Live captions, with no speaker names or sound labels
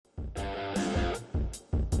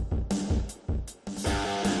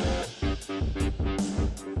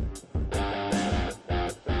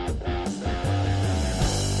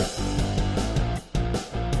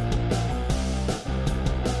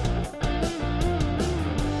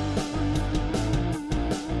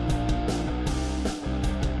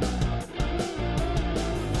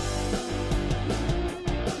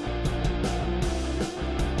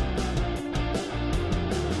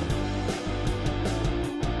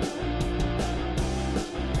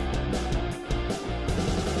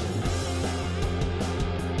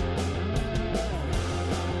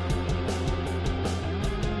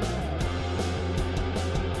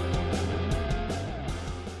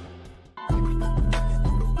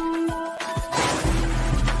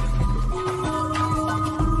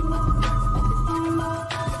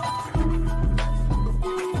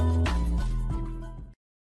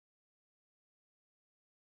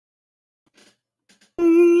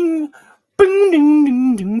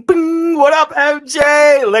What up,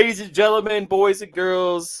 MJ? Ladies and gentlemen, boys and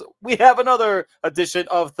girls, we have another edition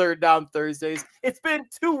of Third Down Thursdays. It's been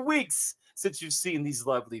 2 weeks since you've seen these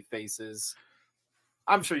lovely faces.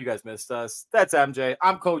 I'm sure you guys missed us. That's MJ.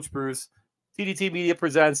 I'm Coach Bruce. TDT Media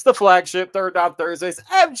presents the flagship Third Down Thursdays.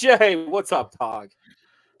 MJ, what's up, dog?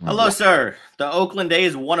 Hello, sir. The Oakland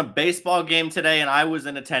A's won a baseball game today, and I was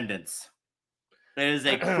in attendance. It is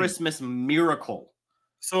a Christmas miracle.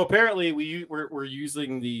 So apparently we're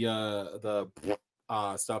using the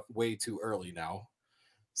stuff way too early now.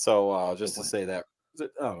 So just to say that, I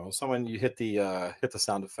don't know, someone you hit the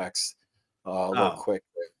sound effects a little quick.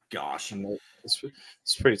 Gosh,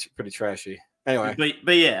 it's pretty trashy. Anyway,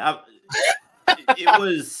 but yeah, it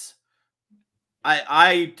was.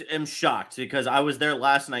 I am shocked because I was there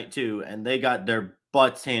last night too, and they got their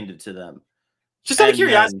butts handed to them. Just out of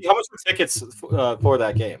curiosity, how much were tickets for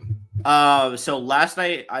that game? So last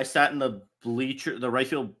night I sat in the right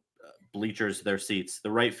field bleachers, their seats, the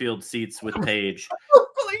right field seats with Paige.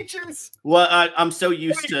 Bleachers. Well, I'm so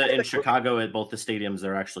used to in Chicago at both the stadiums,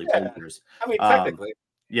 they're actually bleachers. I mean, technically.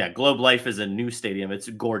 Yeah, Globe Life is a new stadium. It's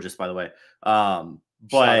gorgeous, by the way.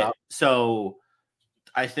 But so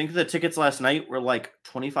I think the tickets last night were like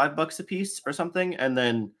 $25 a piece or something, and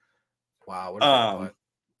then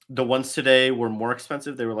the ones today were more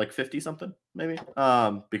expensive. They were like 50 something, maybe,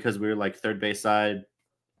 because we were like third base side,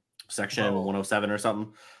 section 107 or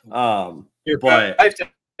something. But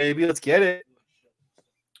maybe let's get it.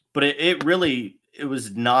 But it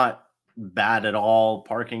was not bad at all.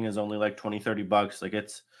 Parking is only like $20-$30. Like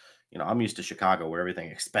it's, I'm used to Chicago where everything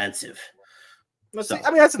expensive. So.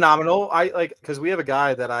 I mean, that's nominal. I like because we have a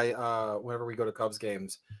guy that whenever we go to Cubs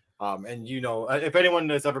games, and if anyone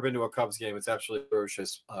has ever been to a Cubs game, it's absolutely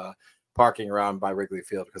ferocious parking around by Wrigley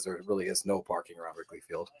Field because there really is no parking around Wrigley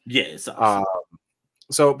Field. Yeah, it's awesome.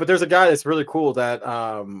 But there's a guy that's really cool that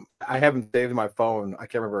I haven't saved in my phone. I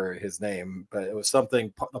can't remember his name, but it was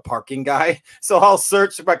something the parking guy. So I'll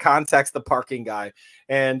search by context the parking guy,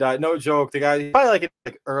 and no joke, the guy he's probably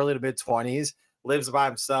like early to mid-20s. Lives by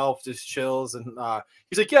himself, just chills, and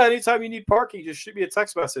he's like, "Yeah, anytime you need parking, just shoot me a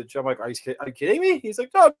text message." I'm like, "Are you kidding me?" He's like,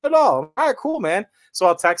 "No. All right, cool, man." So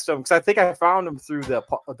I'll text him because I think I found him through the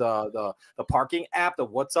parking app, the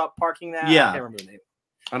What's Up parking app. Yeah, I can't remember the name.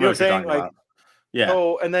 I know what you're talking about. Yeah.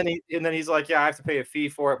 So and then he's like, "Yeah, I have to pay a fee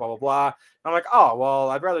for it." Blah blah blah. And I'm like, "Oh well,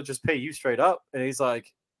 I'd rather just pay you straight up." And he's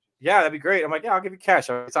like, "Yeah, that'd be great." I'm like, "Yeah, I'll give you cash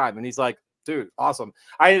every time." And he's like, "Dude, awesome."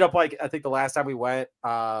 I ended up I think the last time we went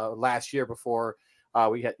last year before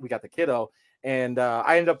we got the kiddo, and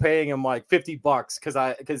I ended up paying him like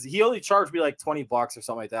 $50 because he only charged me like $20 or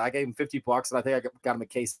something like that. I gave him $50 and I think I got him a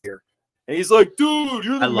case here. And he's like, "Dude,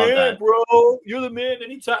 you're the man, bro. You're the man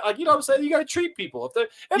anytime." Like, you know what I'm saying? You gotta treat people. If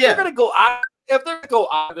they're gonna go out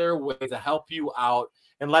of their way to help you out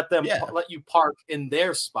and let you park in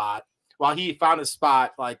their spot while he found a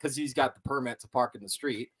spot, like because he's got the permit to park in the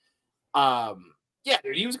street. Yeah,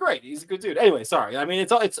 dude, he was great. He's a good dude. Anyway, sorry. I mean,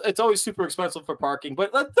 it's always super expensive for parking,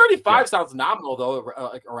 but 35 sounds nominal though,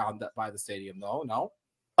 like around that by the stadium, though. No.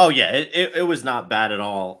 Oh yeah, it was not bad at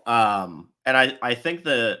all. And I think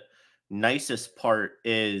the nicest part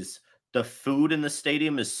is the food in the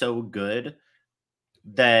stadium is so good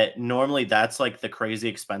that normally that's like the crazy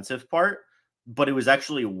expensive part, but it was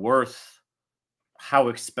actually worth how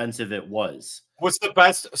expensive it was. What's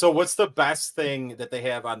the best thing that they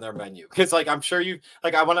have on their menu? Because like I'm sure you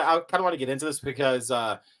like I kind of want to get into this because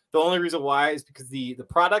the only reason why is because the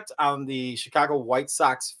product on the Chicago White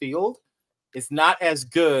Sox field is not as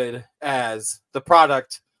good as the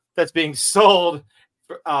product that's being sold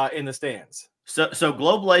in the stands. So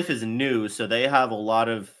Globe Life is new, so they have a lot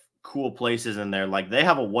of cool places in there. Like they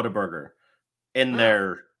have a Whataburger in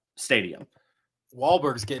their stadium.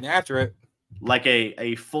 Wahlberg's getting after it. Like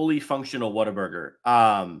a fully functional Whataburger.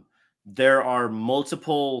 There are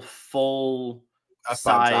multiple full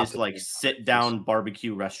size like sit down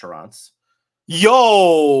barbecue restaurants.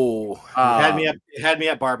 Yo, you had me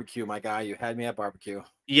at barbecue, my guy. You had me at barbecue.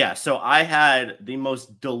 Yeah, so I had the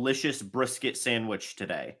most delicious brisket sandwich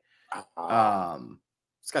today. And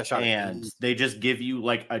they just give you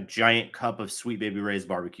like a giant cup of Sweet Baby Ray's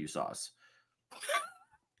barbecue sauce.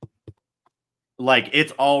 Like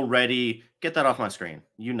it's already get that off my screen.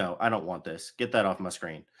 I don't want this. Get that off my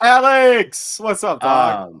screen. Alex, what's up,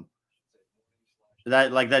 dog?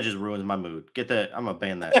 That just ruins my mood. Get that. I'm gonna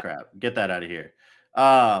ban that crap. Get that out of here.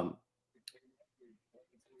 I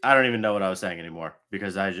don't even know what I was saying anymore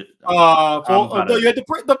because I just. You had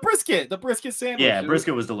the brisket sandwich. Yeah,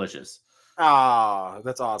 brisket was delicious.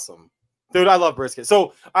 That's awesome, dude. I love brisket. So,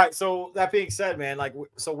 all right. So that being said, man, like,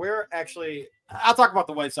 so we're actually I'll talk about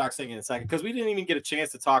the White Sox thing in a second because we didn't even get a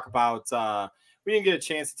chance to talk about the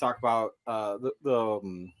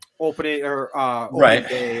opening or opening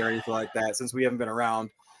day or anything like that since we haven't been around.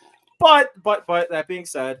 But that being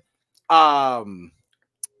said,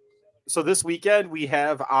 so this weekend we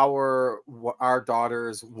have our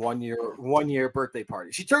daughter's one year birthday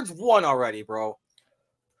party. She turns 1 already, bro.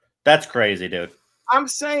 That's crazy, dude. I'm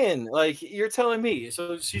saying, like, you're telling me.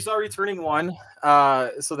 So she's already turning 1.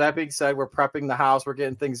 So that being said, we're prepping the house. We're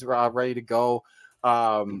getting things ready to go.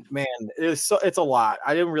 Man, it's a lot.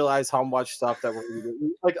 I didn't realize how much stuff that we're gonna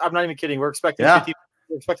do. Like, I'm not even kidding. We're expecting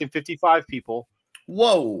 55 people.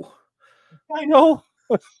 Whoa. I know.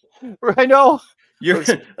 I know.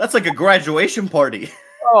 That's like a graduation party.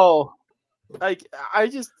 Oh, like I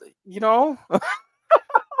just,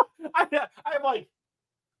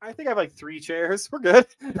 I think I have like 3 chairs. We're good.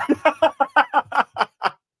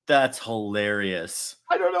 That's hilarious.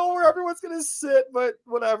 I don't know where everyone's gonna sit, but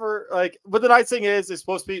whatever. Like, but the nice thing is, it's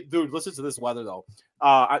supposed to be, dude. Listen to this weather though.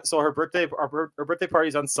 So her birthday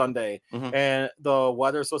party's on Sunday, and the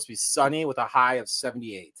weather is supposed to be sunny with a high of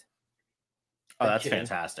 78. Oh, that's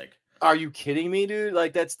fantastic. Are you kidding me, dude?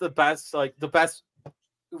 Like, that's the best, like the best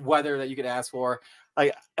weather that you could ask for.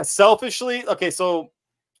 Like, selfishly, okay. So,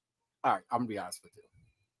 all right, I'm gonna be honest with you.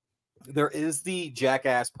 There is the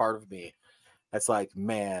jackass part of me that's like,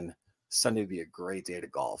 man, Sunday would be a great day to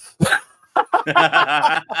golf.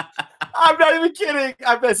 I'm not even kidding.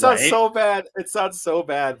 It sounds so bad. It sounds so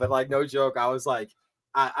bad, but like, no joke. I was like,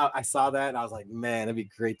 I saw that and I was like, man, it'd be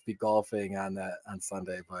great to be golfing on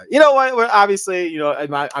Sunday. But you know what? Obviously,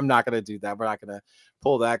 I'm not gonna do that. We're not gonna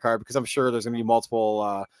pull that card because I'm sure there's gonna be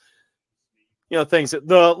multiple things,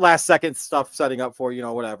 the last second stuff setting up for,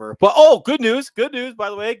 whatever. But good news, by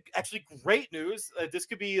the way, actually great news. This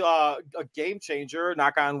could be a game changer,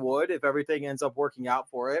 knock on wood, if everything ends up working out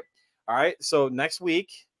for it. All right. So next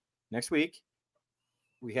week, I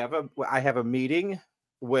have a meeting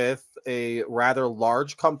with a rather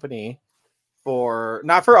large company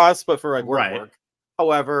not for us, but for like work.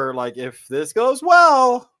 However, like if this goes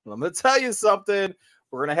well, I'm going to tell you something.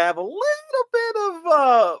 We're going to have a little bit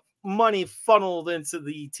of, money funneled into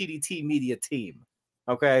the TDT media team.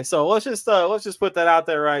 Okay, so let's just put that out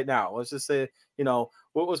there right now. Let's just say,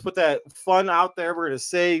 let's put that fun out there. We're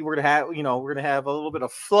gonna have a little bit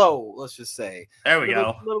of flow. Let's just say there we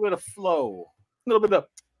go. A little bit of flow. A little bit of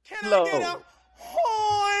flow.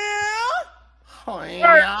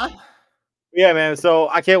 Yeah, man. So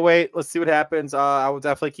I can't wait. Let's see what happens. I will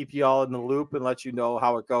definitely keep you all in the loop and let you know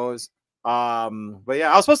how it goes. But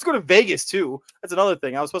yeah, I was supposed to go to Vegas too. That's another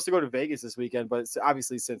thing. I was supposed to go to Vegas this weekend, but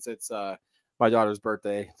obviously since it's my daughter's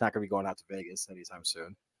birthday, it's not gonna be going out to Vegas anytime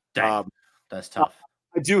soon. Dang, that's tough.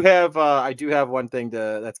 I do have one thing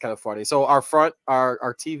that's kind of funny. So our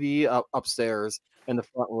TV upstairs in the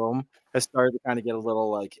front room has started to kind of get a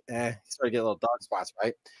little started to get a little dark spots,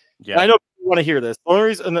 right? Yeah, and I know you want to hear this. The only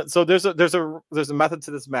reason, so there's a method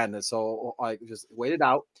to this madness. So like, just wait it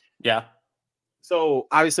out. Yeah. So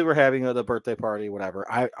obviously we're having the birthday party, whatever.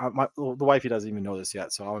 The wifey doesn't even know this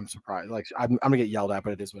yet, so I'm surprised. Like I'm gonna get yelled at,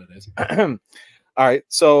 but it is what it is. All right.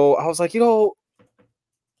 So I was like, I kind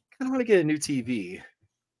of want to get a new TV.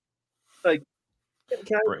 Like,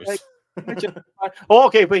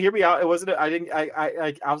 okay, but hear me out. It wasn't. I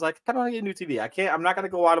was like, I don't want to get a new TV. I'm not gonna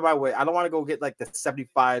go out of my way. I don't want to go get like the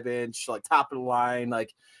 75-inch, like top of the line,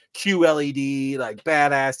 like QLED, like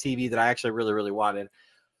badass TV that I actually really, really wanted.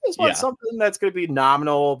 I just want something that's going to be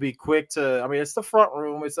nominal, be quick to. I mean, it's the front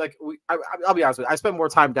room. It's like I'll be honest with you. I spend more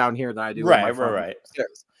time down here than I do. Right.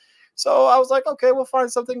 So I was like, okay, we'll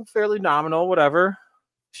find something fairly nominal, whatever.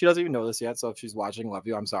 She doesn't even know this yet, so if she's watching, love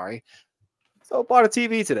you. I'm sorry. So I bought a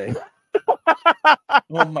TV today.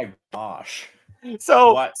 Oh my gosh.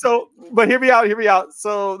 But hear me out.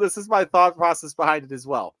 So this is my thought process behind it as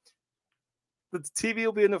well. The TV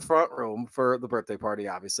will be in the front room for the birthday party.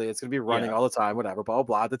 Obviously, it's going to be running all the time, whatever, blah, blah,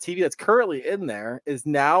 blah. The TV that's currently in there is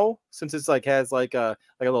now, since it's like has like a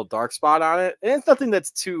little dark spot on it, and it's nothing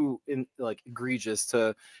that's too egregious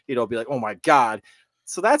to be like, oh my god.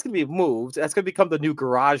 So that's going to be moved. That's going to become the new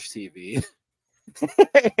garage TV,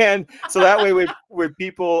 and so that way, when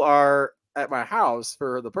people are at my house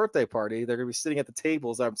for the birthday party, they're going to be sitting at the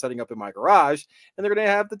tables that I'm setting up in my garage, and they're going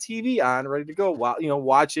to have the TV on, ready to go while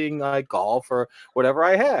watching golf or whatever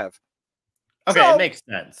I have. Okay, it makes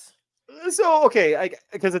sense. So okay,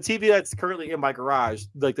 because the TV that's currently in my garage,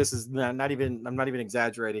 like this is I'm not even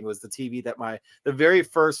exaggerating, was the TV that the very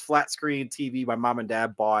first flat screen TV my mom and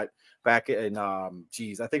dad bought back in I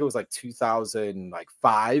think it was like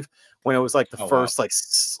 2005 when it was like the first like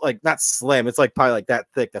not slim, it's like probably like that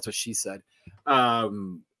thick. That's what she said.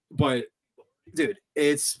 But dude,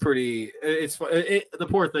 it's pretty. The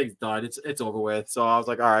poor thing's done. It's over with. So I was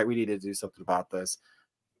like, all right, we need to do something about this.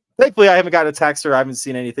 Thankfully, I haven't got a text or I haven't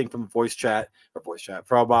seen anything from voice chat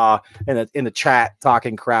from in the chat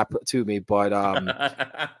talking crap to me. But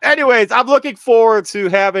anyways, I'm looking forward to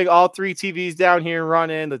having all 3 TVs down here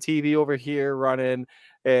running, the TV over here running,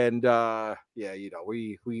 and yeah, you know,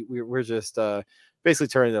 we're just basically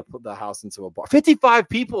turning the house into a bar. 55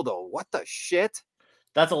 people though. What the shit?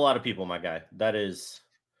 That's a lot of people, my guy. That is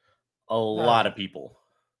a lot of people.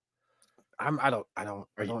 I don't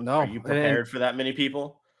know. Are you prepared for that many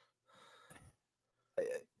people?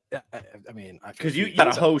 I mean, because you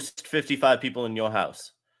gotta host 55 people in your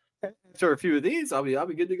house. After a few of these, I'll be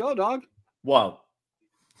good to go, dog. Wow,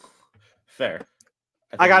 fair.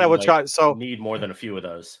 I gotta need more than a few of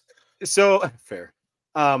those. So fair.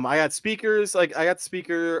 I got speakers, like I got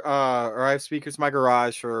speaker, or I have speakers in my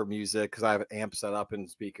garage for music because I have an amp set up and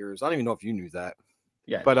speakers. I don't even know if you knew that.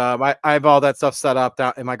 Yeah. But I have all that stuff set up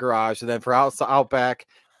down in my garage, and then for out back,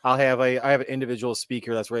 I have an individual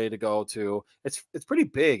speaker that's ready to go too. It's pretty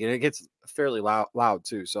big and it gets fairly loud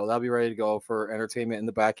too. So that'll be ready to go for entertainment in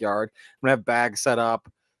the backyard. I'm gonna have bags set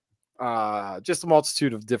up. Just a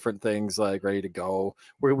multitude of different things like ready to go.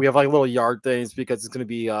 We have like little yard things because it's gonna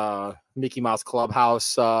be Mickey Mouse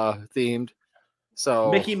Clubhouse themed. So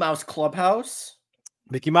Mickey Mouse Clubhouse,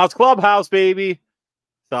 baby.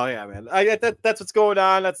 So yeah, man, that's what's going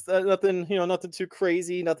on. That's nothing, nothing too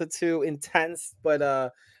crazy, nothing too intense.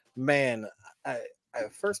 But man, I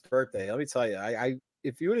first birthday. Let me tell you, I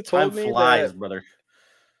if you would have told me that, brother,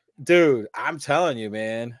 dude, I'm telling you,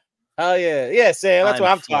 man. Oh yeah, Sam. That's what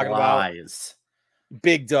I'm talking about.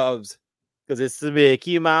 Big dubs, because it's the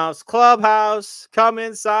Mickey Mouse Clubhouse. Come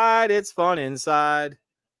inside, it's fun inside.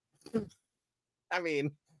 I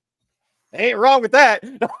mean, ain't wrong with that.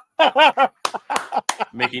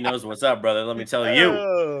 Mickey knows what's up, brother. Let me tell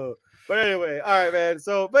you. But anyway, all right, man.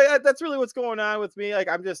 So, but that's really what's going on with me. Like,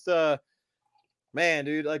 I'm just, man,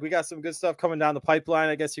 dude. Like, we got some good stuff coming down the pipeline,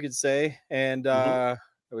 I guess you could say, and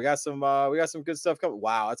we got some good stuff coming.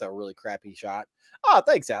 Wow, that's a really crappy shot. Oh,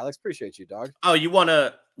 thanks, Alex. Appreciate you, dog. Oh,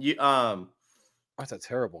 that's a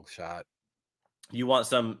terrible shot. You want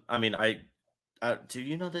some? I mean, do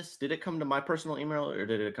you know this? Did it come to my personal email or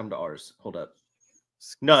did it come to ours? Hold up.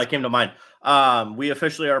 No, it came to mine. We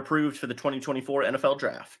officially are approved for the 2024 NFL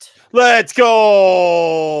Draft. Let's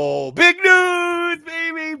go! Big news,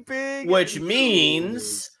 baby! Big. Which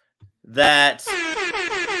means that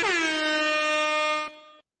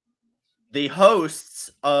the hosts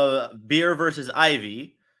of Beer versus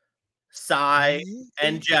Ivy, Cy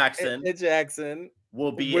and Jackson,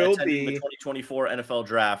 will be attending the 2024 NFL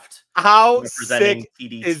Draft. How sick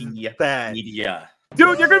is that? Media.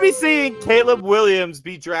 Dude, you're going to be seeing Caleb Williams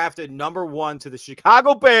be drafted #1 to the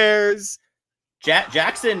Chicago Bears.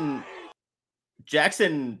 Jackson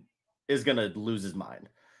is going to lose his mind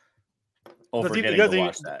over getting to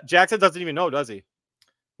watch that. Jackson doesn't even know, does he?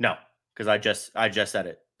 No, because I just said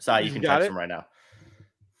it. Sai, you can text him right now.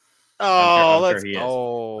 Oh, I'm sure he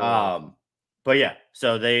is. But yeah,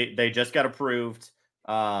 so they just got approved.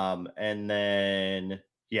 And then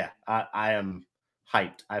yeah, I am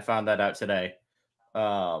hyped. I found that out today.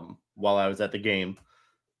 While I was at the game.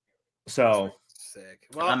 So sick.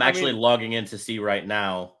 Well, I'm actually logging in to see right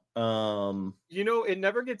now. It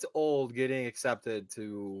never gets old getting accepted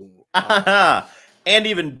to and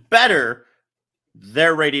even better,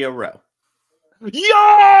 their Radio Row.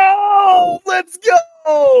 Yo, let's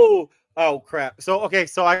go. Oh crap. So okay,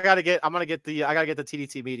 so I'm gonna get the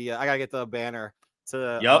TDT media. I gotta get the banner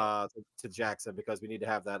to Jackson because we need to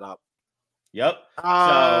have that up. Yep.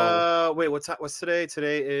 So wait, what's today?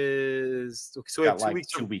 Today is so we have 2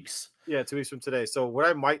 weeks. 2 weeks. Yeah, 2 weeks from today. So what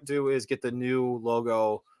I might do is get the new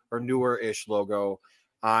logo or newer-ish logo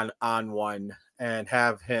on one and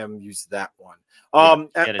have him use that one.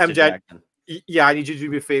 MJ, yeah, I need you to do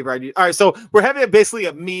me a favor. All right, so we're having basically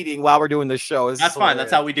a meeting while we're doing this show. That's fine.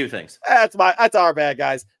 That's how we do things. That's our bad,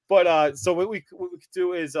 guys. But so what we could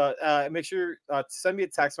do is make sure send me a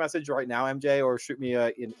text message right now, MJ, or shoot me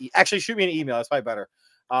an email. That's probably better.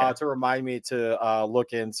 To remind me to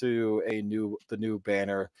look into the new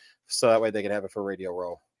banner, so that way they can have it for Radio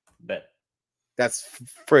Row. Bet. That's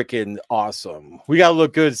freaking awesome. We gotta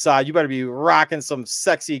look good, side. You better be rocking some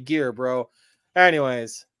sexy gear, bro.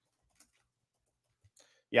 Anyways.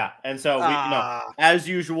 Yeah, and so we, as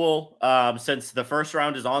usual, since the first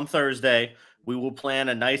round is on Thursday, we will plan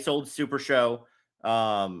a nice old super show.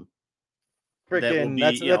 Freaking,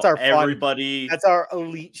 that's our everybody. That's our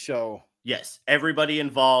elite show. Yes, everybody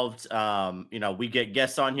involved. We get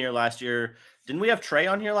guests on here last year. Didn't we have Trey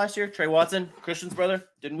on here last year? Trey Watson, Christian's brother.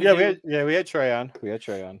 Didn't we? We had Trey on. We had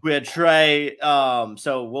Trey.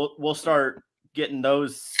 So we'll start getting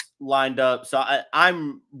those lined up. So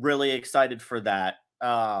I'm really excited for that.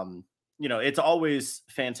 It's always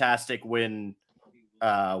fantastic when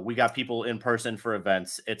we got people in person for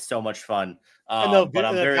events. It's so much fun. But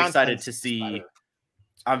I'm very excited to see.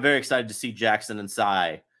 I'm very excited to see Jackson and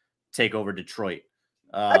Cy take over Detroit.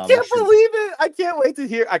 I can't believe it. I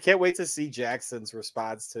can't wait to see Jackson's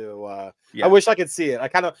response to. I wish I could see it. I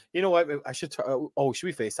kind of, you know what? I should. Should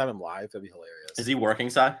we FaceTime him live? That'd be hilarious. Is he working,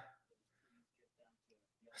 Cy?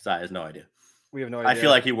 Cy has no idea. We have no idea. I feel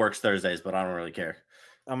like he works Thursdays, but I don't really care.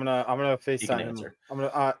 I'm gonna FaceTime him. I'm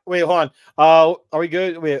gonna. Wait, hold on. Are we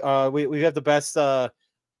good? We have the best.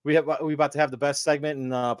 We about to have the best segment in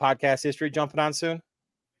podcast history jumping on soon.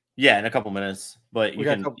 Yeah, in a couple minutes, but you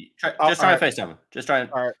can try to FaceTime him. Just try and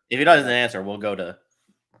if he doesn't answer, we'll go to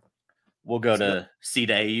C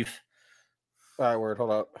Dave. All right, word.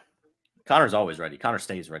 Hold up. Connor's always ready. Connor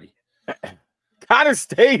stays ready. Connor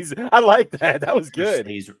stays. I like that. That was good.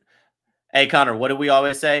 Hey, Connor, what do we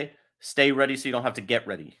always say? Stay ready so you don't have to get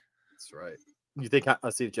ready. That's right. You think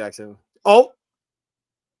Steve Jackson? Oh,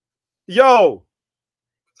 yo! All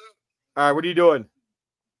right, what are you doing?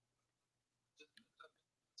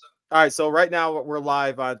 All right, so right now we're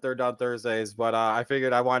live on Third Down Thursdays, but I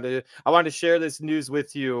figured I wanted to share this news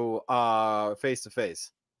with you face to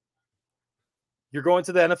face. You're going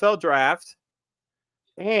to the NFL draft,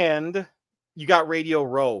 and you got Radio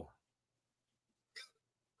Row.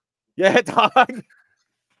 Yeah, dog.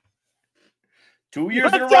 2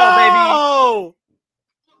 years in a row,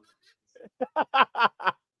 baby.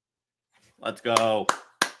 Let's go.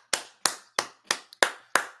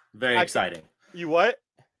 Very exciting. You what?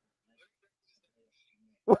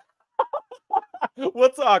 We'll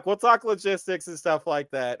talk logistics and stuff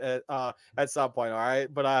like that at some point. All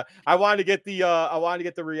right. But I wanted to get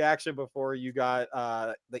the reaction before you got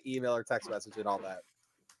the email or text message and all that.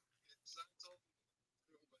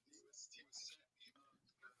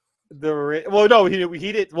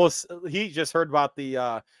 He did. Well, he just heard about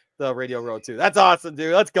the Radio Row too. That's awesome,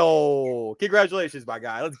 dude. Let's go. Congratulations, my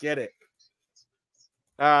guy. Let's get it.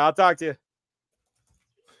 I'll talk to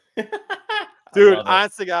you. Dude,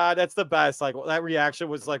 honest to God, that's the best. Like, that reaction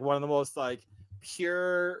was like one of the most like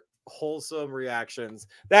pure, wholesome reactions.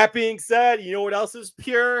 That being said, you know what else is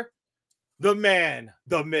pure? The man,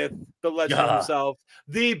 the myth, the legend himself,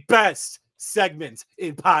 the best segment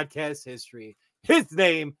in podcast history. His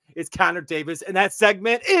name is Connor Davis, and that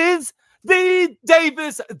segment is the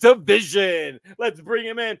Davis Division. Let's bring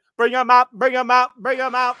him in. Bring him out. Let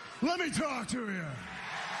me talk to you.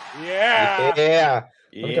 Yeah.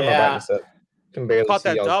 Yeah. Can barely caught see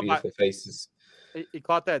that y'all's beautiful faces. He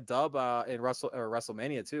caught that dub in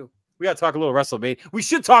WrestleMania too. We got to talk a little WrestleMania. We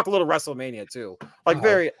should talk a little WrestleMania too. Like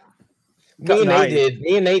Me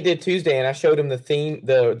and Nate did Tuesday, and I showed him the theme,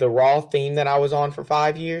 the Raw theme that I was on for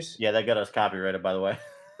 5 years. Yeah, that got us copyrighted, by the way.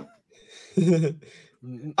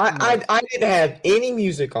 I didn't have any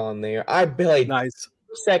music on there. I played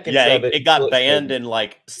seconds of it. It got banned in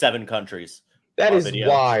like 7 countries. That is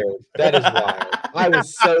wild. That is wild. I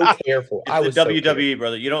was so careful. It's the WWE,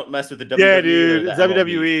 brother. You don't mess with the WWE. Yeah, dude. It's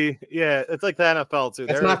WWE. Yeah, it's like the NFL too.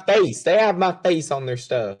 That's my face. They have my face on their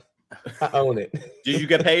stuff. I own it. Did you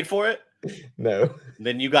get paid for it? No.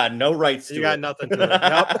 Then you got no rights to it. You got nothing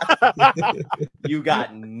to it. You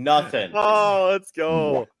got nothing. Oh, let's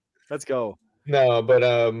go. Let's go. No, but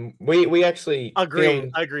we actually I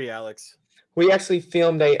agree, Alex. We actually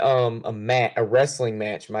filmed a wrestling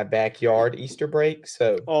match in my backyard Easter break.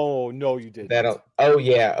 So no, you didn't. Oh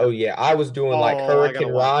yeah. I was doing like Hurricane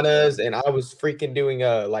Ranas, and I was freaking doing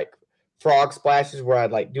like frog splashes where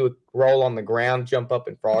I'd like do a roll on the ground, jump up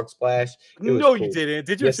and frog splash. No, you didn't.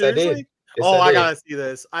 Did you yes, seriously? I did. Yes,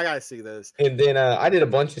 I gotta see this. And then I did a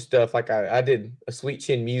bunch of stuff. Like I did a Sweet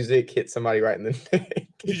Chin Music, hit somebody right in the neck.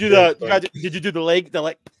 Did you do the leg? The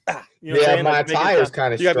like? My attire's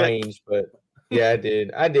kind of strange, but yeah, I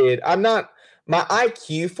did. I'm not. My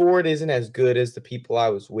IQ for it isn't as good as the people I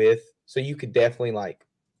was with, so you could definitely like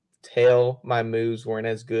tell my moves weren't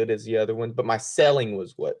as good as the other ones. But my selling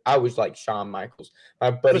was what I was like. Shawn Michaels,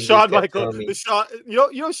 my buddy. Shawn Michaels. Shawn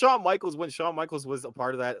Michaels. When Shawn Michaels was a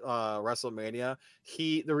part of that WrestleMania,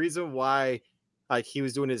 the reason why like he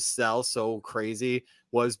was doing his sell so crazy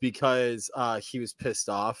was because he was pissed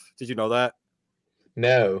off. Did you know that?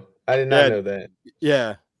 No, I did not know that.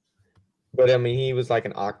 Yeah. But I mean, he was like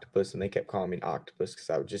an octopus, and they kept calling me an octopus because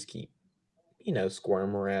I would just keep,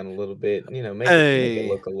 squirm around a little bit, make it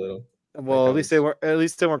look a little. Well, at least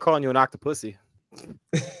they weren't calling you an octopusy.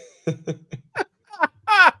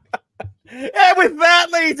 And with that,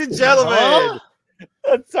 ladies and gentlemen,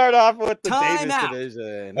 let's start off with the Davis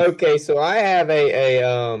division. Okay, so I have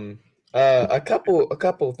a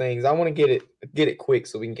couple things. I want to get it quick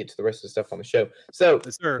so we can get to the rest of the stuff on the show. So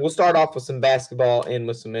Yes, we'll start off with some basketball and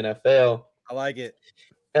with some NFL. I like it.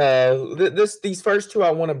 These first two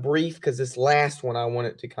I want to brief because this last one I want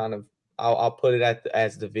it to kind of I'll put it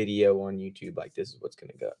as the video on YouTube. Like this is what's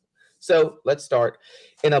going to go. So let's start.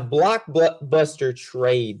 In a blockbuster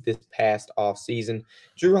trade this past offseason,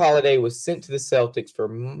 Jrue Holiday was sent to the Celtics for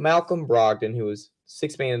Malcolm Brogdon, who was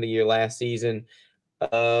Sixth Man of the Year last season,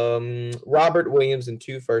 Robert Williams, and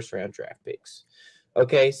 2 first-round draft picks.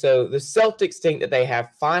 Okay, so the Celtics think that they have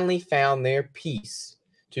finally found their piece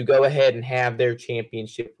to go ahead and have their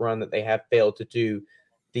championship run that they have failed to do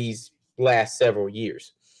these last several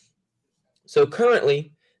years. So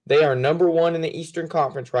currently, they are number 1 in the Eastern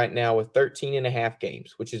Conference right now with 13.5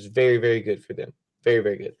 games, which is very, very good for them. Very,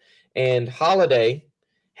 very good. And Holiday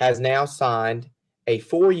has now signed a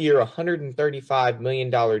 4-year, $135 million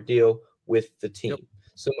deal with the team. Yep.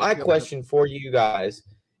 So my question for you guys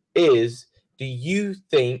is, do you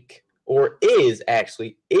think, or is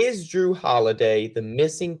Jrue Holiday the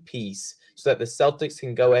missing piece so that the Celtics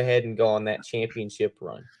can go ahead and go on that championship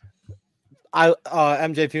run?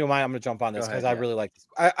 MJ, if you don't mind, I'm going to jump on this because I really like this.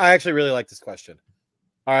 I actually really like this question.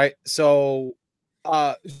 All right. So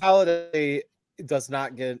Holiday does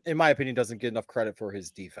not get, in my opinion, doesn't get enough credit for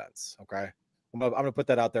his defense. Okay. I'm going to put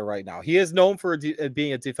that out there right now. He is known for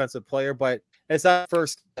being a defensive player, but it's not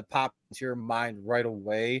first that popped into your mind right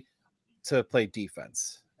away to play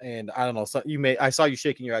defense. And I don't know. So I saw you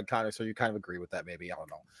shaking your head, Connor, so you kind of agree with that. Maybe, I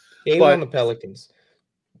don't know. He was on the Pelicans.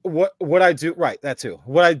 What I do right, that too.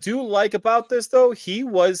 What I do like about this though, he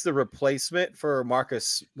was the replacement for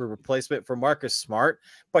Marcus Smart,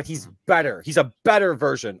 but he's better. He's a better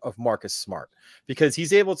version of Marcus Smart because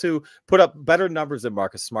he's able to put up better numbers than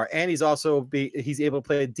Marcus Smart, and he's also he's able to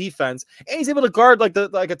play defense, and he's able to guard like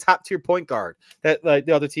a top tier point guard that like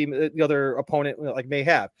the other opponent like may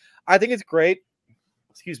have. I think it's great.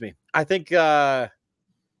 Excuse me. I think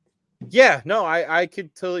yeah, no, I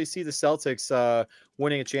could totally see the Celtics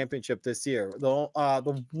winning a championship this year.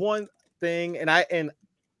 The one thing, and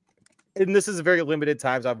this is a very limited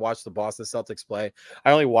times I've watched the Boston Celtics play.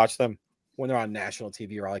 I only watch them when they're on national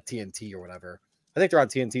TV or like TNT or whatever. I think they're on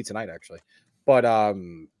TNT tonight actually, but I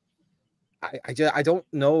don't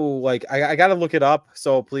know. Like I got to look it up.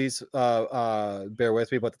 So please bear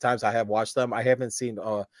with me. But the times I have watched them, I haven't seen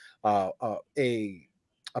a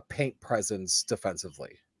paint presence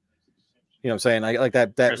defensively. You know what I'm saying? I like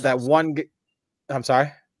that one. I'm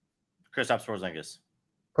sorry, Kristaps Porzingis.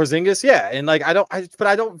 Porzingis, yeah, and like I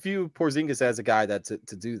don't view Porzingis as a guy to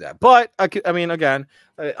do that. But I mean, again,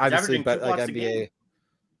 obviously, but like NBA,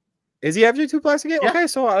 is he averaging 2 blocks a game? Yeah. Okay,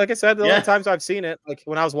 so like I said, the only times I've seen it, like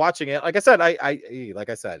when I was watching it, like I said,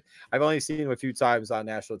 I've only seen him a few times on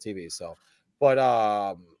national TV. So, but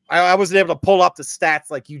I wasn't able to pull up the stats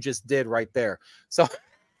like you just did right there. So,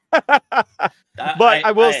 but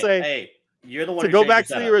I will say. You're the one to go back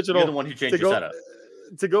to the original. You're the one who changed your setup.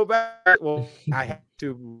 To go back, well, I had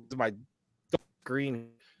to my green,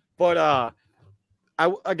 but I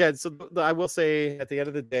will say at the end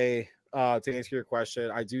of the day, to answer your question,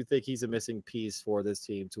 I do think he's a missing piece for this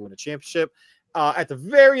team to win a championship. At the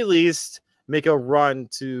very least, make a run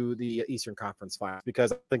to the Eastern Conference Finals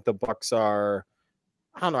because I think the Bucks are.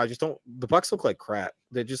 I don't know. The Bucks look like crap.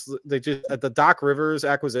 They just at the Doc Rivers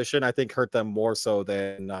acquisition, I think hurt them more so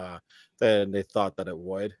than they thought that it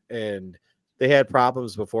would. And they had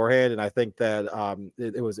problems beforehand. And I think that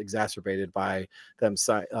it was exacerbated by them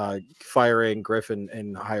firing Griffin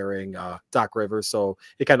and hiring Doc Rivers. So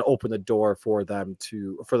it kind of opened the door for them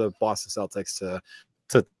for the Boston Celtics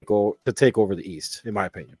to take over the East, in my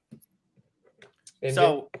opinion.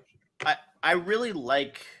 So I really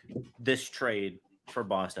like this trade for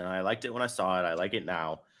Boston. I liked it when I saw it. I like it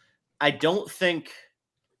now. I don't think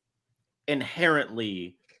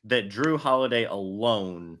inherently that Jrue Holiday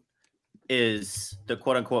alone is the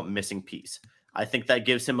quote unquote missing piece. I think that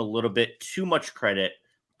gives him a little bit too much credit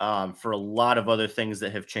for a lot of other things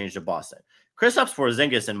that have changed in Boston. Kristaps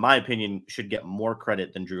Porzingis, in my opinion, should get more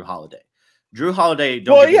credit than Jrue Holiday. Jrue Holiday,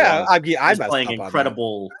 is playing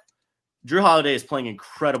incredible. Jrue Holiday is playing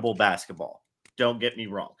incredible basketball. Don't get me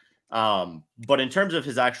wrong. But in terms of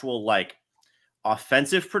his actual like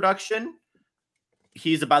offensive production,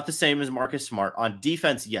 he's about the same as Marcus Smart. On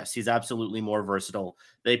defense, yes, he's absolutely more versatile.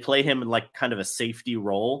 They play him in like kind of a safety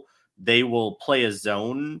role. They will play a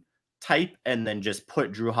zone type and then just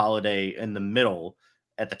put Jrue Holiday in the middle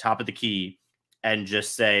at the top of the key and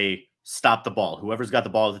just say, stop the ball. Whoever's got the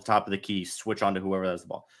ball at the top of the key, switch on to whoever has the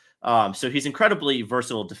ball. So he's incredibly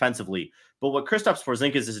versatile defensively. But what Kristaps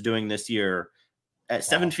Porzingis is doing this year at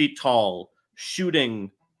 7 feet tall,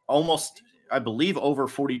 shooting almost, I believe, over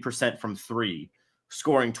 40% from three,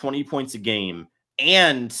 scoring 20 points a game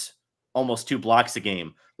and almost 2 blocks a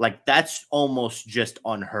game. Like, that's almost just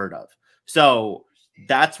unheard of. So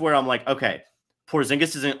that's where I'm like, okay,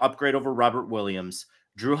 Porzingis is an upgrade over Robert Williams.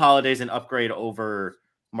 Drew Holiday is an upgrade over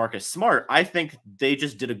Marcus Smart. I think they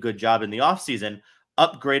just did a good job in the offseason,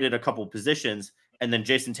 upgraded a couple positions, and then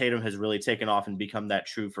Jason Tatum has really taken off and become that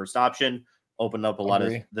true first option, opened up a lot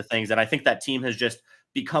of the things. And I think that team has just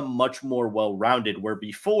become much more well-rounded, where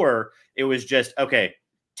before it was just, okay,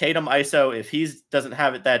 Tatum ISO, if he doesn't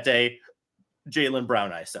have it that day, Jaylen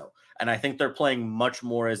Brown ISO. And I think they're playing much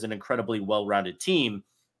more as an incredibly well-rounded team.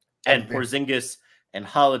 And Porzingis and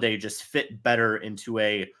Holiday just fit better into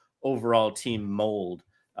a overall team mold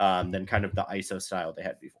than kind of the ISO style they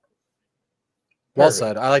had before. Well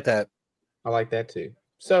said. I like that. I like that too.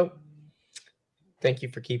 So thank you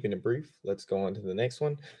for keeping it brief. Let's go on to the next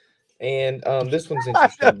one. And this one's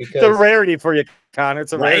interesting because the rarity for you, Connor.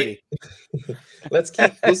 It's a rarity. Let's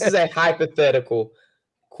keep this is a hypothetical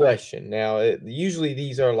question. Now, usually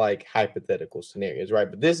these are like hypothetical scenarios, right?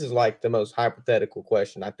 But this is like the most hypothetical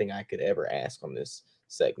question I think I could ever ask on this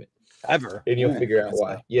segment. Ever. And you'll figure out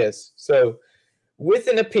why. Yes. So with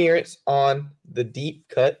an appearance on the Deep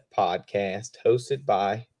Cut podcast hosted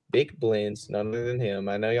by Vic Blends, none other than him.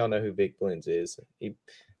 I know y'all know who Vic Blends is.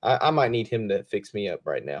 I might need him to fix me up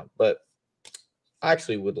right now, but I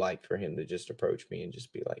actually would like for him to just approach me and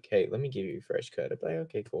just be like, hey, let me give you a fresh cut. I'd be like,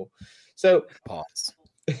 okay, cool. So pause.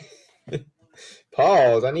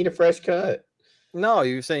 Pause. I need a fresh cut. No,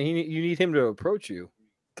 you're saying you need him to approach you.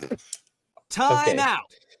 Time out.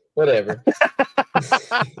 Whatever.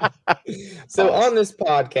 So on this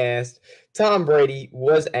podcast, Tom Brady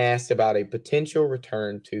was asked about a potential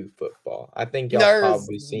return to football. I think y'all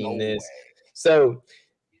probably seen this. So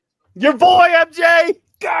your boy MJ.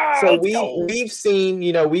 So we've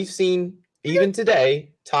seen even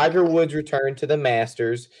today, Tiger Woods returned to the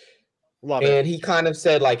Masters. Love and he kind of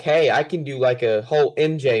said, like, hey, I can do like a whole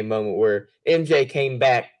MJ moment where MJ came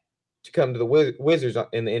back to come to the Wizards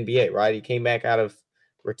in the NBA, right? He came back out of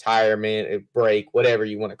retirement, a break, whatever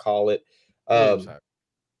you want to call it.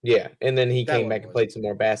 Yeah. And then he came back and played some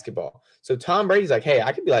more basketball. So Tom Brady's like, hey,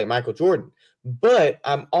 I could be like Michael Jordan, but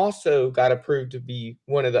I'm also got to prove to be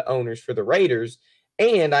one of the owners for the Raiders.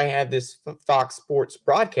 And I have this Fox Sports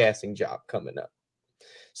broadcasting job coming up.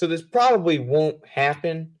 So this probably won't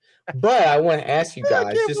happen. But I want to ask you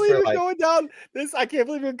guys, just for like going down this, I can't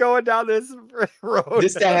believe you're going down this road.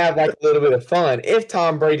 Just to have like a little bit of fun. If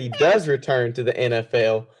Tom Brady does return to the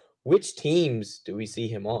NFL, which teams do we see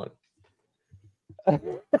him on?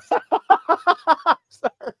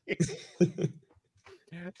 Sorry.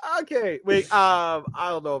 Okay, wait. I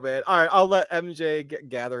don't know, man. All right, I'll let MJ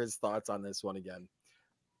gather his thoughts on this one again.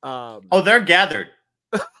 They're gathered.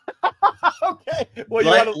 Okay.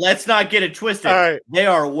 Well, let's not get it twisted. All right. They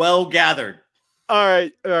are well gathered. All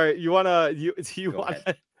right. Do you want to?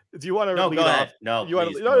 No, go ahead. No,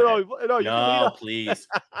 no, please,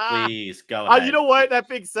 please go ahead. You know what? That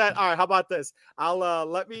being said, all right. How about this? I'll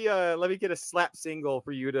let me get a slap single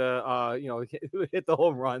for you to hit the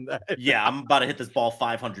home run. Yeah, I'm about to hit this ball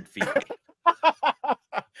 500 feet. All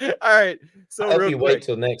right. So I'll you wait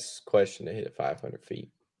till next question to hit it 500 feet.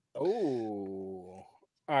 Oh.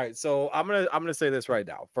 All right, so I'm gonna say this right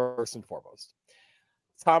now. First and foremost,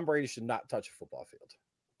 Tom Brady should not touch a football field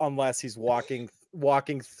unless he's walking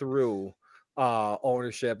through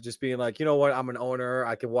ownership, just being like, you know what, I'm an owner.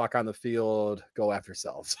 I can walk on the field, go after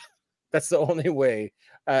yourselves. That's the only way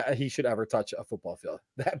he should ever touch a football field.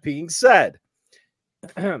 That being said,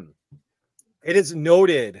 it is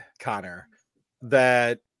noted, Connor,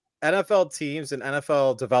 that NFL teams and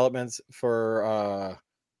NFL developments for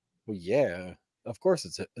of course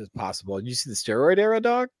it's possible. You see the steroid era,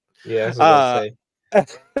 dog? Yeah, that's what I was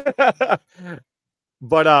say.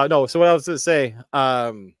 But no, so what I was going to say,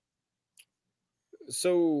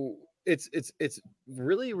 so it's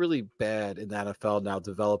really, really bad in the NFL now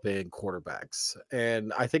developing quarterbacks.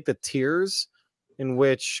 And I think the tiers in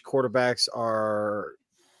which quarterbacks are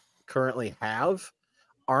currently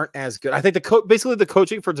aren't as good. I think basically the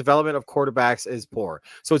coaching for development of quarterbacks is poor.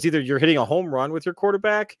 So it's either you're hitting a home run with your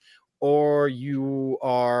quarterback, or you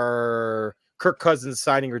are Kirk Cousins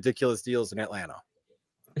signing ridiculous deals in Atlanta,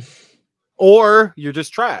 or you're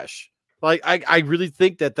just trash. Like I really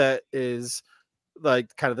think that is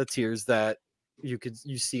like kind of the tiers that you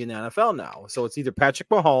see in the NFL now. So it's either Patrick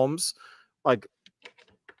Mahomes, like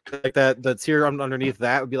like that. The tier underneath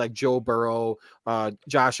that would be like Joe Burrow,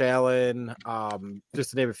 Josh Allen,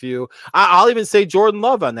 just to name a few. I'll even say Jordan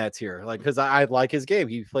Love on that tier, like because I like his game.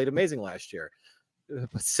 He played amazing last year.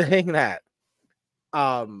 But saying that,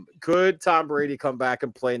 could Tom Brady come back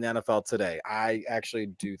and play in the NFL today? I actually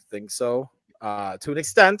do think so, to an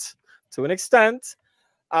extent.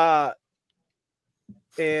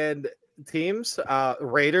 And teams,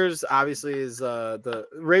 Raiders obviously is the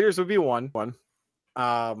Raiders would be one.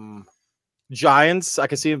 Giants, I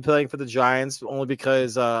can see him playing for the Giants only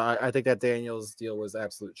because I think that Daniels deal was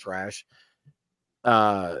absolute trash.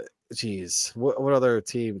 Geez, what other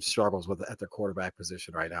team struggles with at their quarterback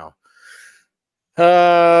position right now?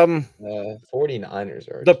 49ers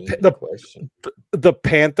are the question. The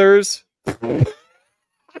Panthers.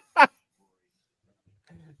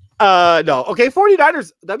 No. Okay,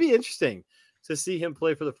 49ers. That'd be interesting to see him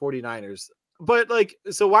play for the 49ers. But like,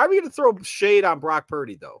 so why are we going to throw shade on Brock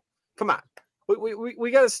Purdy though? Come on.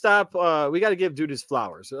 We got to stop. We got to give dude his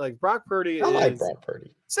flowers. Like Brock Purdy. I like Brock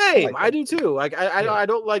Purdy. Same. I do too. Like I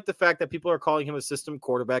don't like the fact that people are calling him a system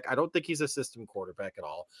quarterback. I don't think he's a system quarterback at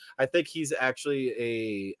all. I think he's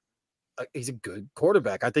actually he's a good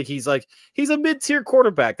quarterback. I think he's a mid-tier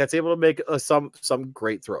quarterback that's able to make some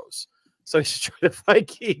great throws. So he's the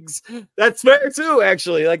Vikings. That's fair too,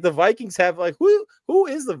 actually. Like the Vikings have like who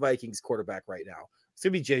is the Vikings quarterback right now? It's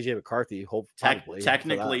gonna be JJ McCarthy. Hopefully,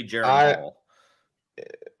 technically, Jared Hall.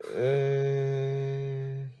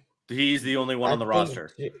 He's the only one on the roster.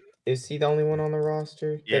 Is he the only one on the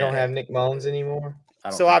roster? Yeah. They don't have Nick Mullins anymore.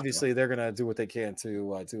 So obviously they're gonna do what they can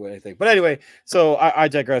to do anything. But anyway, so I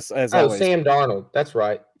digress as always. Sam Darnold. That's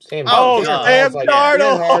right. Sam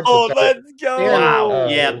Darnold. Oh, let's go! Wow.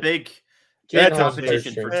 Yeah, big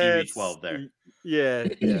competition for TB12 there. Yeah.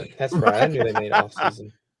 That's right. I knew they made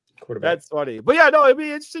offseason quarterback. That's funny. But yeah, no, it'd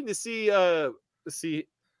be interesting to see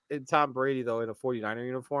Tom Brady though in a 49er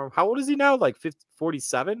uniform. How old is he now? Like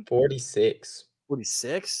 47? 46.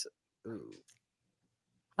 46? I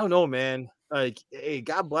don't know, man. Like, hey,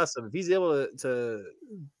 God bless him. If he's able to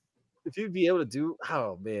if he'd be able to do,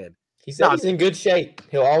 oh man. He said he's in good shape.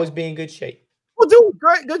 He'll always be in good shape. Well, dude,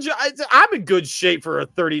 great, good job. I'm in good shape for a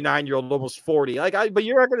 39-year-old, almost 40. But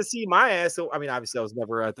you're not going to see my ass. So, I mean, obviously, I was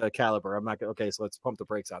never at the caliber. I'm not going. Okay, so let's pump the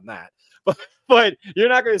brakes on that. But you're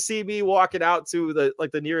not going to see me walking out to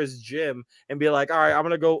the nearest gym and be like, all right, I'm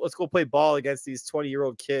gonna go. Let's go play ball against these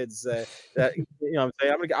 20-year-old kids. That you know, what I'm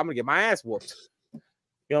saying I'm gonna get my ass whooped. You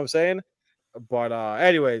know what I'm saying? But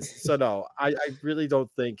anyways, so no, I really don't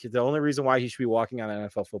think the only reason why he should be walking on an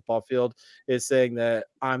NFL football field is saying that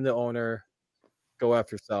I'm the owner. Go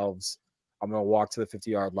after yourselves. I'm going to walk to the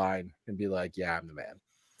 50-yard line and be like, yeah, I'm the man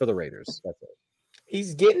for the Raiders. That's it.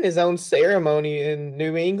 He's getting his own ceremony in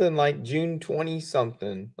New England like June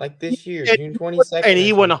 20-something, like this year, June 22nd. And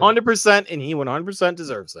he 100%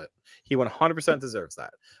 deserves it. He 100% deserves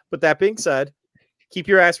that. But that being said, keep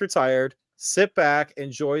your ass retired. Sit back,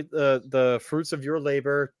 enjoy the fruits of your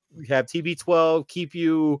labor. You have TB12, keep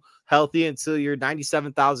you healthy until you're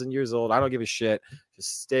 97,000 years old. I don't give a shit.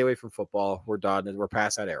 Just stay away from football. We're done. And we're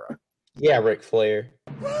past that era. Yeah, Ric Flair.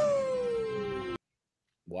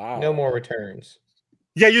 Wow. No more returns.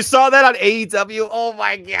 Yeah, you saw that on AEW. Oh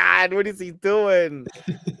my God, what is he doing?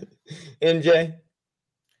 MJ.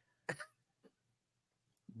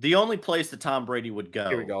 The only place that Tom Brady would go.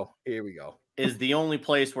 Here we go. Is the only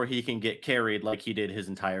place where he can get carried like he did his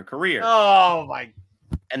entire career. Oh my.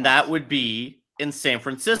 And that would be in San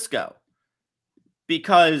Francisco.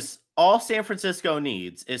 Because all San Francisco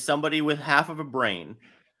needs is somebody with half of a brain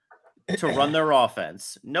to run their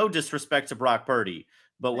offense. No disrespect to Brock Purdy,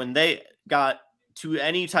 but when they got to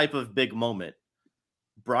any type of big moment,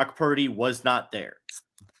 Brock Purdy was not there.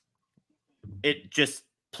 It just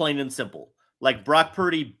plain and simple. Like Brock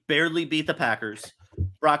Purdy barely beat the Packers.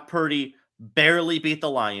 Brock Purdy barely beat the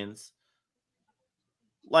Lions.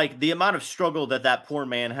 Like the amount of struggle that poor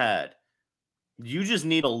man had, you just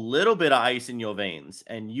need a little bit of ice in your veins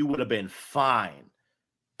and you would have been fine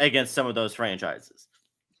against some of those franchises.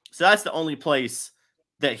 So that's the only place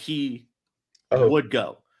that he would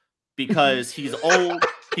go because he's old,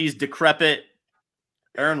 he's decrepit.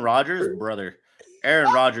 Aaron Rodgers, brother.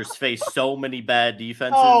 Aaron Rodgers faced so many bad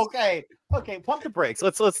defenses. Oh, okay. Pump the brakes.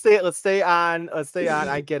 Let's stay on.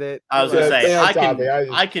 I get it. I was gonna say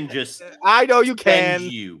I can just. I know you can.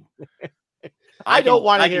 I don't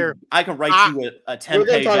want to hear. I can write you a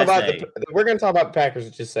 10-page essay. We're gonna talk about the Packers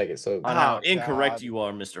in just a second. So on how incorrect you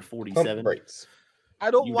are, Mr. 47. I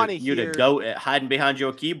don't want to hear. You're the goat at hiding behind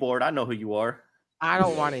your keyboard. I know who you are. I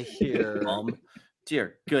don't want to hear.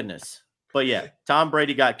 Dear goodness. But yeah, Tom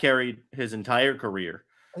Brady got carried his entire career.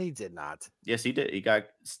 He did not. Yes, he did. He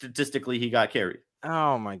got carried.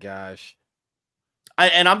 Oh my gosh.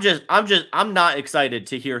 I'm not excited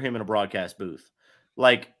to hear him in a broadcast booth.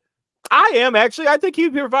 Like, I am actually. I think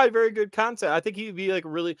he'd provide very good content. I think he'd be like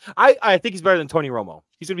really. I think he's better than Tony Romo.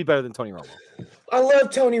 He's gonna be better than Tony Romo. I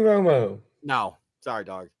love Tony Romo. No, sorry,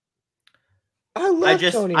 dog.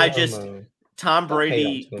 Tony Romo. Tom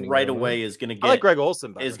Brady right away is gonna get. I like Greg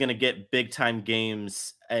Olsen better. Is gonna get big time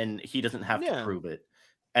games, and he doesn't have to prove it.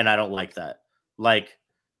 And I don't like that. Like,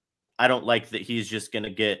 I don't like that he's just gonna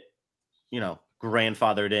get,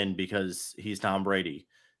 grandfathered in because he's Tom Brady,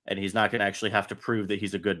 and he's not gonna actually have to prove that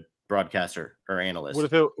he's a good broadcaster or analyst.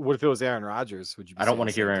 What if it was Aaron Rodgers? Would you? I don't want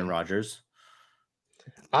to hear Aaron Rodgers.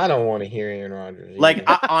 I don't want to hear Aaron Rodgers. Like,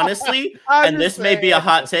 honestly, and this may be a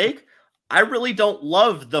hot take, I really don't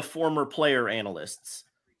love the former player analysts.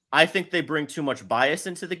 I think they bring too much bias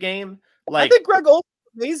into the game. Like, I think Greg Olsen's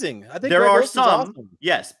amazing. I think there Greg are Olsen's some, awesome.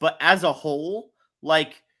 Yes, but as a whole,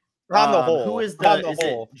 like, on the whole, who is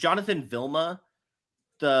it Jonathan Vilma?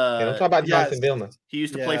 Don't talk about Jonathan Vilma. He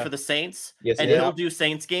used to play for the Saints, yes, and he'll do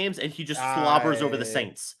Saints games, and he just slobbers over the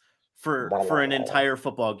Saints for an entire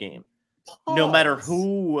football game. No matter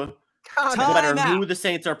who the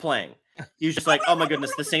Saints are playing. He's just like, oh my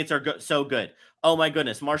goodness, the Saints are so good. Oh my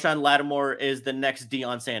goodness, Marshawn Lattimore is the next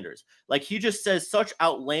Deion Sanders. Like, he just says such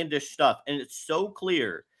outlandish stuff, and it's so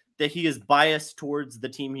clear that he is biased towards the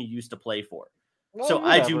team he used to play for. Well, so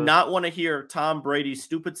whatever. I do not want to hear Tom Brady's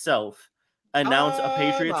stupid self announce a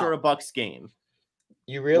Patriots or a Bucks game.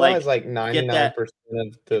 You realize like 99%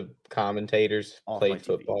 of the commentators play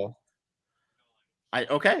football.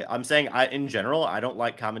 I'm saying in general, I don't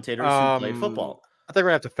like commentators who play football. I think we're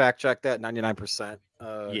gonna have to fact check that 99%.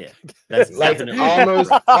 Yeah, that's like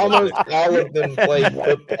almost all of them play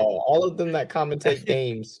football. All of them that commentate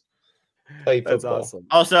games play football. That's awesome.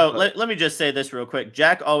 Also, let me just say this real quick.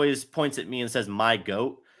 Jack always points at me and says, "My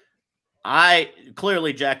GOAT."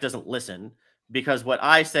 Clearly Jack doesn't listen, because what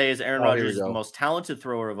I say is Aaron Rodgers is the most talented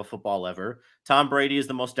thrower of a football ever. Tom Brady is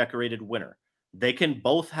the most decorated winner. They can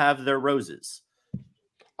both have their roses.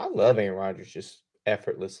 I love Aaron Rodgers just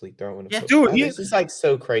effortlessly throwing a football. Dude, it's just like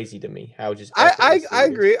so crazy to me how just I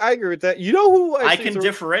agree. I agree with that. You know who I can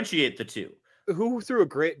differentiate the two. Who threw a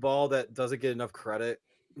great ball that doesn't get enough credit?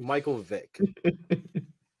 Michael Vick.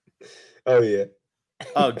 Oh yeah.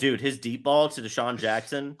 Oh, dude, his deep ball to Deshaun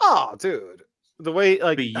Jackson. Oh, dude, the way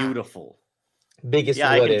beautiful. Biggest. Yeah,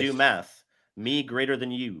 I can do math. Me greater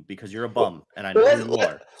than you because you're a bum and I know you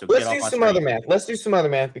more. So let's do some other math. Let's do some other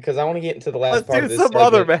math because I want to get into the last part of this. Let's do some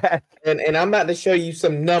other math. And I'm about to show you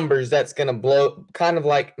some numbers that's gonna blow, kind of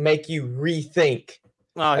like make you rethink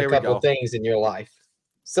a couple things in your life.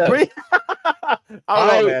 So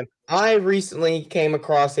I recently came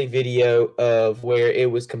across a video of where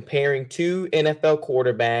it was comparing two NFL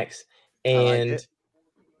quarterbacks and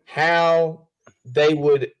how they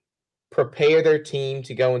would prepare their team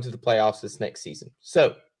to go into the playoffs this next season.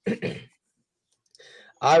 So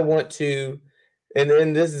I want to, and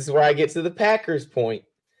then this is where I get to the Packers point.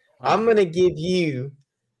 I'm going to give you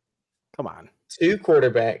two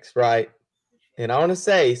quarterbacks, right? And I want to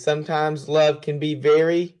say sometimes love can be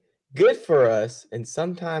very good for us and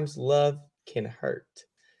sometimes love can hurt.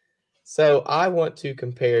 So I want to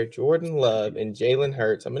compare Jordan Love and Jalen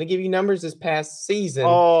Hurts. I'm going to give you numbers this past season.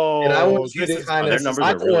 And I want you to kind of. Their numbers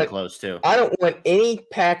are really close too. I don't want any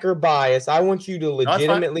Packer bias. I want you to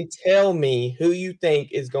legitimately tell me who you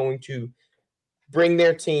think is going to bring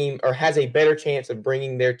their team or has a better chance of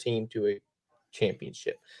bringing their team to a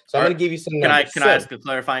championship. So I'm going to give you some numbers. Can I ask a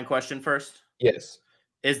clarifying question first? Yes.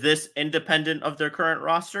 Is this independent of their current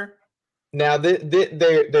roster? Now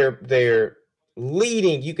they're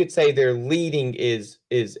leading, you could say their leading is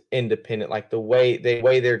independent, like the way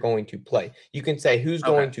they're going to play. You can say who's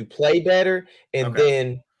going to play better, and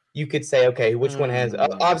then you could say, okay, which one has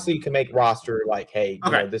obviously you can make roster like, hey,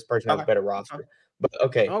 you know, this person has a better roster. But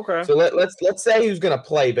so let's say who's gonna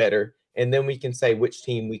play better, and then we can say which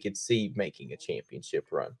team we could see making a championship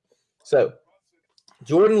run. So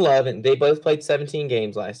Jordan Love, and they both played 17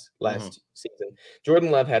 games last season. Jordan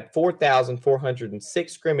Love had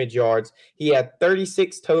 4,406 scrimmage yards. He had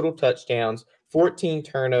 36 total touchdowns, 14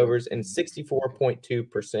 turnovers, and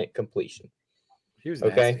 64.2% completion. He was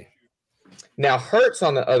nasty. Now Hurts,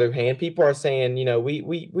 on the other hand, people are saying, you know,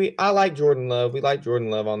 I like Jordan Love. We like Jordan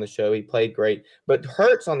Love on the show. He played great. But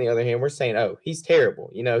Hurts, on the other hand, we're saying, oh, he's terrible.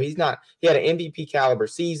 You know, he had an MVP caliber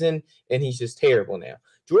season, and he's just terrible now.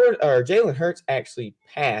 Jalen Hurts actually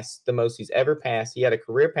passed the most he's ever passed. He had a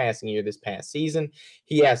career passing year this past season.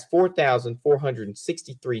 He has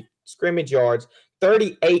 4,463 scrimmage yards,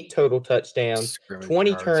 38 total touchdowns,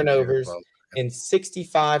 20 turnovers, and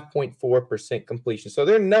 65.4% completion. So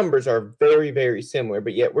their numbers are very, very similar,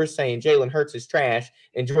 but yet we're saying Jalen Hurts is trash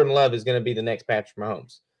and Jordan Love is going to be the next Patrick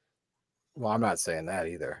Mahomes. Well, I'm not saying that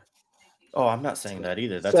either. Oh, I'm not saying that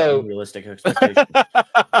either. That's an unrealistic expectation.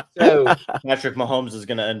 So Patrick Mahomes is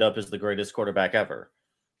going to end up as the greatest quarterback ever,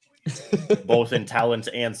 both in talent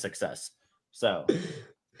and success. So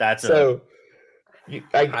that's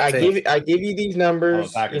I give you these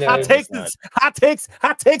numbers. Hot takes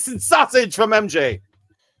and sausage from MJ.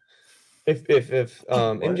 If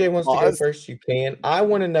MJ wants to go first, you can. I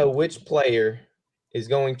want to know which player is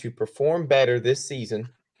going to perform better this season.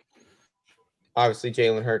 Obviously,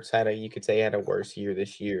 Jalen Hurts had a worse year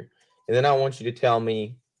this year. And then I want you to tell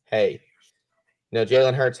me, hey,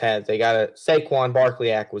 Jalen Hurts they got a Saquon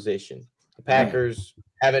Barkley acquisition. The Packers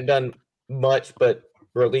haven't done much but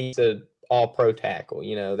release a all-pro tackle,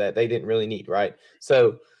 that they didn't really need, right?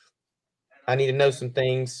 So I need to know some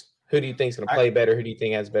things. Who do you think is going to play better? Who do you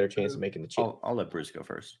think has a better chance of making the chip? I'll let Bruce go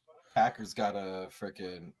first. Packers got a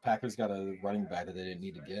running back that they didn't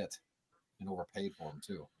need to get and overpaid for him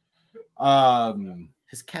too.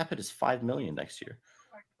 His cap hit is $5 million next year.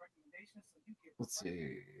 Let's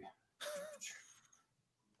see.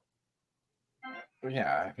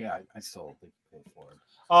 Yeah, I still think you paid for it.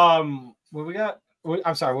 What we got?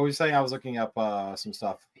 I'm sorry, what were you saying? I was looking up some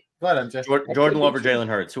stuff. Go ahead, MJ. Jordan Love or Jalen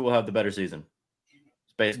Hurts? Who will have the better season?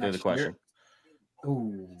 It's basically the question.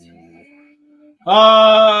 Ooh.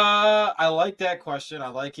 I like that question. I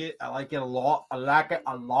like it. I like it a lot.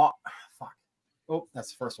 Fuck. Oh,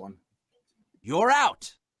 that's the first one. You're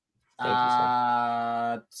out.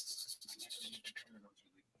 I'm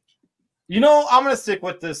gonna stick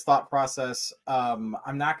with this thought process. I'm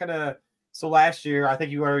not gonna. So last year, I think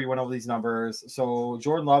you already went over these numbers. So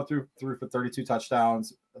Jordan Love threw for 32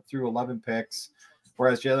 touchdowns, threw 11 picks,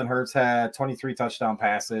 whereas Jalen Hurts had 23 touchdown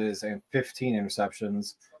passes and 15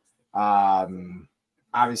 interceptions.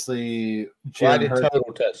 Obviously, I did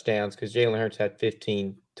total touchdowns because Jalen Hurts had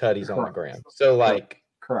 15 tutties on the ground. So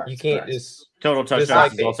correct. You can't just total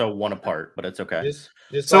touchdowns is also one apart, but it's okay.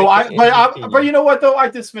 So but you know what though, I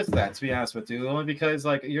dismiss that, to be honest with you, only because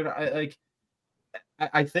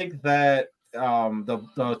I think that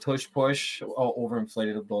the tush push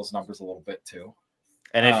overinflated those numbers a little bit too.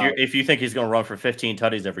 And if you think he's going to run for 15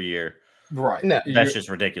 tutties every year, right? No, that's just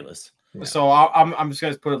ridiculous. Yeah. So I'm just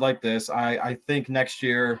going to put it like this. I think next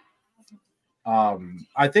year,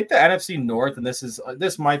 I think the NFC North, and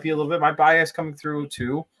this might be a little bit my bias coming through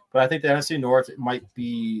too, but I think the NFC North might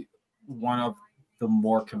be one of the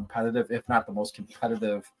more competitive, if not the most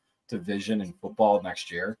competitive division in football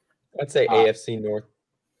next year. I'd say AFC North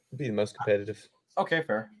would be the most competitive. Okay,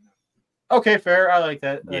 fair. I like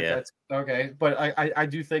that. Yeah. That's okay. But I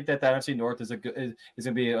do think that the NFC North is going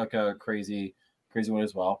to be like a crazy one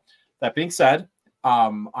as well. That being said,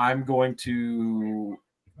 I'm going to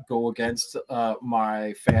go against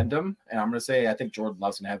my fandom, and I'm going to say I think Jordan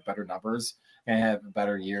Love's going to have better numbers and have a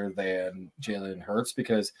better year than Jalen Hurts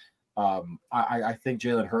because I think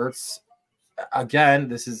Jalen Hurts. Again,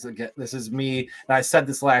 this is me, and I said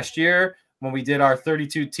this last year when we did our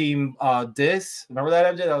 32 team diss. Remember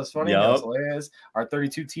that, MJ? That was funny. Yep. That was hilarious. Our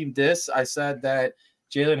 32 team diss. I said that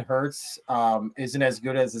Jalen Hurts isn't as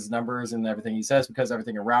good as his numbers and everything he says because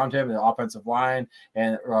everything around him, the offensive line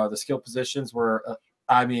and the skill positions were,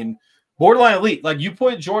 borderline elite. Like you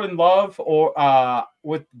put Jordan Love or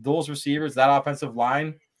with those receivers, that offensive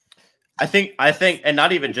line. I think, and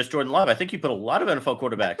not even just Jordan Love. I think you put a lot of NFL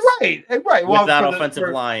quarterbacks, right. With that offensive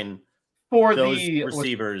line for those the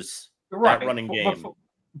receivers, right, that running game.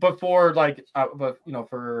 Because of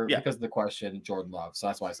the question, Jordan Love. So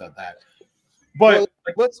that's why I said that. But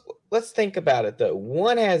let's think about it though.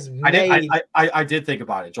 One has made. I did think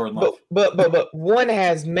about it, Jordan Love. But one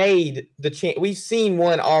has made the we've seen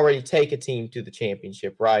one already take a team to the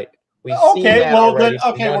championship, right? We're going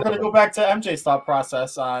to go back to MJ's thought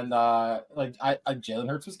process on Jalen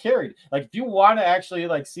Hurts was carried. Like, if you want to actually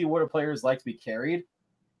see what a player is like to be carried,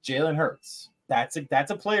 Jalen Hurts. That's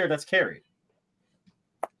a player that's carried.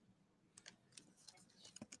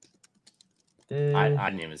 I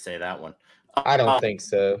didn't even say that one. I don't think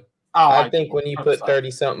so. I think when you put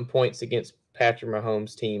 30-something points against Patrick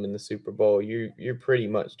Mahomes' team in the Super Bowl, you're pretty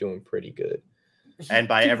much doing pretty good. And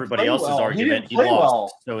by everybody else's argument, he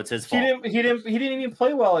lost. So it's his fault. He didn't even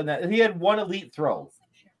play well in that. He had one elite throw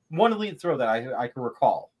that I can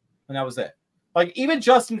recall, and that was it. Like even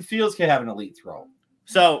Justin Fields can have an elite throw.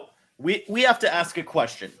 So we have to ask a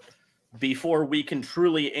question before we can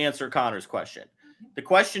truly answer Connor's question. The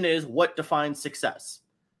question is, what defines success?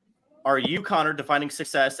 Are you, Connor, defining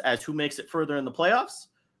success as who makes it further in the playoffs,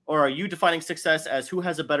 or are you defining success as who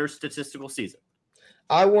has a better statistical season?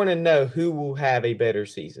 I want to know who will have a better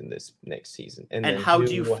season this next season, and how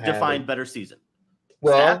do you define better season?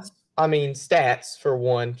 Well, stats? I mean stats for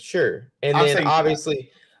one, sure, and then obviously,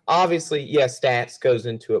 yes, stats goes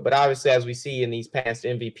into it, but obviously, as we see in these past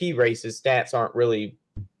MVP races, stats aren't really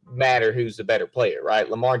matter who's the better player, right?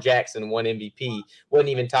 Lamar Jackson won MVP, wasn't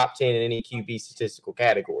even top 10 in any QB statistical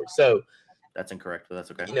category. So that's incorrect, but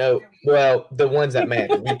that's okay. You know, well, the ones that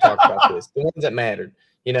mattered, we talked about this. The ones that mattered,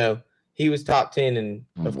 you know, he was top 10 and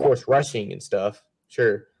of course rushing and stuff,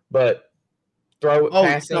 sure, but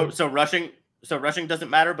passing. So rushing doesn't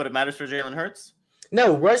matter, but it matters for Jalen Hurts.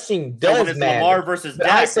 No, rushing does when it's matter. Lamar versus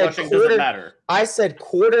Dak, rushing doesn't matter. I said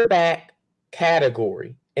quarterback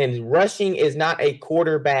category. And rushing is not a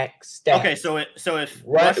quarterback stat. Okay, so if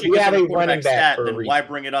rushing is a quarterback stat, then why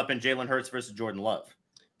bring it up in Jalen Hurts versus Jordan Love?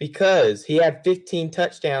 Because he had 15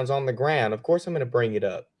 touchdowns on the ground. Of course, I'm going to bring it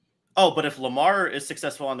up. Oh, but if Lamar is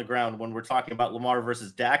successful on the ground when we're talking about Lamar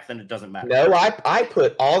versus Dak, then it doesn't matter. No, I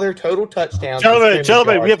put all their total touchdowns.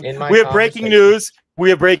 Gentlemen, we have breaking news. We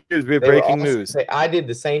have breaking news. I did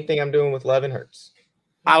the same thing I'm doing with Love and Hurts.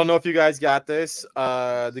 I don't know if you guys got this.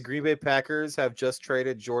 The Green Bay Packers have just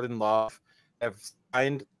traded Jordan Love, have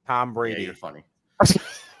signed Tom Brady. Yeah, you're funny.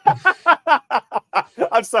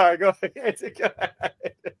 I'm sorry. Go ahead.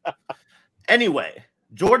 Anyway,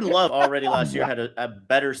 Jordan Love already last year had a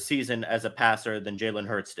better season as a passer than Jalen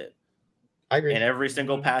Hurts did. I agree. In every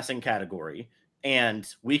single passing category. And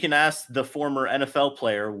we can ask the former NFL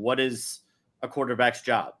player, what is a quarterback's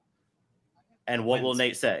job? And what will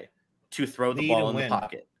Nate say? To throw the ball in the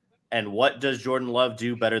pocket. And what does Jordan Love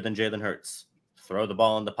do better than Jalen Hurts? Throw the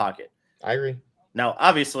ball in the pocket. I agree. Now,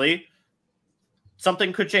 obviously,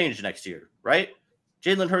 something could change next year, right?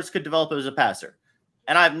 Jalen Hurts could develop as a passer.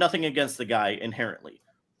 And I have nothing against the guy inherently.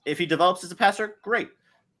 If he develops as a passer, great.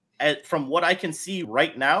 And from what I can see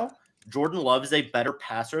right now, Jordan Love is a better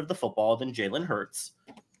passer of the football than Jalen Hurts.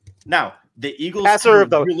 Now, the Eagles are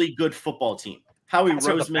a really good football team. Howie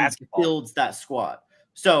Roseman builds that squad.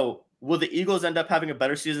 So will the Eagles end up having a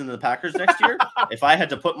better season than the Packers next year? If I had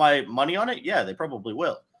to put my money on it, yeah, they probably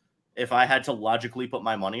will. If I had to logically put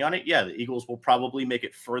my money on it, yeah, the Eagles will probably make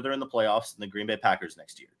it further in the playoffs than the Green Bay Packers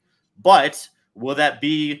next year. But will that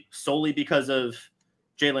be solely because of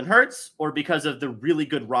Jalen Hurts or because of the really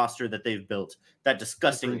good roster that they've built, that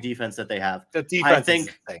disgusting defense that they have? I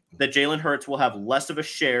think that Jalen Hurts will have less of a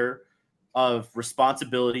share of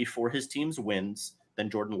responsibility for his team's wins than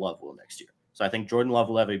Jordan Love will next year. So I think Jordan Love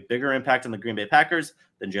will have a bigger impact on the Green Bay Packers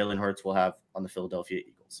than Jalen Hurts will have on the Philadelphia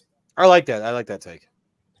Eagles. I like that. I like that take.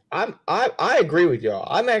 I agree with y'all.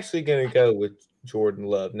 I'm actually going to go with Jordan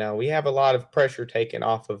Love. Now, we have a lot of pressure taken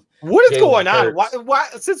off of what is going on? Why?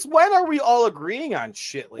 Since when are we all agreeing on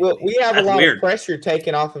shit lately? Well, we have a lot of pressure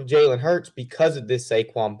taken off of Jalen Hurts because of this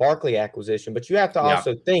Saquon Barkley acquisition. But you have to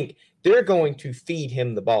also think they're going to feed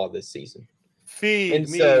him the ball this season. Feed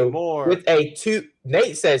me more. With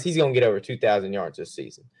Nate says he's going to get over 2,000 yards this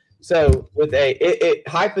season. So with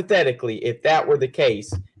hypothetically, if that were the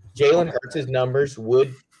case, Jalen Hurts' numbers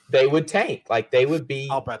would tank. Like they would be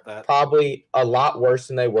probably a lot worse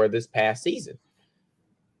than they were this past season.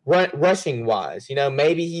 Rushing wise,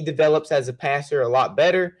 maybe he develops as a passer a lot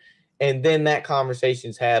better. And then that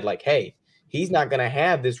conversation's had like, hey, he's not going to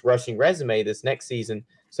have this rushing resume this next season.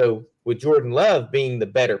 So with Jordan Love being the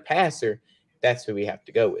better passer, that's who we have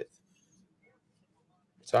to go with.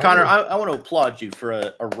 So Connor, I want to applaud you for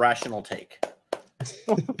a rational take.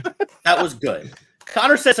 That was good.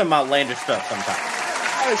 Connor says some outlandish stuff sometimes.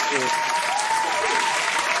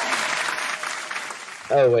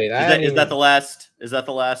 Oh wait, is that the last?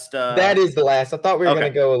 That is the last. I thought we were going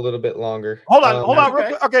to go a little bit longer. Hold on, real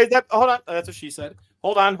quick. Okay, hold on. That's what she said.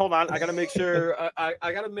 Hold on. I gotta make sure. I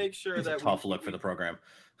gotta make sure that tough look for the program.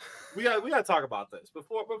 We gotta talk about this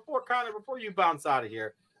before Connor. Before you bounce out of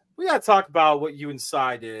here, we gotta talk about what you and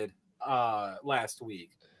Cy did last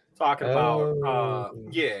week. Talking about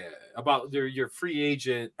about your free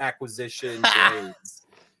agent acquisition grades.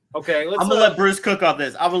 Okay, I'm gonna let Bruce cook on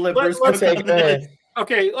this.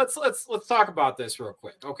 Okay, let's talk about this real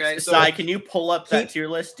quick. Okay, Cy, can you pull up that tier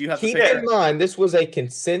list? Do you have keep in mind this was a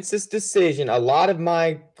consensus decision? A lot of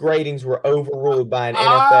my gradings were overruled by an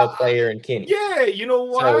NFL player and Kenny. Yeah, you know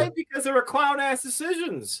why? Because they were clown ass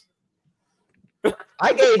decisions.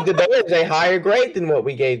 I gave the Bears a higher grade than what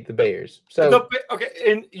we gave the Bears. So okay,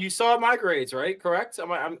 and you saw my grades, right? Correct.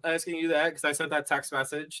 I'm asking you that because I sent that text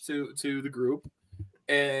message to the group.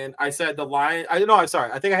 And I said the Lions. I'm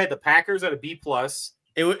sorry. I think I had the Packers at a B+.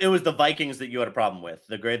 It was the Vikings that you had a problem with.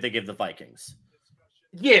 The grade they gave the Vikings.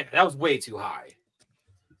 Yeah, that was way too high.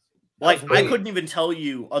 Like, I couldn't even tell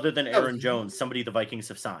you, other than Aaron Jones, somebody the Vikings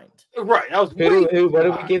have signed. Right. That was what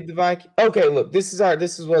did we give the Vikings? Okay, look, this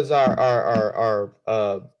was our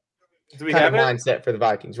kind of mindset for the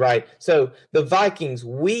Vikings, right? So the Vikings,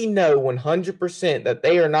 we know 100% that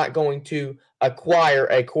they are not going to acquire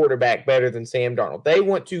a quarterback better than Sam Darnold. They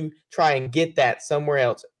want to try and get that somewhere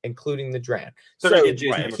else, including the draft. So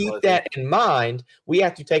to keep that in mind, we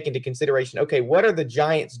have to take into consideration, okay, what are the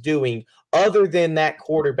Giants doing other than that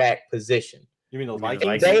quarterback position? You mean the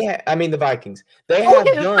Vikings? The Vikings. They have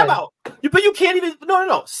done. But you can't even.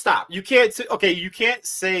 No. Stop. You can't say. Okay, you can't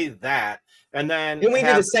say that. And then we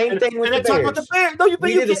did the same thing with the Bears. Talk about the Bears. No,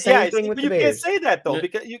 we did the same thing with the Bears. You can't say that though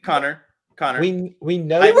because Connor. We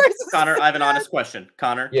know. Connor, I have an honest question.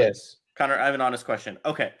 Connor. Yes. Connor, I have an honest question.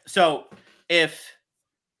 Okay, so if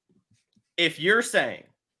you're saying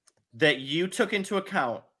that you took into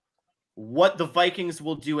account what the Vikings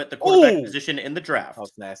will do at the quarterback position in the draft,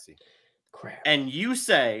 that's nasty. Crap. And you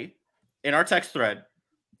say in our text thread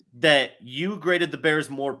that you graded the Bears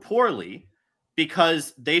more poorly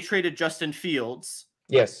because they traded Justin Fields.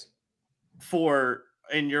 Yes. For,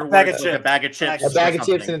 in your words, a bag of chips. A bag of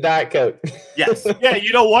chips and a Diet Coke. Yes. Yeah,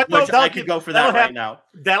 you know what? Which I could go for that right now.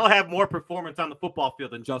 That'll have more performance on the football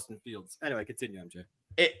field than Justin Fields. Anyway, continue, MJ.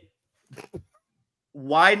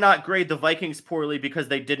 Why not grade the Vikings poorly because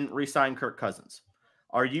they didn't re-sign Kirk Cousins?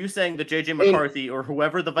 Are you saying that J.J. McCarthy or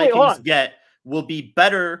whoever the Vikings get will be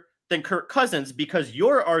better than Kirk Cousins because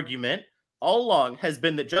your argument all along has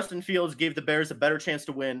been that Justin Fields gave the Bears a better chance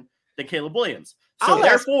to win than Caleb Williams? So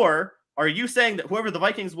therefore, are you saying that whoever the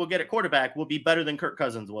Vikings will get at quarterback will be better than Kirk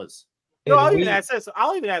Cousins was? No, I'll even ask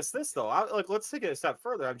this though. Let's take it a step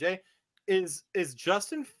further, MJ. Is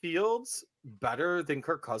Justin Fields better than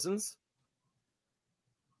Kirk Cousins?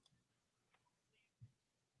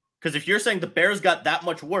 Because if you're saying the Bears got that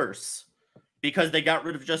much worse because they got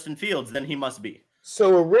rid of Justin Fields, then he must be.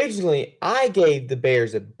 So originally, I gave the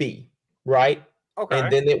Bears a B, right? Okay.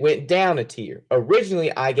 And then it went down a tier.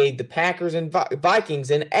 Originally, I gave the Packers and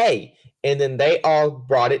Vikings an A, and then they all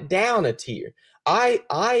brought it down a tier.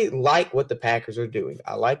 I like what the Packers are doing.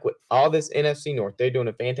 I like what all this NFC North. They're doing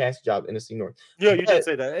a fantastic job in NFC North. Yeah, you did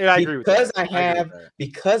say that. And I agree with that.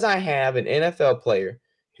 Because I have an NFL player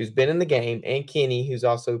who's been in the game, and Kenny, who's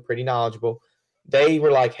also pretty knowledgeable, they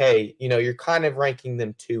were like, hey, you're kind of ranking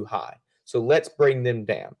them too high. So let's bring them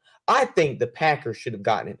down. I think the Packers should have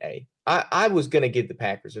gotten an A. I was going to give the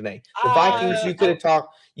Packers an A. The Vikings, you could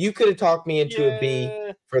have talked me into a B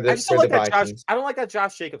for the Vikings. I don't like that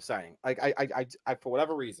Josh Jacobs signing. I for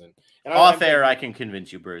whatever reason. And I can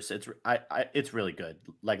convince you, Bruce. It's really good.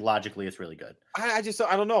 Like logically, it's really good. I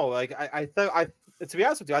don't know. Like I thought to be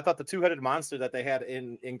honest with you, I thought the two-headed monster that they had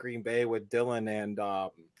in Green Bay with Dylan and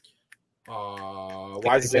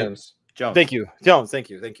Jones. Thank you, Jones. Thank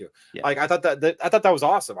you. Yeah. Like I thought that was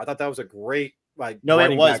awesome. I thought that was a great No,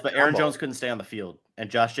 it was, but Aaron Jones couldn't stay on the field, and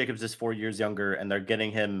Josh Jacobs is 4 years younger, and they're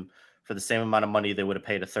getting him for the same amount of money they would have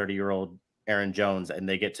paid a 30-year-old Aaron Jones, and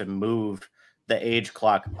they get to move the age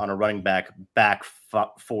clock on a running back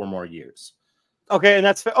 4 more years. Okay, and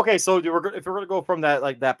that's okay. So if we're going to go from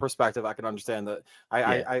that perspective, I can understand that.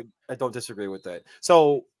 I don't disagree with that.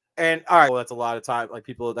 So and all right, well, that's a lot of time. Like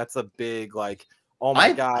people, that's a big oh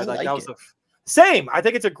my god, that was same. I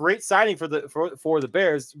think it's a great signing for the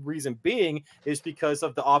Bears. Reason being is because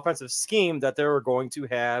of the offensive scheme that they were going to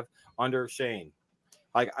have under Shane,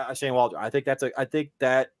 Shane Waldron. I think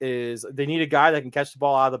that is they need a guy that can catch the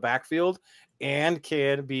ball out of the backfield and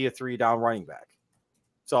can be a 3-down running back.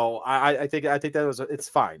 So I think that it's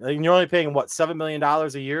fine. You're only paying what, $7 million a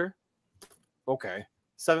year? Okay,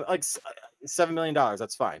 $7 million.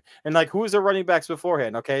 That's fine. And who was their running backs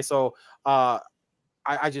beforehand? Okay, so I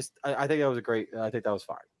think that was I think that was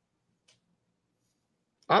fine.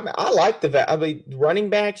 I like running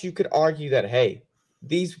backs. You could argue that, hey,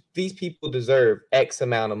 these people deserve X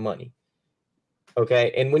amount of money.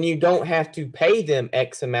 Okay. And when you don't have to pay them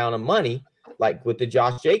X amount of money, like with the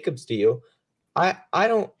Josh Jacobs deal, I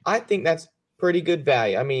think that's pretty good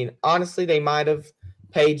value. I mean, honestly, they might have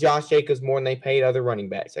paid Josh Jacobs more than they paid other running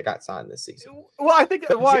backs that got signed this season. Well, I think.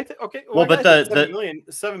 Okay. Well, but the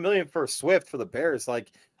 $7 million for Swift for the Bears, to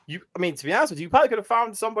be honest with you, probably could have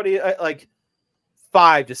found somebody at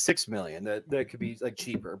 $5 to $6 million that could be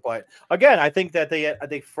cheaper. But again, I think that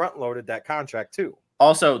they front loaded that contract too.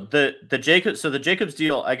 Also, the Jacobs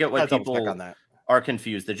deal, I get why people on that. Are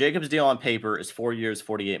confused. The Jacobs deal on paper is 4 years,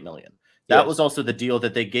 $48 million. That was also the deal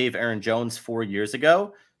that they gave Aaron Jones 4 years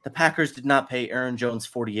ago. The Packers did not pay Aaron Jones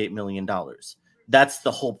 $48 million. That's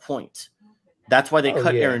the whole point. That's why they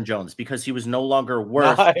cut Aaron Jones, because he was no longer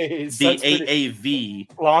worth the AAV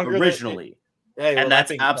originally. and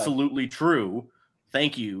that's absolutely true.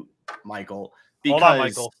 Thank you, Michael. Hold on,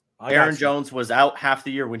 Michael. Aaron Jones was out half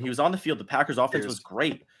the year. When he was on the field, the Packers offense was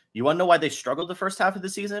great. You want to know why they struggled the first half of the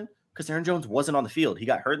season? Because Aaron Jones wasn't on the field. He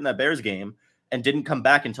got hurt in that Bears game and didn't come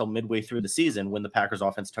back until midway through the season when the Packers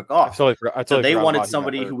offense took off. So they wanted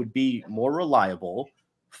somebody who would be more reliable,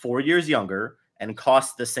 4 years younger, and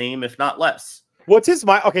cost the same, if not less. What's his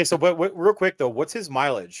Okay, so but real quick though, what's his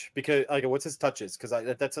mileage? Because what's his touches? Because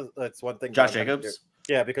that's one thing. Josh Jacobs.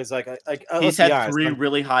 Yeah, because he's had 3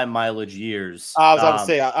 really high mileage years. I was about to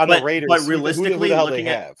say on the Raiders, but realistically,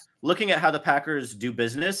 looking at how the Packers do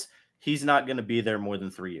business, he's not going to be there more than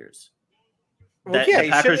 3 years. Well, the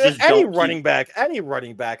Packers any running back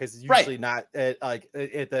is usually not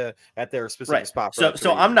at their specific spot.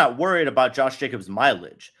 So I'm not worried about Josh Jacobs'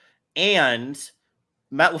 mileage, and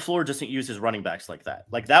Matt LaFleur doesn't use his running backs like that.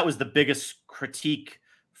 Like that was the biggest critique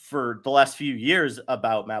for the last few years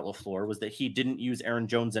about Matt LaFleur was that he didn't use Aaron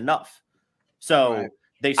Jones enough. So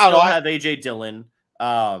they still have AJ Dillon.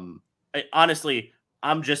 Honestly,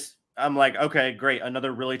 I'm like, okay, great.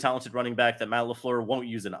 Another really talented running back that Matt LaFleur won't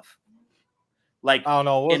use enough. Like, I don't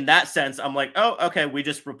know. In that sense, I'm like, oh, okay. We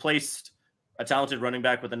just replaced a talented running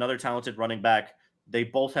back with another talented running back. They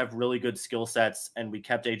both have really good skill sets and we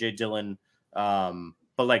kept AJ Dillon.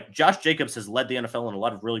 But like Josh Jacobs has led the NFL in a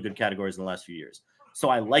lot of really good categories in the last few years. So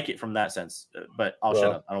I like it from that sense, but I'll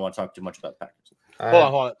shut up. I don't want to talk too much about the Packers.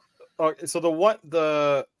 Hold on. So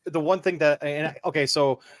the one thing that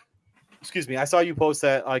so excuse me, I saw you post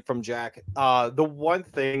that from Jack. The one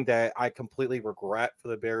thing that I completely regret for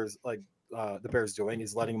the Bears, the Bears doing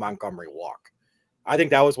is letting Montgomery walk. I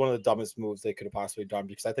think that was one of the dumbest moves they could have possibly done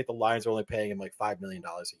because I think the Lions are only paying him like $5 million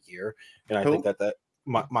a year, and I think that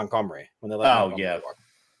Montgomery when they let Montgomery walk.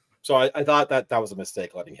 So I thought that was a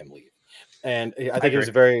mistake letting him leave. And I think he's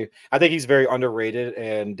very underrated,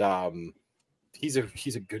 and he's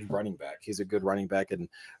a good running back. He's a good running back, and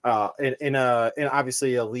in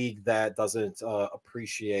obviously a league that doesn't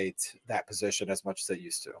appreciate that position as much as it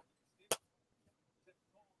used to.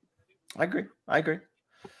 I agree.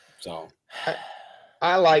 So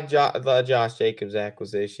I like the Josh Jacobs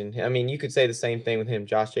acquisition. I mean, you could say the same thing with him.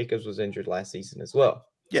 Josh Jacobs was injured last season as well.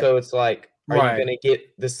 Yeah. So it's like, are you going to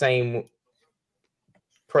get the same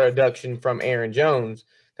production from Aaron Jones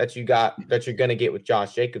that you're going to get with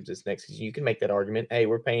Josh Jacobs this next season? You can make that argument. Hey,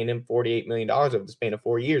 we're paying him $48 million over the span of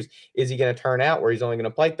 4 years. Is he going to turn out where he's only going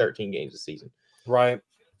to play 13 games this season? Right.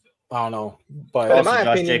 I don't know. But also,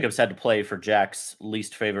 Josh Jacobs had to play for Jack's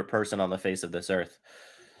least favorite person on the face of this earth.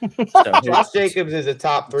 So Josh Jacobs is a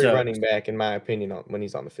top 3 running back, in my opinion, when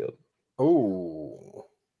he's on the field. Oh.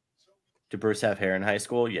 Did Bruce have hair in high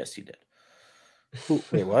school? Yes, he did.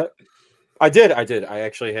 Wait, what? I did. I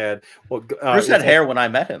actually had. Well, Bruce had hair when I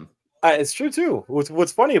met him. It's true too.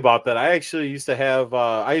 What's funny about that? I actually used to have.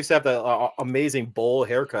 I used to have that amazing bowl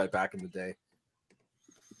haircut back in the day.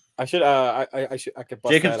 I should. I could.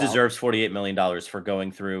 Bust Jacobs deserves $48 million for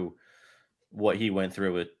going through what he went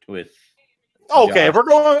through with. Okay, Josh, we're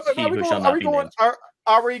going.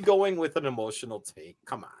 Are we going with an emotional take?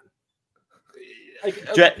 Come on.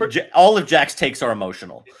 All of Jack's takes are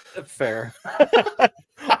emotional. Fair.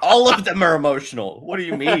 All of them are emotional. What do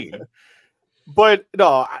you mean? But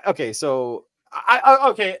no, okay. So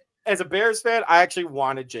okay. As a Bears fan, I actually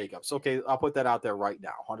wanted Jacobs. Okay, I'll put that out there right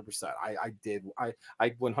now, 100%. I did. I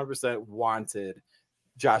 100% wanted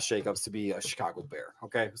Josh Jacobs to be a Chicago Bear.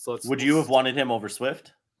 Okay, so would you have wanted him over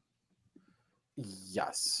Swift?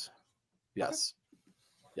 Yes.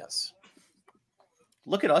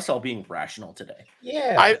 Look at us all being rational today.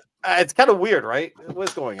 Yeah. It's kind of weird, right?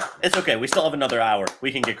 What's going on? It's okay. We still have another hour.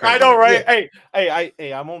 We can get crazy. I know, right? Yeah.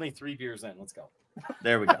 Hey, I'm only 3 beers in. Let's go.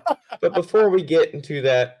 There we go. But before we get into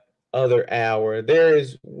that other hour, there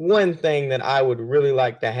is one thing that I would really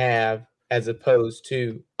like to have as opposed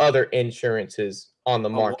to other insurances on the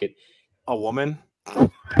market. A woman?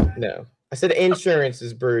 No. I said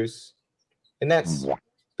insurances, Bruce. And that's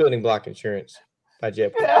Building Block Insurance by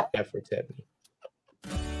Jeffrey Tebney.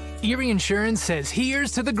 Erie Insurance says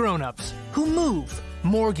here's to the grown-ups who move,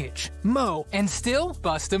 mortgage, mow, and still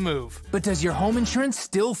bust a move. But does your home insurance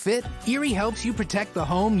still fit? Erie helps you protect the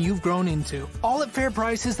home you've grown into, all at fair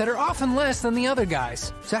prices that are often less than the other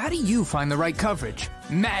guys. So how do you find the right coverage?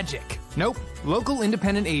 Magic. Nope. Local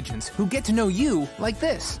independent agents who get to know you like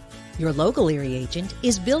this. Your local Erie agent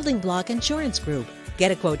is Building Block Insurance Group.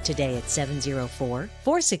 Get a quote today at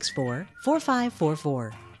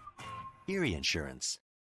 704-464-4544. Erie Insurance.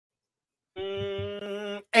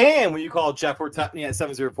 And when you call Jeff Hortepney at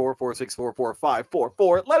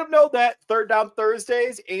 704-464-4544, let him know that Third Down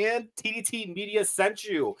Thursdays and TDT Media sent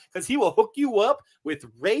you, because he will hook you up with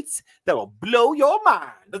rates that will blow your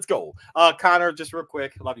mind. Let's go. Connor, just real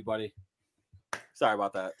quick. Love you, buddy. Sorry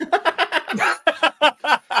about that.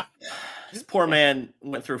 This poor man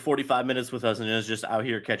went through 45 minutes with us and is just out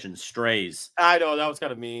here catching strays. I know, that was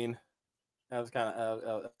kind of mean. That was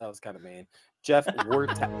kind of mean. Jeff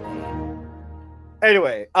Hortepney.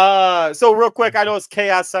 Anyway, so real quick, I know it's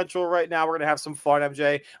Chaos Central right now. We're gonna have some fun,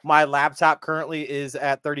 MJ. My laptop currently is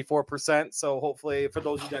at 34%. So hopefully, for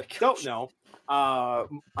those of you that don't know,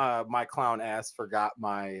 my clown ass forgot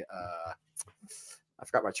my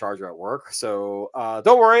charger at work. So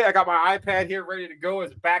don't worry, I got my iPad here ready to go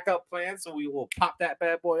as a backup plan. So we will pop that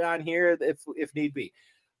bad boy on here if need be.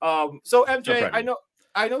 So MJ, No,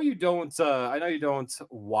 I know you don't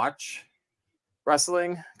watch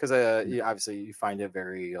wrestling because you obviously you find it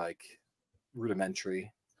very like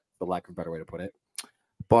rudimentary, for lack of a better way to put it.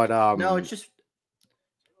 But no,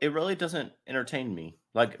 it really doesn't entertain me.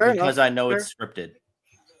 Like, fair because enough. I know it's scripted.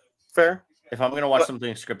 Fair. If I'm gonna watch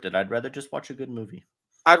something scripted, I'd rather just watch a good movie.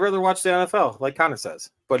 I'd rather watch the NFL, like Connor says.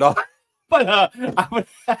 But I'm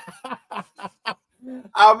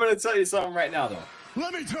gonna tell you something right now, though.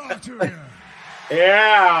 Let me talk to you.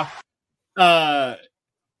 Yeah.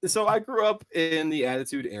 So I grew up in the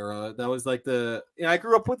Attitude Era. That was like I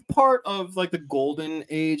grew up with part of like the golden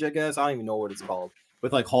age, I guess. I don't even know what it's called.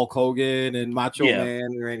 With like Hulk Hogan and Macho Man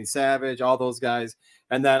and Randy Savage, all those guys.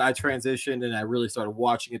 And then I transitioned and I really started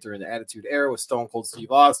watching it during the Attitude Era with Stone Cold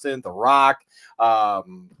Steve Austin, The Rock,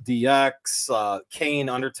 DX, Kane,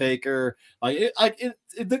 Undertaker.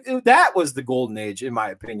 That was the golden age, in my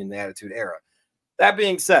opinion, the Attitude Era. That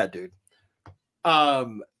being said, dude,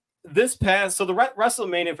 this past, so the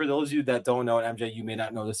WrestleMania, for those of you that don't know, and MJ, you may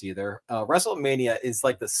not know this either, WrestleMania is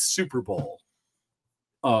like the Super Bowl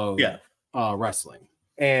of wrestling.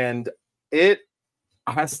 And it,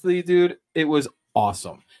 honestly, dude, it was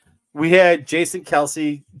awesome. We had Jason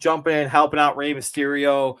Kelsey jumping in, helping out Rey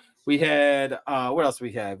Mysterio. We had, what else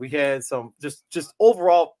we had? We had some, just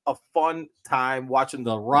overall a fun time watching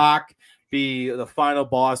The Rock be the final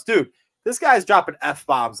boss. Dude, this guy's dropping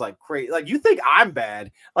F-bombs like crazy. Like, you think I'm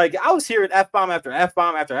bad. Like, I was hearing F-bomb after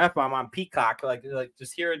F-bomb after F-bomb on Peacock. Like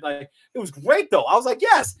just hearing, like, it was great, though. I was like,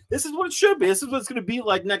 yes, this is what it should be. This is what it's going to be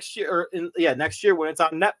like next year. Next year when it's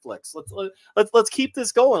on Netflix. Let's keep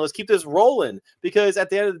this going. Let's keep this rolling. Because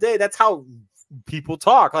at the end of the day, that's how people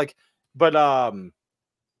talk. Like, but,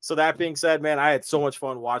 so that being said, man, I had so much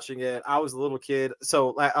fun watching it. I was a little kid.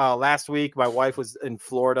 So last week, my wife was in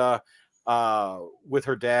Florida with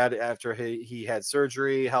her dad after he had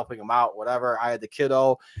surgery, helping him out, whatever. I had the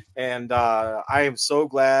kiddo, and I am so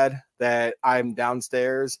glad that I'm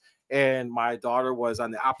downstairs and my daughter was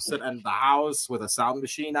on the opposite end of the house with a sound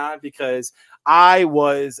machine on, because I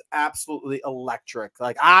was absolutely electric.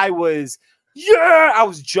 Like, I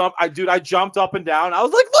jumped up and down. I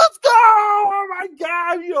was like, let's go! Oh my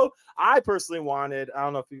god! I personally wanted, I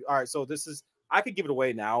don't know if you, all right, so this is, I could give it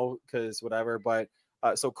away now because whatever, but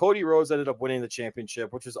so Cody Rhodes ended up winning the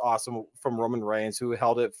championship, which is awesome, from Roman Reigns, who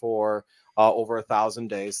held it for over 1,000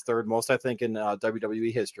 days, third most, I think, in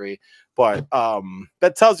WWE history. But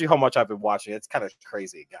that tells you how much I've been watching. It's kind of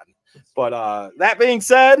crazy again. But that being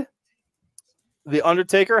said, The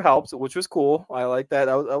Undertaker helped, which was cool. I like that.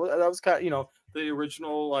 That was kind of, the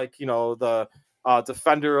original, like, the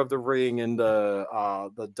defender of the ring, and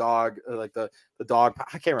the dog, like the dog.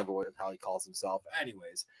 I can't remember how he calls himself.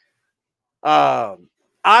 Anyways.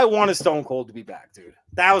 I wanted Stone Cold to be back, dude.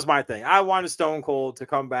 That was my thing. I wanted Stone Cold to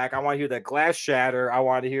come back. I want to hear that glass shatter. I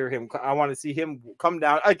want to hear him. I want to see him come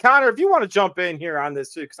down. Connor, if you want to jump in here on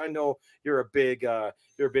this too, because I know you're a big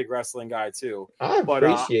wrestling guy too. I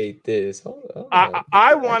appreciate this.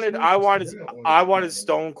 I wanted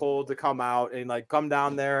Stone Cold to come out and like come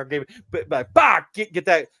down there, get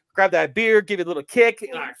that, grab that beer, give it a little kick,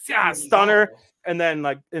 stunner, and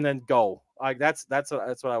then go. Like that's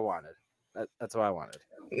what I wanted. That's what I wanted.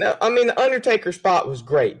 No, I mean, the Undertaker spot was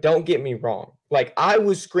great. Don't get me wrong. Like, I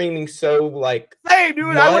was screaming so, like, hey,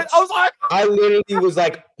 dude, I literally was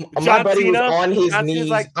like, my buddy was on his knees.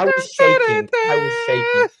 I was shaking.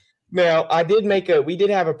 Now, we did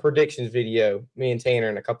have a predictions video, me and Tanner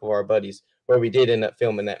and a couple of our buddies, where we did end up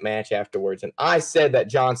filming that match afterwards. And I said that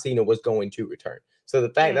John Cena was going to return. So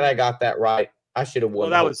the fact that I got that right, I should have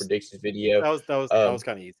won the whole predictions video. That was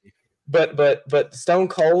kind of easy. But Stone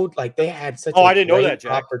Cold, like, they had such I didn't know that,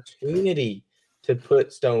 Jack. Opportunity to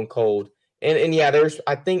put Stone Cold. And yeah, I don't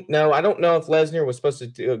know if Lesnar was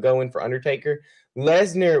supposed to go in for Undertaker.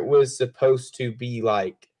 Lesnar was supposed to be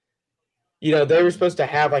like you know, they were supposed to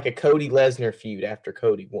have like a Cody Lesnar feud after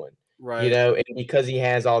Cody won. Right. You know, and because he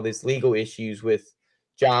has all these legal issues with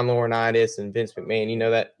John Laurinaitis and Vince McMahon, you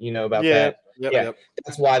know about that. Yep.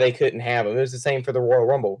 That's why they couldn't have him. It was the same for the Royal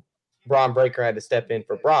Rumble. Braun Breaker had to step in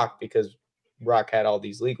for Brock because Brock had all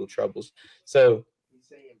these legal troubles. So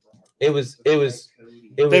they did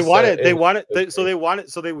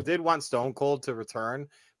want Stone Cold to return,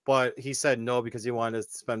 but he said no because he wanted to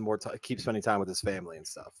spend more time, keep spending time with his family and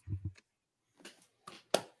stuff.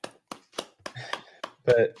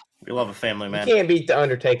 But we love a family, man. You can't beat the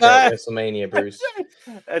Undertaker at WrestleMania, Bruce.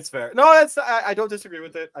 That's fair. No, I don't disagree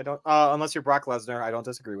with it. I don't unless you're Brock Lesnar. I don't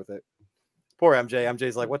disagree with it. Poor MJ.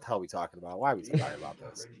 MJ's like, what the hell are we talking about? Why are we talking about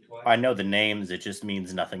this? I know the names. It just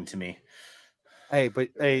means nothing to me. Hey,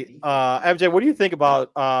 MJ, what do you think about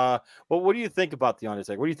what do you think about the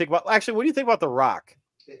Undertaker? What do you think about what do you think about The Rock?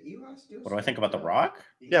 What do I think about The Rock?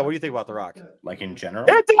 Yeah, what do you think about The Rock? Like in general?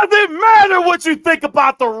 It doesn't matter what you think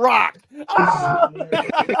about The Rock.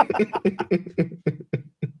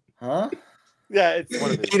 Huh? Yeah, it's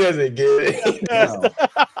one of his. He doesn't get it.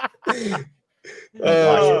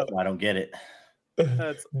 I don't get it. Did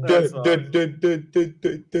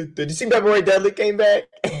you see that Roy Dudley came back?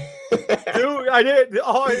 Dude, I did.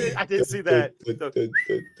 Oh, I did see that.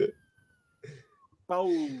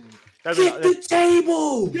 Boom. Get the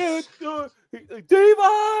table. Get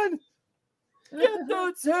Devon. Get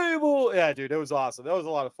the table. Yeah, dude, it was awesome. That was a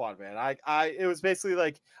lot of fun, man. It was basically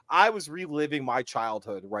like I was reliving my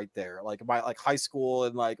childhood right there, like my high school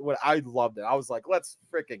and like what I loved it. I was like, let's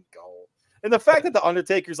freaking go. And the fact that the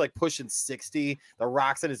Undertaker's like pushing 60, The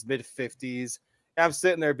Rock's in his mid 50s. I'm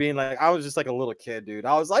sitting there being like, I was just like a little kid, dude.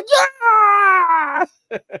 I was like, yeah.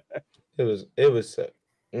 It was so.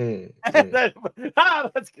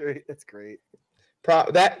 That's great. That's great.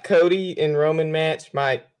 That Cody and Roman match,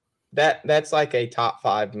 that's like a top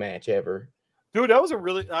 5 match ever, dude. That was a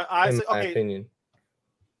really, in my opinion.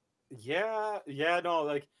 Yeah, no,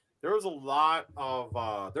 like there was a lot of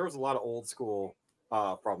old school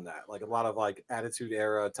from that, like a lot of like Attitude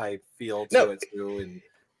Era type feel to it too. And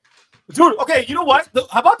dude, okay, you know what?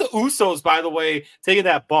 How about the Usos, by the way, taking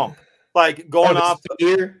that bump, like going off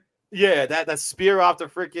here? Yeah, that spear off the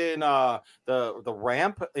freaking the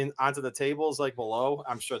ramp onto the tables like below.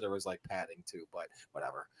 I'm sure there was like padding too, but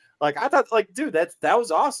whatever. Like I thought, like dude, that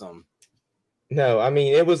was awesome. No, I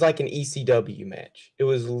mean it was like an ECW match. It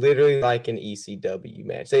was literally like an ECW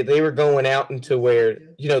match. They were going out into where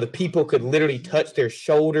the people could literally touch their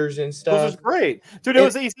shoulders and stuff. Which was great, dude. It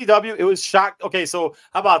was ECW. It was Okay, so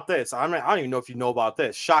how about this? I don't even know if you know about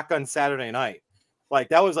this. Shotgun Saturday Night. Like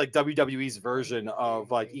that was like WWE's version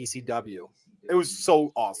of like ECW. It was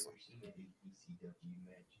so awesome.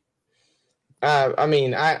 I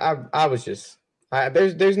mean, I was just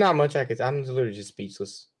there's not much I could. I'm literally just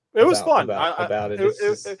speechless. It was fun about it.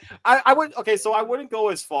 I would so I wouldn't go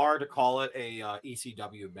as far to call it a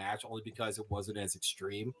ECW match only because it wasn't as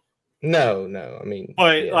extreme. No, I mean,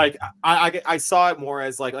 but yeah. Like I saw it more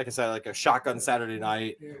as like I said, like a Shotgun Saturday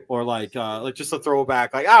Night or like just a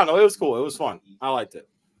throwback. Like I don't know, it was cool, it was fun, I liked it.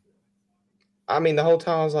 I mean, the whole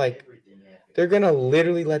time I was like, they're gonna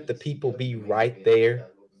literally let the people be right there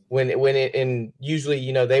and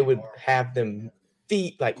usually they would have them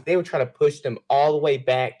feet, like they would try to push them all the way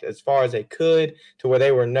back as far as they could to where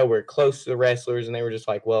they were nowhere close to the wrestlers, and they were just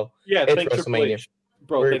like, well, yeah, it's WrestleMania.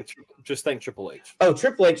 Bro, thank Triple H. Oh,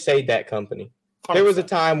 Triple H saved that company. 100%. There was a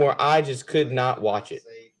time where I just could not watch it.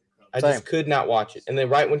 Just could not watch it. And then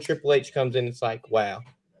right when Triple H comes in, it's like, wow,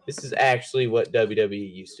 this is actually what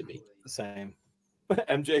WWE used to be. Same.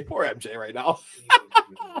 MJ, poor MJ right now.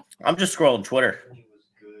 I'm just scrolling Twitter.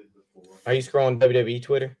 Are you scrolling WWE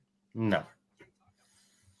Twitter? No.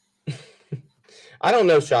 I don't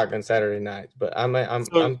know Shotgun Saturday Night, but I'm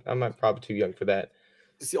probably too young for that.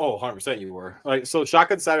 Oh, 100% you were. Like, so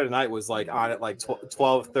Shotgun Saturday Night was like on at like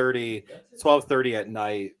 12:30 at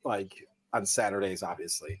night, like on Saturdays,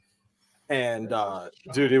 obviously. And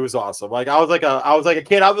dude, it was awesome. Like I was like a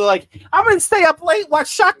kid. I was like, I'm gonna stay up late, watch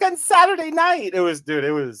Shotgun Saturday Night. It was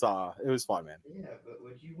fun, man. Yeah, but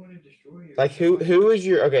would you want to destroy your like who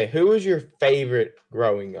was your favorite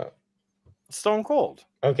growing up? Stone Cold.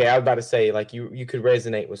 Okay, I was about to say like you could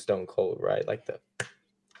resonate with Stone Cold, right? Like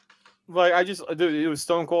it was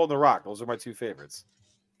Stone Cold and The Rock. Those are my two favorites.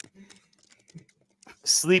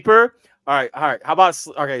 Sleeper. All right. How about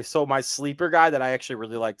so my sleeper guy that I actually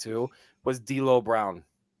really like too was D'Lo Brown.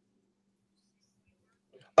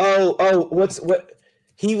 What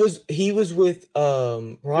he was with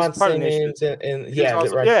Ron Simmons and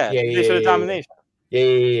Nation of Domination.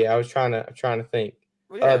 Yeah. I was trying to think.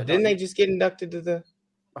 Didn't they just get inducted to the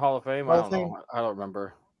Hall of Fame? I don't know. I don't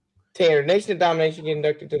remember. Tanner, Nation of Domination get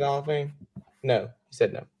inducted to the Hall of Fame? No, he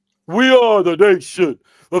said no. We are the nation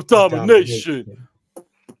of domination.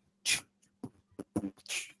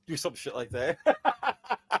 Do some shit like that.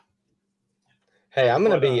 Hey, I'm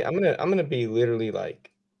gonna be literally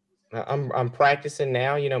like, I'm practicing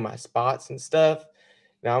now. You know, my spots and stuff.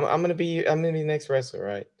 Now I'm gonna be the next wrestler,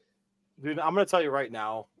 right? Dude, I'm gonna tell you right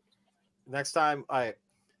now. Next time,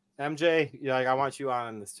 MJ, I want you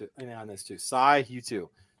on this too. Sai, you too.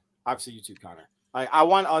 Obviously, you too, Connor. I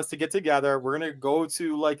want us to get together. We're gonna go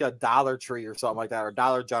to like a Dollar Tree or something like that, or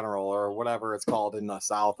Dollar General or whatever it's called in the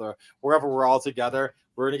South, or wherever we're all together.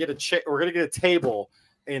 We're gonna get we're gonna get a table,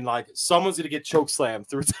 and like someone's gonna get choke slammed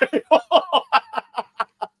through the table.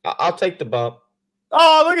 I'll take the bump.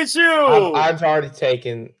 Oh, look at you! I've already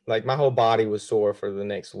taken, like, my whole body was sore for the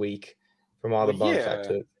next week from all the bumps I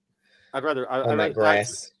took. I'd rather on that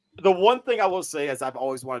grass. The one thing I will say is I've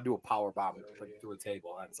always wanted to do a power bomb like through a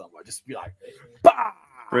table and something. Just be like, bah!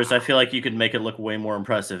 Bruce, I feel like you could make it look way more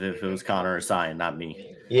impressive if it was Connor or Sai, not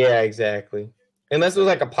me. Yeah, exactly. Unless it was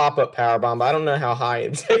like a pop-up power bomb, but I don't know how high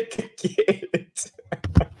it could get.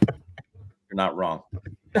 You're not wrong.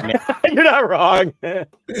 You're not wrong.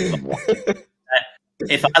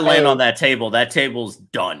 If I land on that table's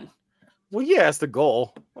done. Well, yeah, that's the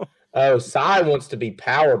goal. Oh, Sai wants to be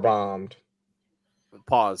power bombed.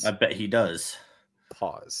 Pause. I bet he does.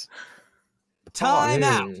 Pause. Time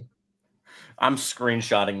out. I'm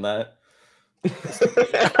screenshotting that.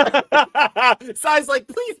 Sai's like,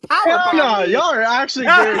 please power bomb. No, y'all are actually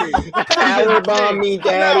dirty. Power bomb me,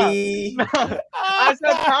 daddy. No. I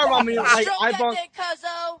said power bomb me. Like,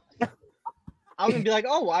 I was gonna be like,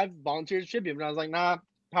 oh, I volunteered to tribute, but I was like, nah,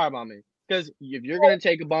 power bomb me. Because if you're gonna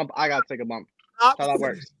take a bump, I gotta take a bump. That's how that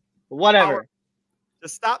works. Whatever.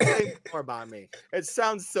 Just stop saying power bomb me. It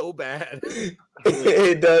sounds so bad.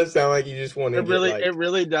 It does sound like you just want to. It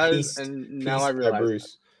really does. And now I realize.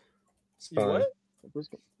 Bruce. What?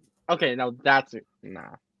 Okay, now that's it.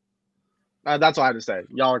 Nah. That's all I have to say.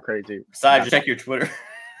 Y'all are crazy. Sai, check your Twitter.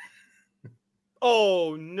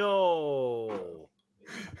 Oh no.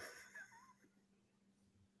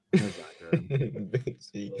 That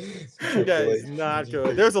is not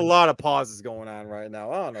good. There's a lot of pauses going on right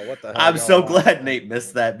now. I don't know what the hell. I'm so glad Nate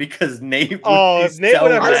missed that because Nate Nate so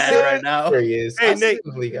would have mad right now. There he is. Hey, Nate.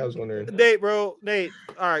 I was wondering. Nate, bro. Nate.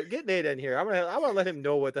 All right, get Nate in here. I want to let him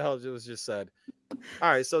know what the hell was just said. All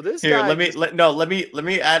right, so this here, guy let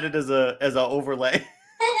me add it as a overlay.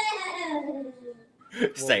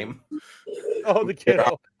 Same. Oh, the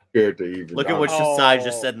kiddo. Scared to even. Look at what Sai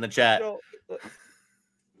just said in the chat.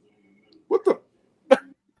 What the?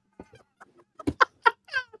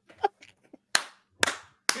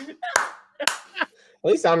 At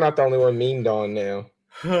least I'm not the only one memed on now.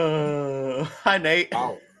 Hi, Nate.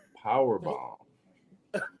 Power bomb.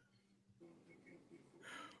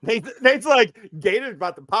 Nate's like, Gator's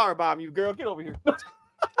about to power bomb you, girl. Get over here.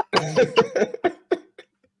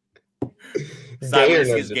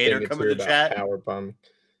 Gator come in the chat. Power bomb.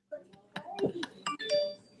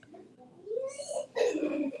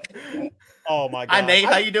 Oh my god. Hi, Nate.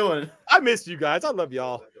 How you doing? I missed you guys. I love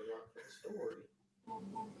y'all.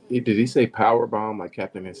 Did he say power bomb like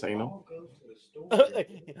Captain Insano?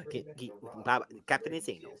 Captain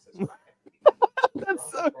Insano.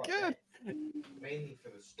 That's so good.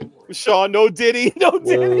 Sean, no Diddy. No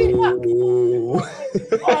Diddy. Oh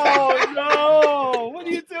no. What are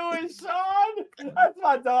you doing, Sean? That's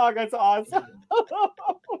my dog. That's awesome.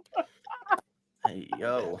 Hey,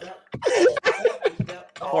 yo.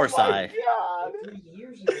 Poor Sai.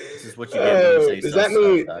 This is what you get when you say does that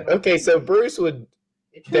mean okay, so Bruce would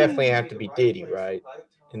definitely have to be Diddy, right?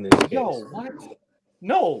 In this case. No, what?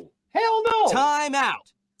 No. Hell no. Time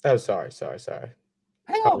out. Oh, sorry.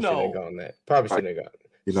 Hell Probably no. shouldn't have gone there. Probably shouldn't have gone.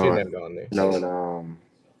 Shouldn't have gone there. No,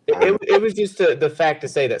 It was just the fact to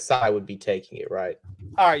say that Sai would be taking it, right?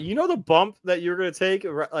 All right, you know the bump that you're gonna take.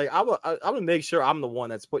 Like I'm gonna make sure I'm the one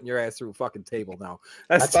that's putting your ass through a fucking table now.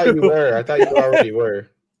 I thought you were. I thought you already were.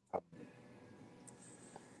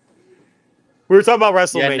 We were talking about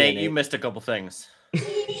WrestleMania. Yeah, Nate, you missed a couple things.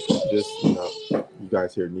 just you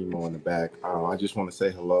guys hear Nemo in the back. I just want to say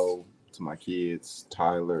hello to my kids,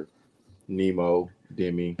 Tyler, Nemo,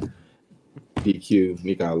 Demi, DQ,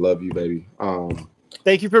 Nika. I love you, baby.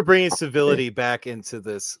 Thank you for bringing civility back into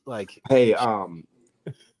this. Like, hey,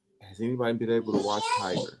 has anybody been able to watch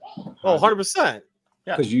Tiger? Oh, 100%.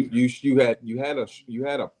 Yeah, because you had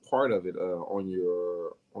a part of it on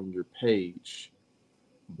your page.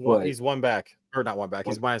 Well, he's one back, or not one back.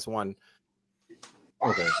 He's -1.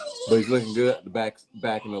 Okay, but he's looking good. The back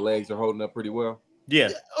and the legs are holding up pretty well. Yeah.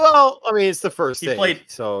 Well, I mean, it's the first day.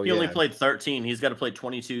 He only played 13. He's got to play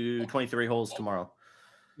 22, 23 holes tomorrow.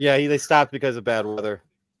 Yeah, they stopped because of bad weather.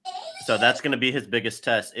 So that's going to be his biggest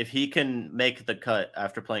test. If he can make the cut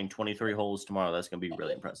after playing 23 holes tomorrow, that's going to be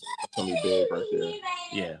really impressive. It's going to be big right there.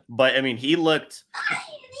 Yeah. But, I mean, what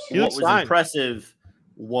was fine. impressive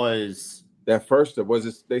was that first,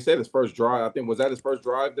 they said his first drive. I think, was that his first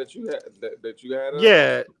drive that you had? That you had?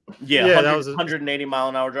 Yeah. Yeah, that was 180 mile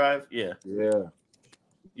an hour drive. Yeah. Yeah.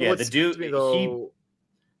 Yeah, the dude, he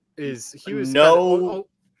was no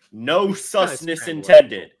susness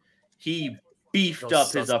intended. He beefed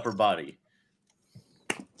up his upper body.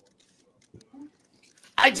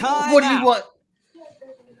 What do you want?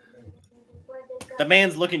 The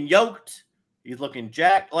man's looking yoked. He's looking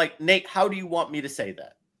jacked. Like, Nate, how do you want me to say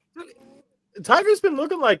that? Tiger's been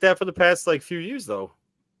looking like that for the past few years, though.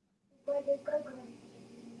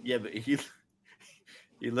 Yeah, but he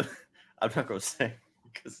look. I'm not gonna say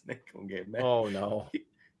because Nick gonna get mad. Oh no,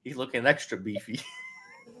 he's looking extra beefy.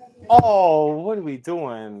 Oh, what are we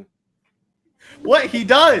doing? What he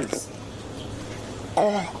does?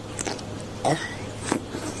 I'm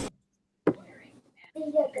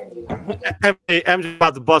just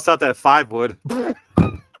about to bust out that 5-wood.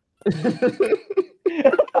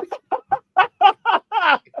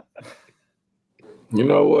 You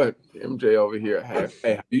know what? MJ over here. Have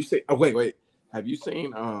you seen? Oh, wait. Have you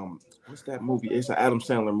seen what's that movie? It's an Adam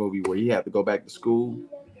Sandler movie where he had to go back to school.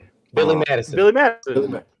 Billy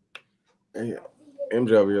Madison. Hey,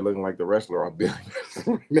 MJ over here looking like the wrestler on Billy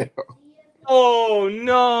Madison right now. Oh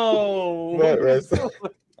no! What wrestler?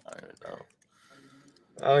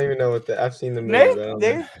 I don't even know what that. I've seen the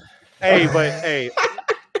movie. Hey.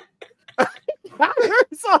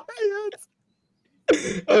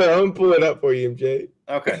 I'm pulling it up for you, MJ.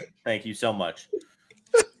 Okay, thank you so much.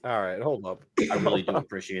 All right, hold up. I really do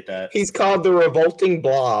appreciate that. He's called the Revolting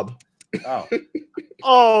Blob.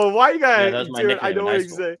 Oh. Why you gotta? Yeah, dude, I know what you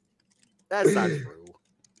say. That's not true.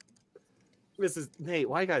 This is Nate.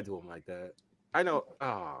 Why you gotta do him like that? I know.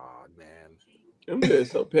 Oh man. MJ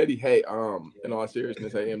is so petty. Hey, in all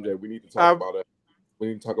seriousness, hey MJ, we need to talk about it. We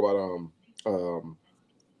need to talk about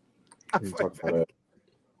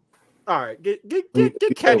All right, get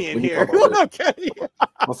Kenny in here. What up, Kenny?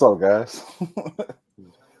 What's up, guys?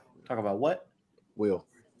 Talk about what? Will.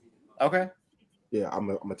 Okay. Yeah, I'm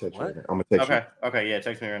gonna text you. I'm gonna text you. Okay, yeah,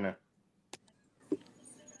 text me right now.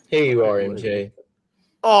 Here you are, MJ.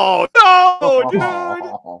 Oh no, dude. I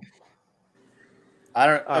don't.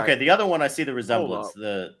 All okay, right. The other one I see the resemblance,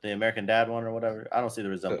 the American Dad one or whatever. I don't see the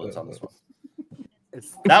resemblance on this one.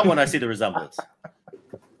 That one I see the resemblance.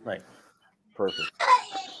 Like perfect.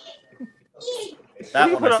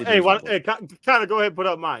 That one. Hey, kind of go ahead and put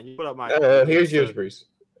up mine. You put up mine. Here's yours, Bruce.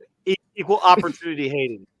 Equal opportunity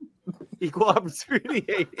hating. Equal opportunity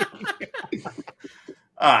hating.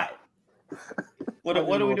 All right. What are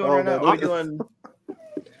we doing right now? Are we doing?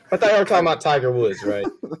 I thought you were talking about Tiger Woods, right?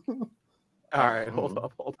 All right, hold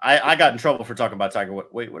up. I got in trouble for talking about Tiger Woods.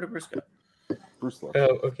 Wait, where did Bruce go? Bruce left.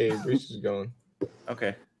 Oh, okay. Bruce is going.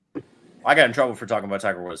 Okay. I got in trouble for talking about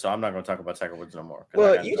Tiger Woods, so I'm not going to talk about Tiger Woods no more.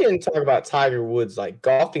 Well, you didn't talk about Tiger Woods'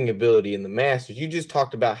 golfing ability in the Masters. You just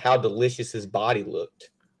talked about how delicious his body looked.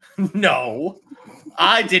 No,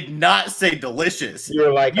 I did not say delicious. You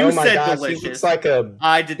were like, you oh my said gosh, delicious. He looks like a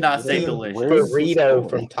I did not say delicious. Burrito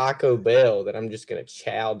from Taco Bell that I'm just going to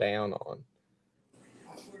chow down on.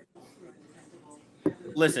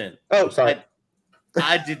 Listen. Oh, sorry.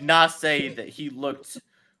 I did not say that he looked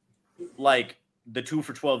like the 2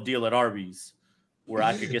 for $12 deal at Arby's where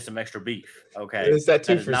I could get some extra beef. Okay. Is that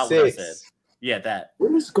 2 for $6? Yeah, that.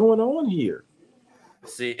 What is going on here?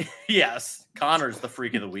 See, yes, Connor's the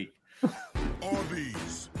freak of the week.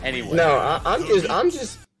 Anyway. No,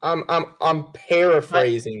 I'm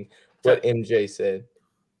paraphrasing what MJ said.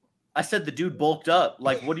 I said the dude bulked up.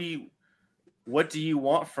 Like, what do you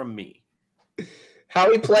want from me?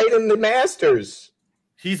 How he played in the Masters.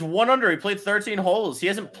 He's 1 under. He played 13 holes. He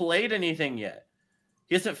hasn't played anything yet.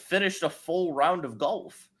 He hasn't finished a full round of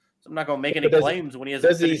golf. So I'm not going to make any claims when he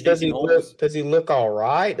hasn't finished 18 holes. Does he look all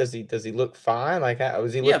right? Does he look fine? Like, how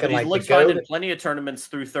was he looking? Yeah, but he looked fine in plenty of tournaments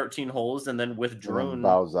through 13 holes and then withdrawn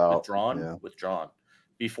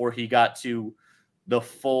before he got to the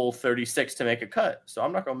full 36 to make a cut. So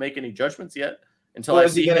I'm not going to make any judgments yet until I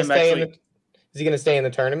see him actually. Is he going to stay in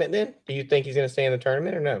the tournament then? Do you think he's going to stay in the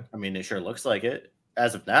tournament or no? I mean, it sure looks like it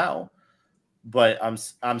as of now. But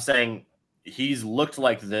I'm saying he's looked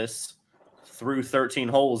like this through 13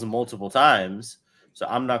 holes multiple times. So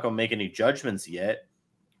I'm not going to make any judgments yet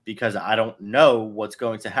because I don't know what's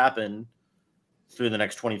going to happen through the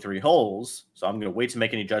next 23 holes. So I'm going to wait to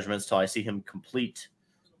make any judgments till I see him complete,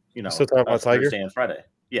 still talking about Tiger? Thursday and Friday.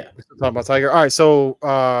 Yeah. We're still talking about Tiger. All right. So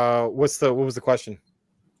what was the question?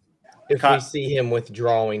 If we see him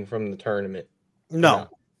withdrawing from the tournament. No,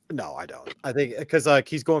 I don't. I think because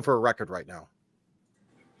he's going for a record right now.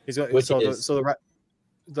 He's going.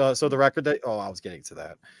 The record that I was getting to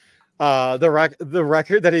that. The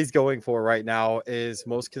record that he's going for right now is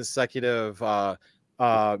most consecutive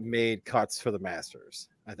made cuts for the Masters,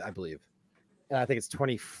 I believe, and I think it's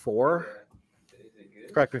 24.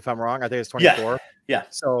 Correct me if I'm wrong. I think it's 24. Yeah.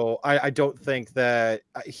 So I don't think that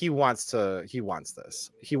he wants to. He wants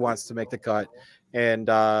this. He wants to make the cut, and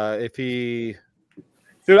if he.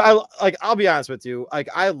 Dude, I'll be honest with you.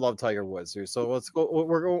 I love Tiger Woods, dude. So let's go.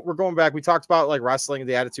 We're going back. We talked about wrestling,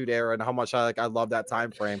 the Attitude Era, and how much I love that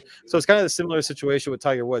time frame. So it's kind of a similar situation with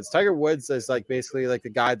Tiger Woods. Tiger Woods is basically the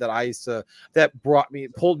guy that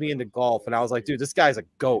pulled me into golf, and I was like, dude, this guy's a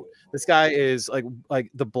goat. This guy is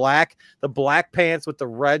like the black pants with the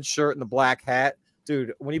red shirt and the black hat,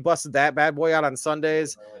 dude. When he busted that bad boy out on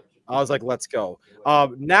Sundays, I was like, let's go.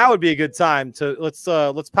 Now would be a good time to let's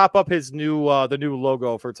pop up his new the new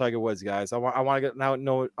logo for Tiger Woods, guys. I want to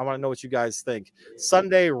know what you guys think.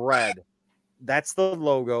 Sunday Red, that's the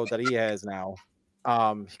logo that he has now.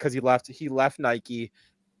 Because he left Nike.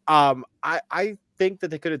 I think that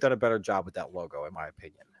they could have done a better job with that logo, in my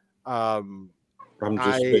opinion. I'm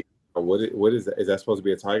just what is that? Is that supposed to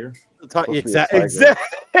be a tiger?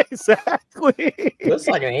 Exactly. Looks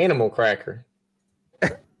like an animal cracker.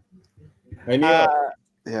 Yeah,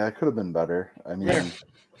 it could have been better. I mean,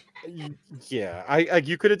 yeah,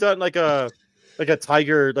 you could have done like a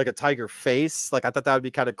tiger face. I thought that would be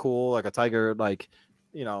kind of cool, like a tiger, I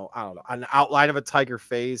don't know, an outline of a tiger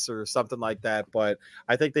face or something like that. But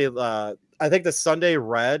I think I think the Sunday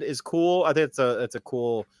Red is cool. I think it's a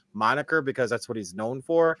cool moniker because that's what he's known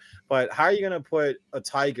for. But how are you gonna put a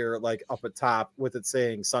tiger up at top with it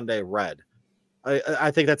saying Sunday Red? I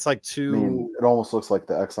think that's too. I mean, it almost looks like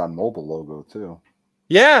the ExxonMobil logo too.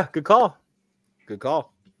 Yeah, good call.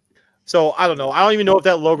 So I don't know. I don't even know if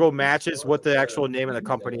that logo matches what the actual name of the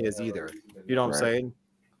company is either. You know what I'm saying?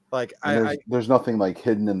 There's nothing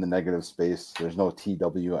hidden in the negative space. There's no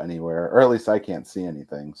TW anywhere, or at least I can't see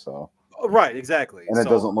anything. So. Right, exactly. And it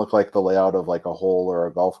doesn't look like the layout of a hole or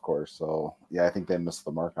a golf course. So yeah, I think they missed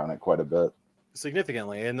the mark on it quite a bit.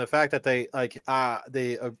 Significantly, and the fact that they I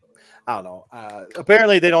don't know.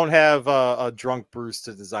 Apparently, they don't have a drunk Bruce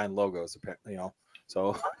to design logos. Apparently,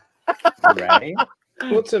 so. Right.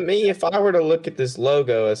 Well, to me, if I were to look at this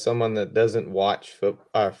logo as someone that doesn't watch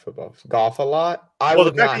golf a lot, I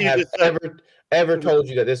would not have ever told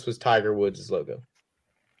you that this was Tiger Woods' logo.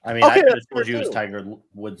 I mean, I could have told you it was Tiger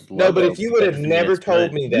Woods' logo. No, but if you would have never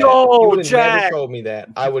told me that, never told me that,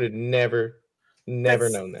 I would have never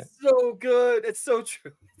known that. So good. It's so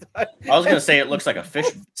true. I was gonna say it looks like a fish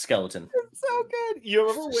skeleton. It's so good. You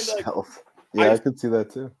remember when I could see that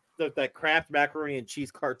too. That Kraft macaroni and cheese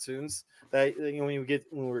cartoons that when we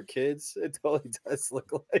were kids, it totally does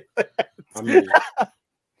look like that. I mean,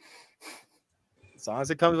 as long as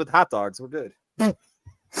it comes with hot dogs, we're good.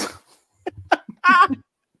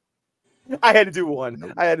 I had to do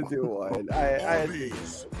one. I had to do one. We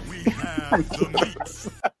have the meat.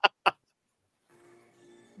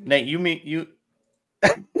 Nate, you want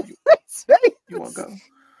to go?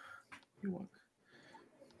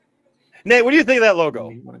 Nate, what do you think of that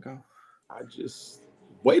logo? You want to go? I just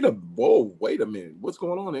wait a minute. What's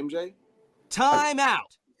going on, MJ? Time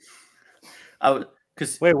out.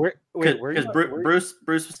 Because Bruce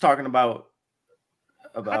was talking about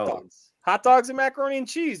hot dogs and macaroni and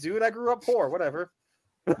cheese, dude. I grew up poor. Whatever.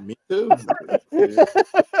 Me too.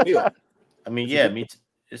 I mean, yeah, me too.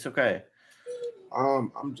 It's okay.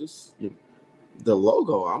 I'm just the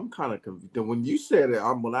logo. I'm kind of confused. When you said it,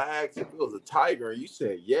 when I asked if it was a tiger, you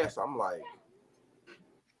said yes. I'm like,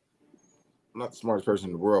 I'm not the smartest person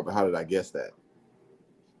in the world, but how did I guess that?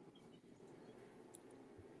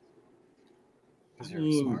 Because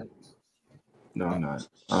you're smart. No, I'm not.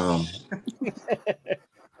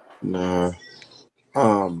 No.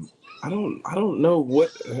 I don't know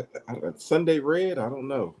what Sunday Red. I don't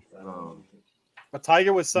know. A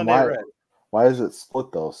tiger with Sunday Red. Why is it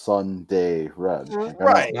split though? Sunday Red.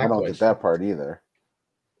 Right. I don't get that part either.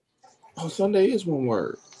 Oh, Sunday is one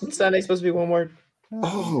word. Sunday's supposed to be one word.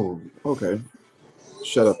 Oh, okay.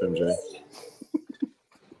 Shut up, MJ.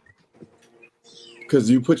 Because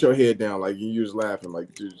you put your head down like you was laughing like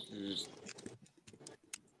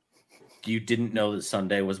you didn't know that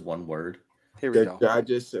Sunday was one word. Here we go. I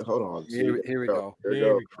just said, hold on. Here we go.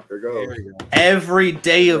 Here we go. Every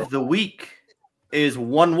day of the week is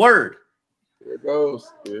one word. Here it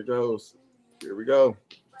goes. Here it goes. Here we go.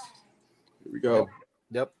 Here we go.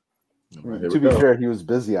 Yep. Right, to be fair, he was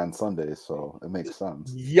busy on Sunday, so it makes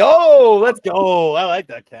sense. Yo, let's go. I like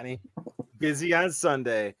that, Kenny. Busy on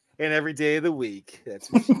Sunday and every day of the week.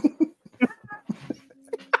 That's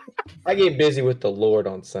I get busy with the Lord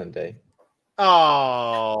on Sunday.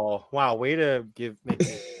 Oh, wow. Way to make me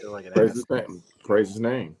feel like an Praise his name. Praise his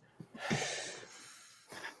name.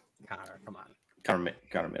 Connor, come on.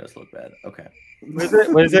 Connor made us look bad. Okay. What is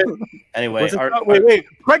it? What is it? Anyway, What's it wait.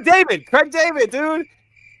 Craig David, dude.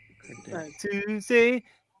 Tuesday,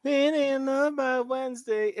 then in by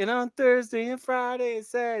Wednesday, and on Thursday and Friday and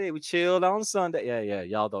Saturday we chilled on Sunday. Yeah.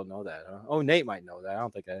 Y'all don't know that, huh? Oh, Nate might know that. I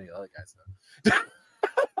don't think any other guys know.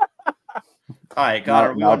 All right,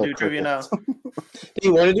 Connor, we want to do trivia now. Do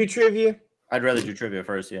you want to do trivia? I'd rather do trivia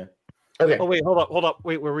first, yeah. Okay. Oh wait, hold up.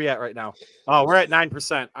 Wait, where are we at right now? Oh, we're at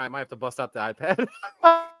 9%. I might have to bust out the iPad.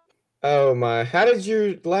 Oh my! How did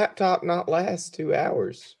your laptop not last 2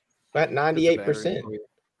 hours? At 98%.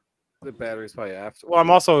 The battery's probably after. Well, I'm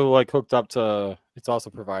also like hooked up to. It's also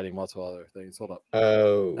providing multiple other things. Hold up.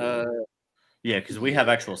 Oh. Yeah, because we have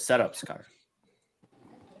actual setups, Connor.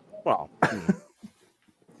 Well.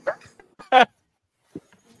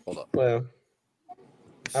 Hold up. Well,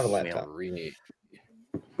 I have a laptop.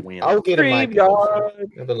 I'll get a mic.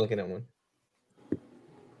 I've been looking at one.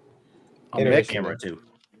 A mic camera too.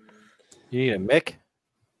 You need a mic?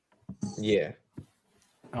 Yeah.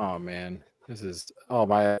 Oh man, this is. Oh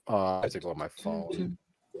my. I have to go on my phone.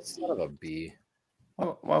 Son of a B.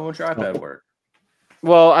 Why won't your iPad work?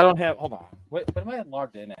 Well, I don't have. Hold on. What am I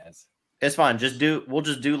logged in as? It's fine. We'll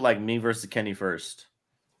just do like me versus Kenny first.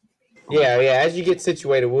 Yeah. As you get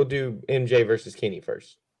situated, we'll do MJ versus Kenny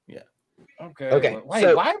first. Yeah. Okay.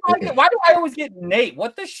 Wait, why do I always get Nate?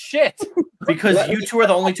 What the shit? Because you two are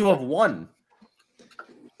the only two of one.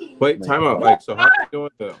 Wait, time out. Like, so how are you doing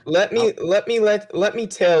though? Let me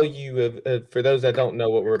tell you, for those that don't know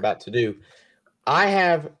what we're about to do, I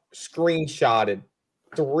have screenshotted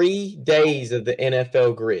 3 days of the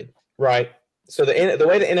NFL grid, right? So the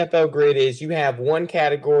way the NFL grid is, you have one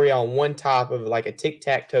category on one top of like a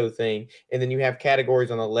tic-tac-toe thing, and then you have categories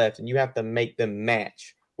on the left, and you have to make them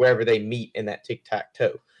match wherever they meet in that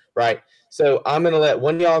tic-tac-toe, right? So I'm going to let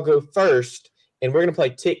one of y'all go first, and we're going to play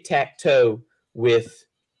tic-tac-toe with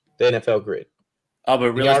the NFL grid. Oh,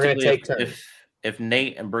 but realistically, if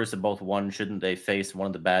Nate and Bruce have both won, shouldn't they face one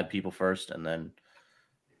of the bad people first and then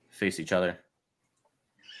face each other?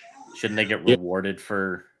 Shouldn't they get rewarded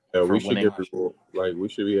for we should winning? we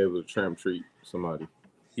should be able to tramp treat somebody.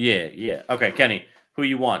 Yeah. Okay, Kenny, who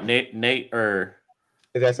you want? Nate or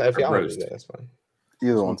if y'all want to do that, that's fine.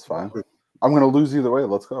 Either one's fine. I'm gonna lose either way.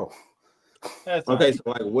 Let's go. Okay, so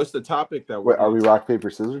like, what's the topic that? Wait, are we rock paper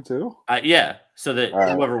scissors too? Yeah, so that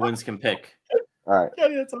whoever wins can pick. All right.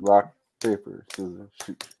 Rock paper scissors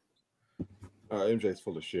shoot. MJ's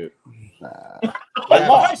full of shit.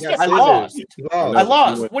 I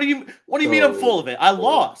lost. What do you mean I'm full of it? I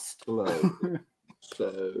lost.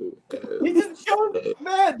 So you just going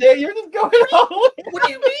mad, Dave. You're just going all. What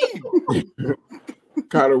do you mean?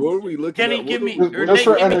 Connor, what are we looking at? Give me just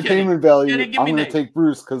for entertainment value. I'm going to take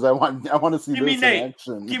Bruce because I want to see this in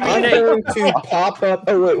action. Give me Nate. I'm going to pop up.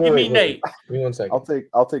 Oh, wait, Give me Nate. Give me 1 second.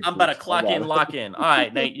 I'll take. I'm about to clock in, lock in. All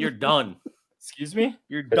right, Nate, you're done. Excuse me.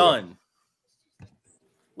 You're done.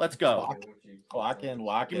 Let's go. Clock in,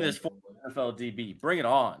 lock in. Give me this NFL DB. Bring it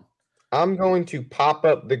on. I'm going to pop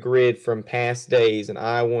up the grid from past days, and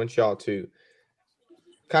I want y'all to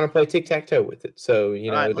kind of play tic-tac-toe with it. So,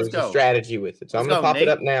 there's a strategy with it. So I'm going to pop it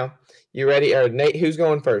up now. You ready? Or Nate, who's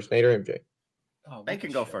going first? Nate or MJ? Nate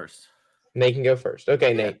can go first. Nate can go first.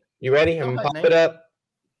 Okay, Nate. You ready? I'm going to pop it up.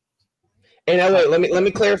 And wait, let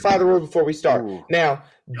me clarify the rule before we start. Now,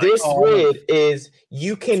 this grid is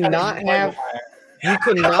you cannot have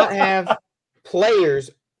players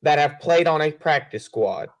that have played on a practice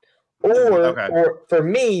squad. Or for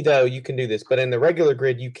me, though, you can do this. But in the regular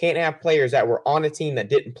grid, you can't have players that were on a team that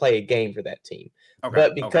didn't play a game for that team.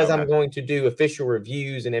 But because I'm going to do official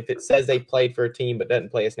reviews, and if it says they played for a team but doesn't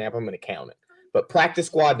play a snap, I'm going to count it. But practice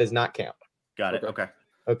squad does not count. Got it.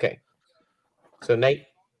 Okay. So, Nate,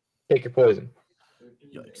 pick your poison.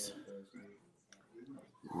 Yikes.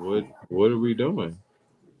 What are we doing?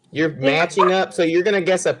 You're matching up. So you're going to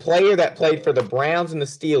guess a player that played for the Browns and the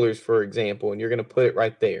Steelers, for example, and you're going to put it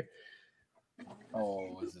right there.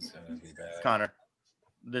 Oh, is this going to be bad? Connor,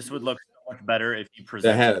 this would look so much better if you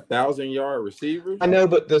presented. That had 1,000-yard receivers? I know,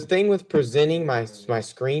 but the thing with presenting my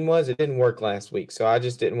screen was it didn't work last week, so I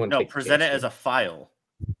just didn't want to take present it as a file.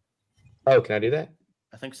 Oh, can I do that?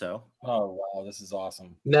 I think so. Oh, wow, this is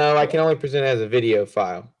awesome. No, I can only present it as a video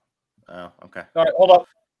file. Oh, okay. All right, hold up.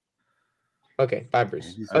 Okay, bye,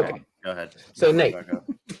 Bruce. Okay, Okay, go ahead. so Nate,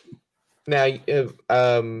 now,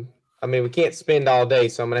 I mean, we can't spend all day,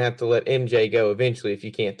 so I'm gonna have to let MJ go eventually if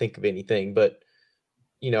you can't think of anything. But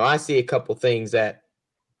I see a couple things that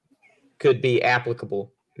could be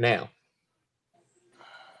applicable now.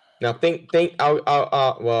 Now, think.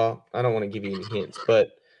 Well, I don't want to give you any hints,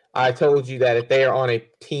 but I told you that if they are on a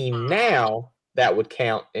team now, that would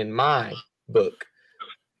count in my book.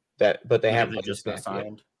 But they haven't just been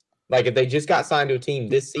signed. Yet. Like if they just got signed to a team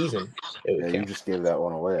this season, it would count. You just gave that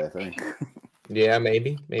one away, I think. Yeah,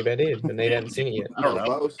 maybe I did, but they haven't seen it yet. I don't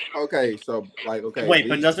know. Okay, so okay. Wait,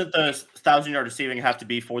 but doesn't the 1,000-yard receiving have to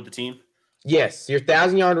be for the team? Yes, your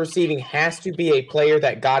 1,000-yard receiving has to be a player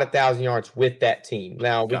that got 1,000 yards with that team.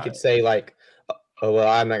 Now we could say like, oh well,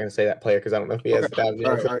 I'm not going to say that player because I don't know if he has 1,000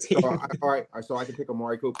 yards. All right, so I can pick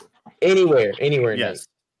Amari Cooper. Anywhere. Yes,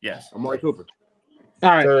 yes. Amari Cooper. All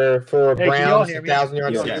right. For Browns, 1,000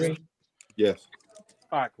 yards receiving. Yes.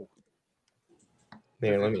 All right, cool.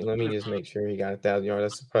 There, let me just make sure he got 1,000 yards.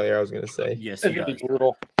 That's the player I was going to say. Yes, he does.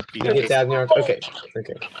 Brutal. He get 1,000 yards. Okay.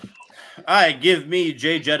 All right, give me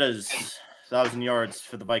Jay Jetta's 1,000 yards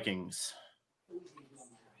for the Vikings.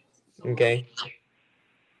 Okay.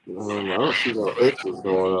 I don't see no X's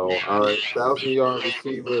going on. All right, 1,000-yard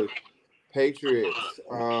receiver, Patriots.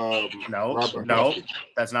 No,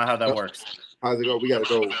 that's not how that works. How's it go? We got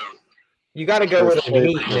to go. You got to go with a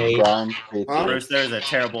meat, Nate. Bruce, there's a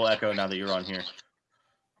terrible echo now that you're on here.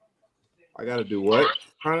 I got to do what?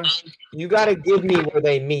 You got to give me where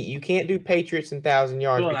they meet. You can't do Patriots and 1,000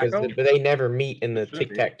 yards because they never meet in the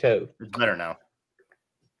tic-tac-toe. It's better now.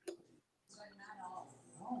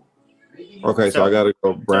 Okay, so I got to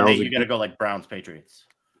go Browns. So you got to go like Browns, Patriots.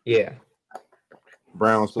 Yeah.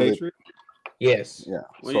 Browns, Patriots? Yes. Yeah.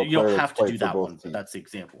 Well, So you don't have to play do for that both one. teams. That's the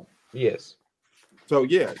example. Yes. So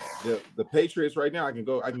yeah, the Patriots right now. I can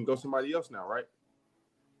go somebody else now, right?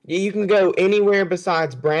 Yeah, you can go anywhere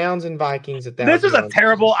besides Browns and Vikings at that. This is a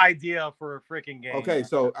terrible idea for a freaking game. Okay,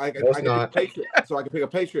 so I can pick a Patriot. So I can pick a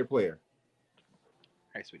Patriot player.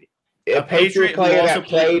 Hey, sweetie. A Patriot player that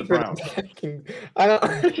played for the Vikings. I don't.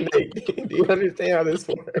 Do you understand how this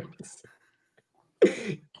works?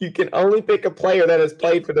 You can only pick a player that has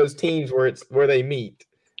played for those teams where they meet.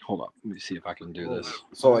 Hold up. Let me see if I can do this.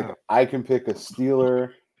 So like I can pick a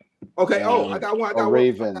Steeler. Okay. Oh, I got one. I got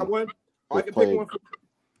Raven. I got one. Oh, I can pick one.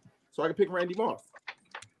 So I can pick Randy Moss.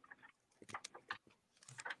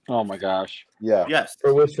 Oh my gosh. Yeah. Yes.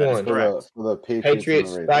 For which one? For the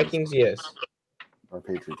Patriots, Vikings, yes. Or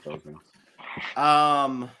Patriots, Vikings.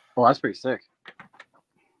 Oh, that's pretty sick.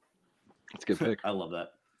 That's a good pick. I love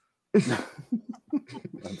that.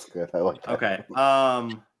 That's good. I like that. Okay.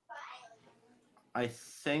 I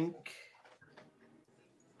think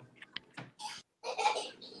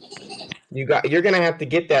you're gonna have to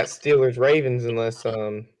get that Steelers Ravens unless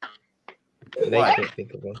Nate can't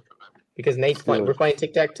think of one. Because Nate's playing, we're playing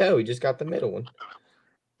tic-tac-toe. He just got the middle one.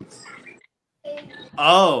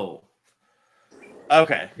 Oh.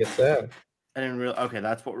 Okay. Yes, sir. I didn't realize. Okay,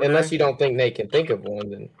 that's what we're Unless doing? you don't think Nate can think of one,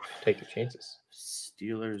 then take your chances.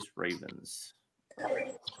 Steelers, Ravens.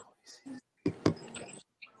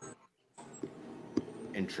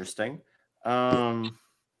 Interesting. I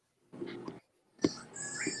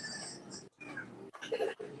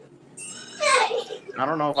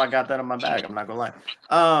don't know if I got that in my bag. I'm not gonna lie.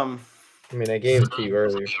 I mean, I gave it to you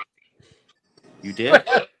earlier. You did?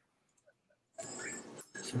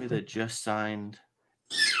 Somebody that just signed.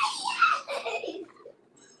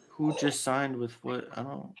 Who just signed with what? I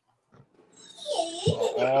don't.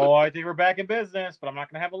 Oh, I think we're back in business, but I'm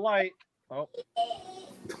not gonna have a light. Oh.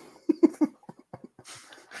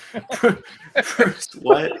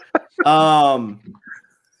 What?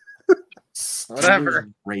 Whatever.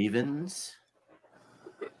 Ravens.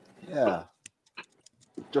 Yeah.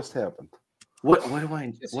 Just happened. What have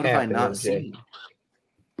I not seen?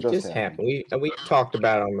 Just happened. We talked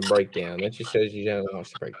about it on the breakdown. That just shows you don't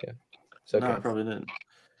watch the breakdown. It's okay. No, I probably didn't.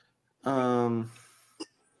 I'm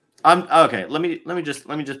okay. Let me just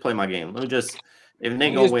play my game. Let me just if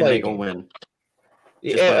Nate gonna win, Nate gonna win.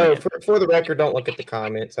 Yeah. For the record, don't look at the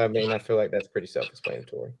comments. I mean, I feel like that's pretty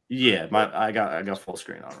self-explanatory. Yeah, I got full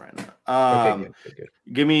screen on right now. Okay, good.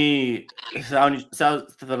 Give me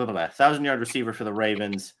 1,000-yard receiver for the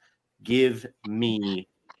Ravens. Give me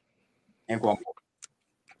Anquan.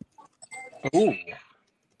 Ooh.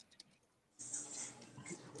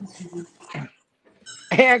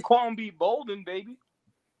 Anquan B. Bolden, baby.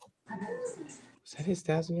 Is that his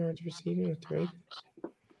 1,000 yards receiving with the Ravens?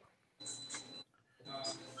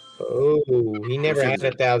 Oh, he never had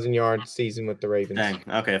a 1,000-yard season with the Ravens. Dang.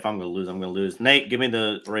 Okay, if I'm gonna lose, I'm gonna lose. Nate, give me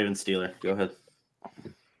the Ravens Steeler. Go ahead.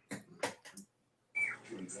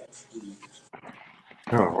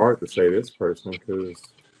 Kind of hard to say this person because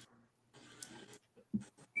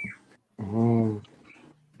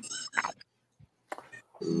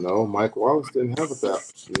no, Mike Wallace didn't have a that.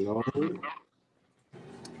 No.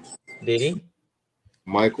 Did he?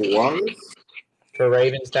 Michael Wallace for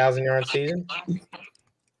Ravens 1,000-yard season?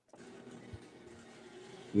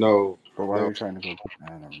 No. But why are you trying to go? I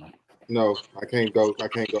don't know. No, I can't go. I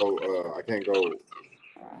can't go.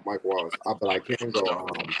 Mike Wallace. But I can go.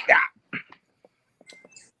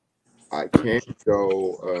 I can't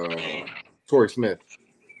go. Torrey Smith.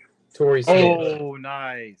 Torrey Smith. Oh,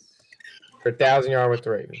 nice. For 1,000-yard with the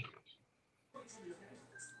Ravens.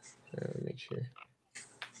 Let me make sure.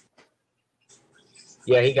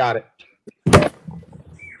 Yeah, he got it.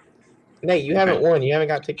 Nate, you haven't won. You haven't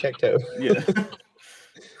got tic-tac-toe. Yeah.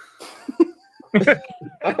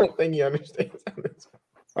 I don't think you understand.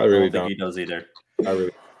 I really don't think he does either. I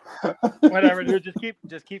really. Whatever, dude.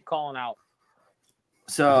 Just keep calling out.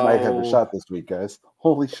 So I might have a shot this week, guys.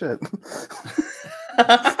 Holy shit!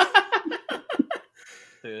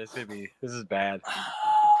 Dude, this is bad.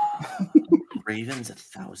 Ravens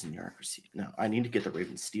 1,000-yard receiver. No, I need to get the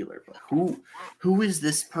Ravens Steeler. But who is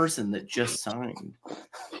this person that just signed?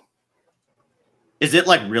 Is it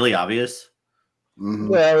like really obvious? Mm-hmm.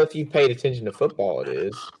 Well, if you paid attention to football, it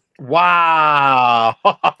is. Wow.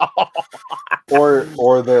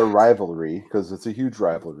 or their rivalry, because it's a huge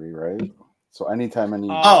rivalry, right? So anytime any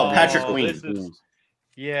Patrick Queen.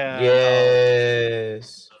 Yeah.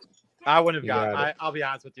 Yes. I wouldn't have gotten. I'll be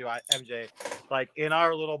honest with you, MJ. Like in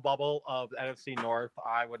our little bubble of NFC North,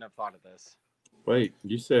 I wouldn't have thought of this. Wait,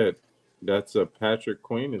 you said that's a Patrick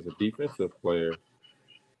Queen is a defensive player.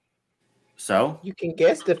 So you can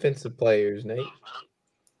guess defensive players, Nate.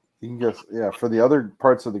 You can guess, yeah. For the other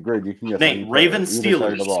parts of the grid, you can guess. Nate, Ravens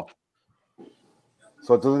Steelers.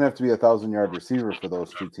 So it doesn't have to be a 1,000-yard receiver for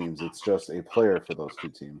those two teams. It's just a player for those two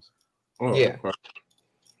teams. Oh, yeah,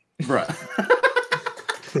 bruh.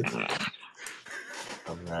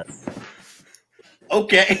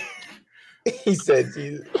 Okay. He said,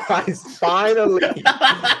 "Jesus Christ, finally."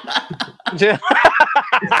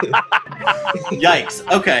 Yikes.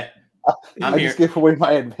 Okay. I just gave away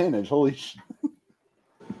my advantage. Holy shit.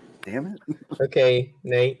 Damn it. Okay,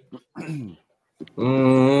 Nate.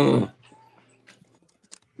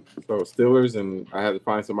 So Steelers, and I had to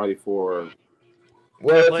find somebody for.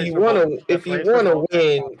 Well, if you want to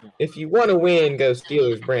win, go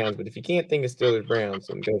Steelers Browns. But if you can't think of Steelers Browns,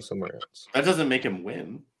 then go somewhere else. That doesn't make him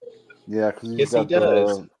win. Yeah, because yes, he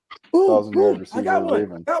does. 1,000-yard receiver. I got one.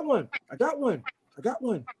 Raven. I got one.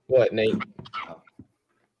 What, Nate?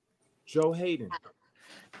 Joe Hayden.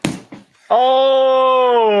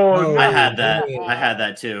 Oh, I had that. I had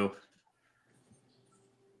that too.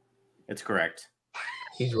 It's correct.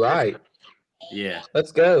 He's right. Yeah.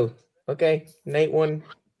 Let's go. Okay, Nate won.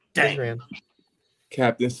 Dang. Round.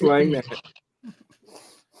 Captain Slang that.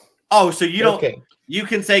 Oh, so you don't. Okay. You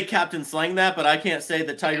can say Captain Slang that, but I can't say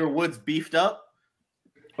that Tiger Woods beefed up.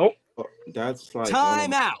 Oh, that's like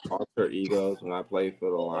time out. Alter egos when I played for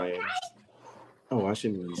the Lions. Oh, I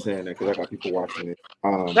shouldn't be saying that because I got people watching it.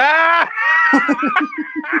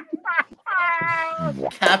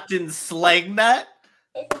 Captain Slang that?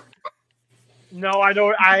 No, I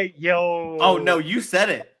know. Oh no, you said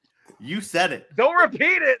it. You said it. Don't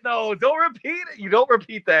repeat it, though. Don't repeat it. You don't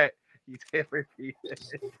repeat that. You can't repeat it.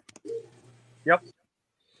 Yep.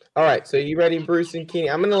 All right. So you ready, Bruce and Kenny?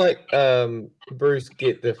 I'm gonna let Bruce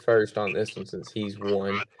get the first on this one since he's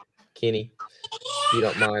won. Kenny, if you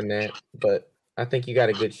don't mind that, but I think you got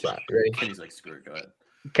a good shot. You ready? Kenny's like, screw it. Go ahead.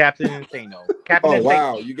 Captain Insano. Captain Oh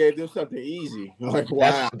wow, you gave them something easy. Like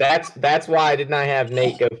wow. That's why I did not have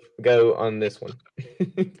Nate go on this one.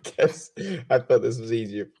 Because I thought this was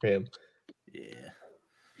easier for him. Yeah.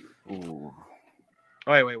 Ooh.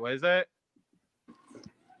 Wait, what is that?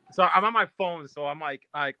 So I'm on my phone, so I'm like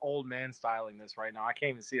old man styling this right now. I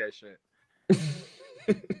can't even see that shit.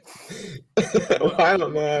 I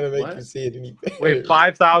don't know how to make you see it any better. Wait,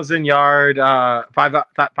 5,000 yard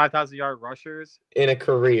rushers in a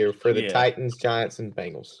career for the Titans, Giants, and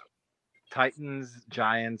Bengals. Titans,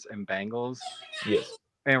 Giants, and Bengals. Yes.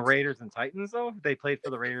 And Raiders and Titans though? They played for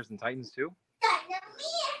the Raiders and Titans too?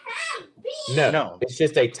 No. It's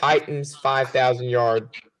just a Titans 5,000-yard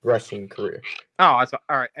rushing career. Oh, that's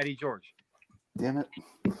all right. Eddie George. Damn it.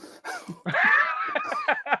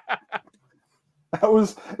 That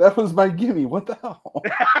was my gimme. What the hell? All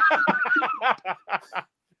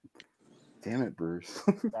Damn it, Bruce.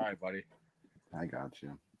 right, buddy. I got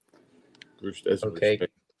you. Okay,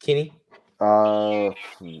 Kenny.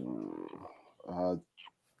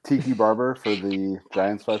 Tiki Barber for the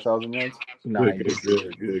Giants 5,000 yards. Nice.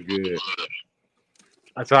 Good.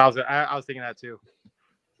 That's what I was thinking that too.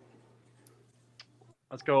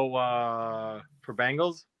 Let's go for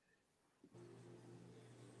Bengals.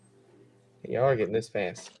 Y'all are getting this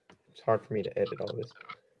fast. It's hard for me to edit all this.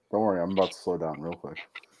 Don't worry, I'm about to slow down real quick.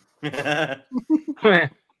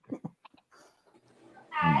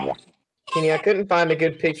 Kenny, I couldn't find a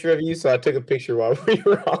good picture of you, so I took a picture while we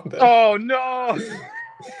were on the. Oh no!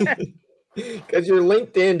 Because your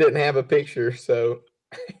LinkedIn didn't have a picture, so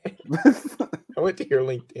I went to your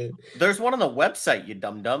LinkedIn. There's one on the website, you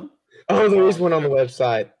dum dum. Oh, there is one on the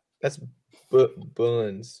website. That's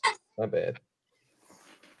Buns. My bad.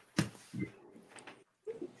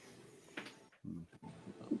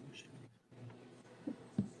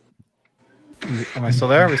 Am I still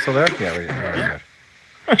there? Are we still there? Yeah, we're good.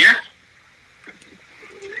 Yeah.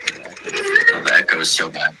 Oh, the echo is so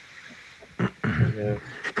bad. Yeah.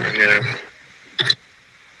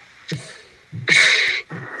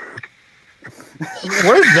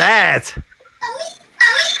 What is that?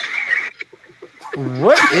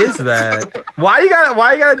 What is that? Why you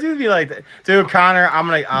gotta do me like that, dude? Connor,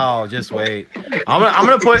 just wait. I'm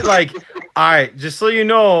gonna put like, all right, just so you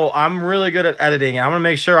know, I'm really good at editing. I'm gonna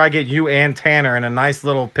make sure I get you and Tanner in a nice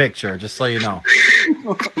little picture, just so you know.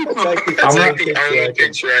 That's like the only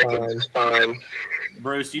picture I can find.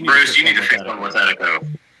 Bruce, you need to fix one with that echo.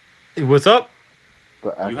 What's up?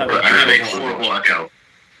 You have a horrible echo.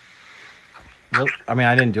 Well, I mean,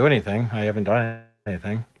 I didn't do anything. I haven't done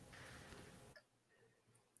anything.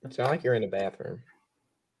 It sounds like you're in a bathroom.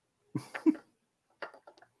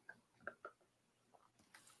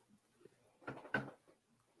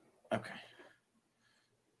 Okay.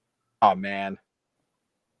 Oh man.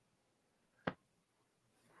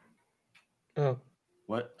 Oh.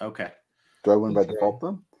 What? Okay. Do I win by default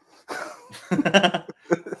then?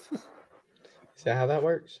 Is that how that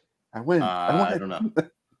works? I win. I don't know.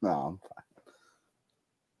 No, I'm fine.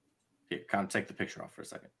 Here, kind of take the picture off for a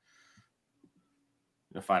second.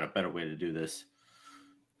 You'll find a better way to do this.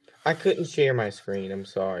 I couldn't share my screen. I'm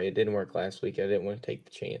sorry. It didn't work last week. I didn't want to take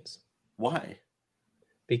the chance. Why?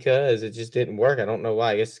 Because it just didn't work. I don't know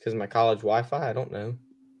why. I guess because of my college Wi-Fi. I don't know.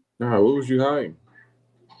 Nah, what was you hiding?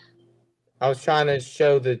 I was trying to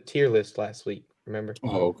show the tier list last week. Remember?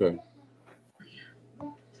 Oh, okay.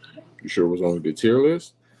 You sure it was only the tier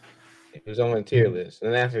list? It was only a tier list.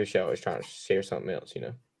 And then after the show, I was trying to share something else, you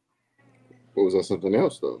know? What was that something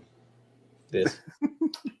else, though? This.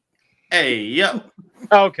 Hey, yo.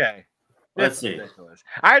 Okay. Let's see. Ridiculous.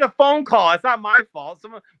 I had a phone call. It's not my fault.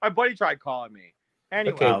 My buddy tried calling me.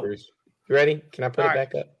 Anyway. Okay, Bruce. You ready? Can I put it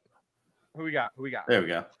back up? Who we got? There we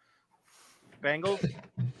go. Bengals.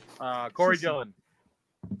 Corey Dillon.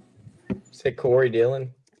 Say Corey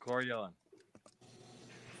Dillon. Corey Dillon.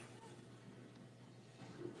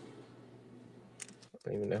 I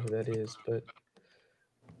don't even know who that is, but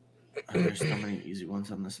there's so many easy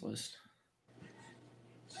ones on this list.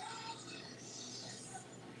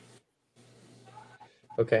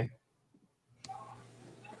 Okay.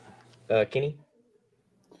 Kenny?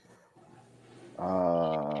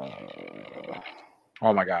 Oh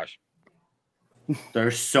my gosh.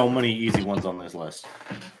 There's so many easy ones on this list.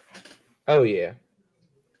 Oh yeah.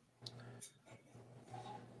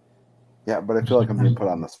 Yeah, but I feel like I'm being put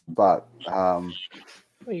on the spot. Well,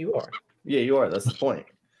 you are. Yeah, you are. That's the point.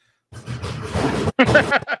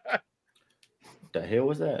 The hell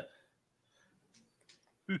was that?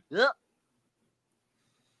 Yep.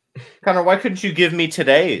 Connor, why couldn't you give me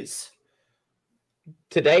today's?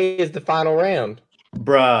 Today is the final round.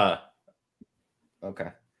 Bruh. Okay.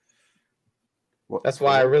 That's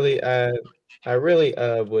why I really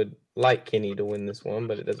would like Kenny to win this one,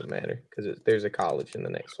 but it doesn't matter because there's a college in the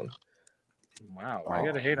next one. Wow, why you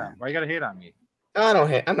gotta hate on? Why you gotta hate on me?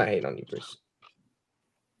 I'm not hating on you, Bruce.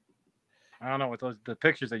 I don't know with the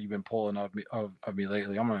pictures that you've been pulling of me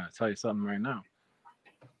lately. I'm gonna tell you something right now.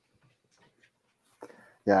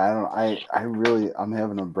 Yeah, I'm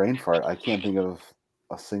having a brain fart. I can't think of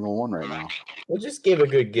a single one right now. Well, just give a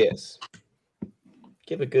good guess.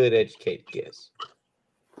 Give a good educated guess.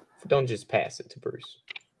 Don't just pass it to Bruce.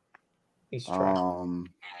 He's trying.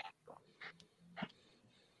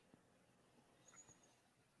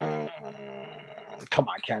 Come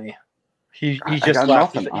on, Kenny. He's just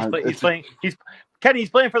left. He's playing. He's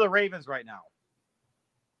playing for the Ravens right now.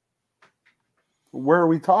 Where are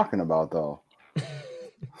we talking about, though?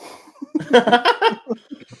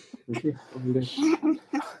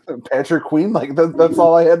 Patrick Queen, like that's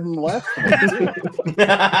all I had in the last one.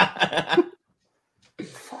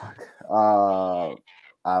 Fuck.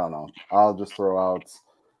 just throw out.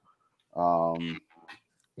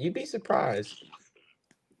 You'd be surprised.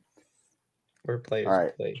 Where players All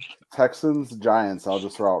right. play. Texans, Giants. I'll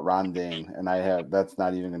just throw out Ron Dane, and that's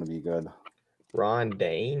not even going to be good. Ron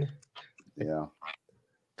Dane. Yeah.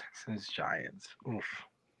 Texans, Giants. Oof.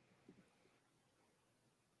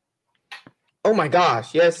 Oh my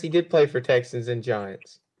gosh! Yes, he did play for Texans and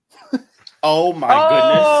Giants. Oh my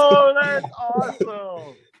Oh, that's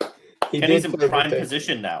awesome. He goodness. Kenny's did in play for prime Texans.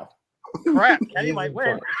 position now. Crap, Kenny He's might in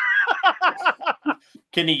win.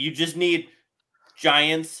 Kenny, you just need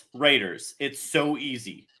Giants, Raiders. It's so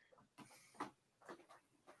easy.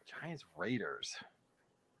 Giants, Raiders.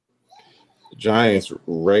 Giants,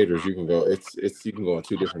 Raiders. You can go. It's you can go in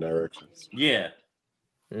two different directions. Yeah.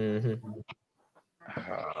 Mm-hmm.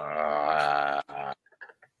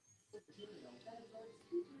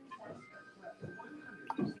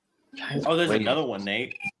 Oh, there's another one,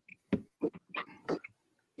 Nate.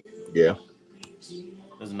 Yeah.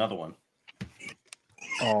 There's another one.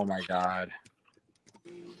 Oh my god.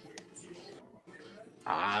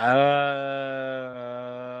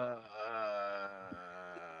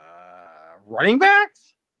 Running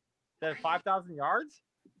backs? That 5,000 yards?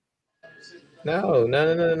 No.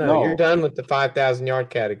 You're done with the 5,000-yard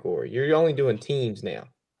category. You're only doing teams now.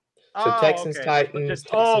 So Texans, okay. Titans, Just,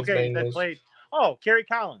 Texans, okay. Bengals. That played. Oh, Kerry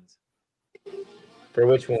Collins. For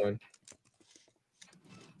which one?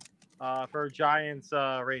 For Giants,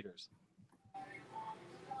 Raiders.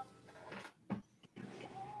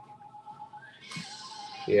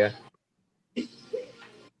 Yeah.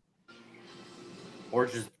 Or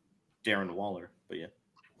just Darren Waller. But yeah.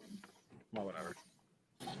 Well, whatever.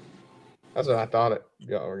 That's what I thought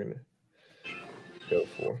y'all were gonna go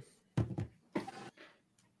for.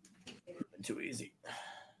 Too easy.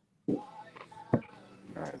 All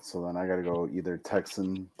right, so then I got to go either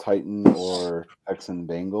Texan Titan or Texan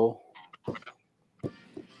Bengal.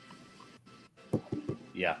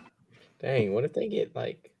 Yeah. Dang, what if they get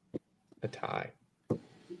like a tie?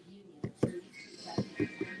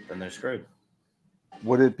 Then they're screwed.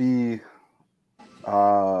 Would it be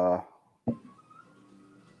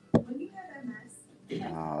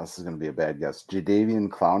this is going to be a bad guess. Jadeveon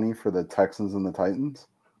Clowney for the Texans and the Titans?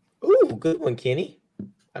 Ooh, good one, Kenny.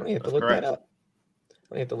 I don't have to look correct. that up.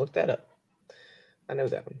 I don't have to look that up. I know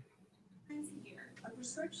that one.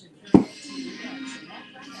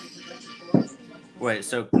 Wait,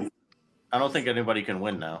 so I don't think anybody can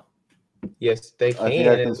win now. Yes, they can. I think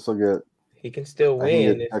I can still get. He can still I can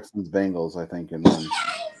win. get Texans Bengals, I think, and then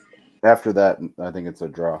after that, I think it's a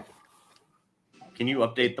draw. Can you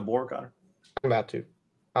update the board, Connor? I'm about to.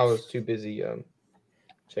 I was too busy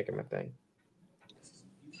checking my thing.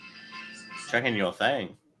 Checking your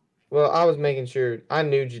thing. Well, I was making sure. I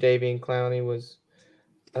knew Jadeveon Clowney was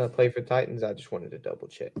played for Titans. I just wanted to double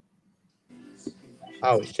check. I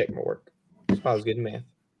always check my work. So I was good in math.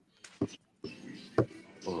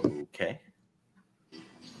 Okay.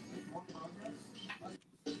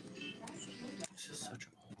 This is such a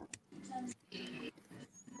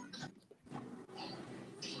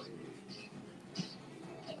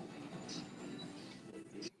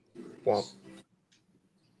Womp.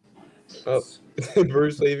 Oh,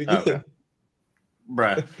 Bruce leave again. Okay.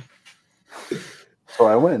 Bruh. So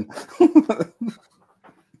I win.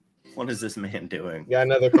 What is this man doing? Got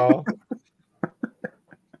another call?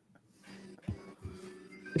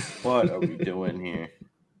 What are we doing here?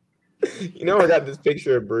 You know, I got this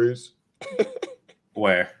picture of Bruce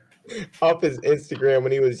Where? off his Instagram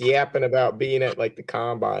when he was yapping about being at like the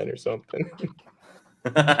combine or something.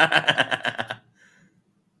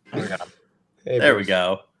 Hey, There we Bruce.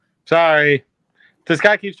 go. Sorry. This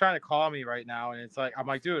guy keeps trying to call me right now, and it's like I'm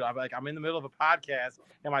like, dude, I'm in the middle of a podcast,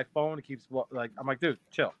 and my phone keeps like, I'm like, dude,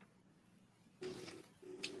 chill.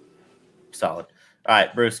 Solid. All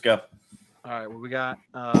right, Bruce, go. All right, what we got?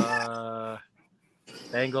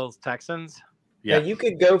 Bengals, Texans. Yeah, you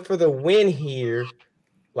could go for the win here,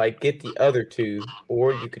 like get the other two,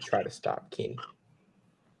 or you could try to stop Kenny.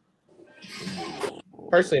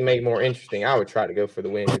 Personally, make it more interesting. I would try to go for the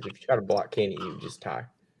win. Because if you try to block Kenny, you would just tie.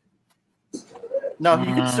 No,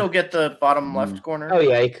 you can still get the bottom left corner. Oh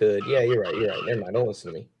yeah, he could. Yeah, you're right. You're right. Never mind. Don't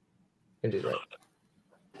listen to me. I'm just right.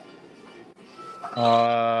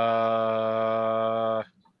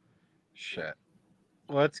 Shit.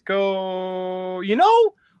 Let's go.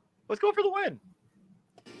 Let's go for the win.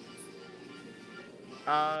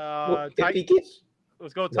 If he gets,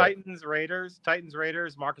 let's go Titans, Raiders. Titans,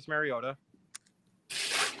 Raiders. Marcus Mariota.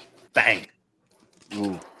 Bang.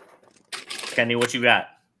 Ooh. Kenny, what you got?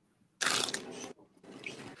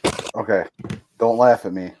 Okay, don't laugh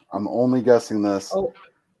at me. I'm only guessing this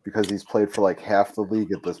because he's played for like half the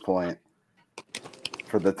league at this point.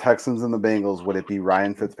 For the Texans and the Bengals, would it be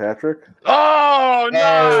Ryan Fitzpatrick? Oh no!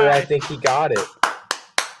 Oh, I think he got it.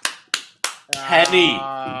 Kenny.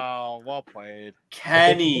 Oh, well played.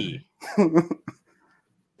 Kenny.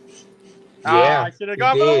 Yeah, I should have he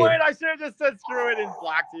gone for the did. win. I should have just said screw it and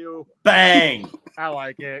blocked you. Bang. I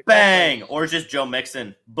like it. Bang. Or just Joe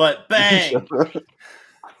Mixon. But bang.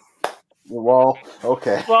 Well,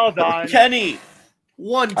 okay. Well done. Kenny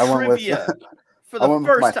won I went with- trivia for I the went with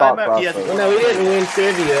my first time thought ever. He has process. Well, no, he didn't win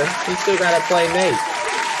trivia. He still got to play Nate.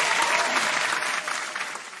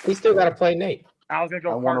 He still got to play Nate. I was gonna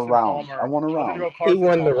go. I won a Carson round. Palmer. I won a was gonna round. go He Carson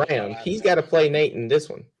won the Palmer. round. He's got to play Nate in this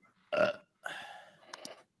one.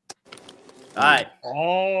 All right.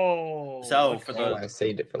 Oh. So for Oh, I the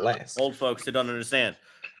saved it for last. old folks that don't understand,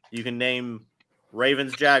 you can name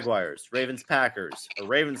Ravens Jaguars, Ravens Packers, a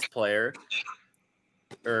Ravens player,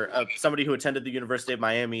 or somebody who attended the University of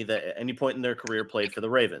Miami that at any point in their career played for the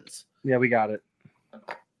Ravens. Yeah, we got it.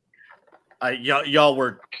 Y'all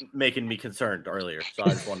were making me concerned earlier, so I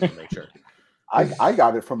just wanted to make sure. I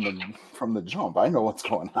got it from the jump. I know what's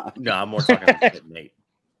going on. No, I'm more talking about Nate.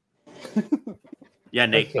 Yeah,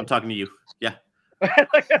 Nate, Okay. I'm talking to you. Yeah.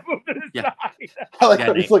 Like I moved to the Yeah. side. I like Yeah,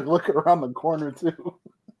 that he's Nate. like looking around the corner too.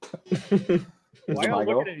 Why Am are I you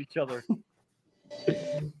go? looking at each other?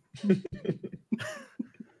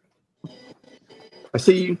 I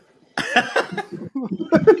see you.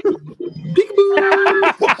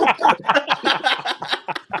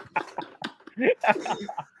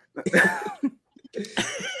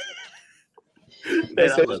 Hey,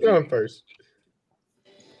 so who's going first?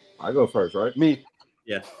 I go first, right? Me.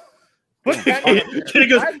 Yeah. Put Kenny. Kenny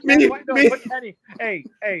goes, Wait, me, no, me. Put Kenny. Hey,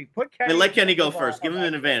 put Kenny. Hey, let Kenny go on- first. Give him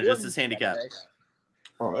an advantage. That's his handicap.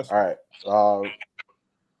 Oh, that's All right.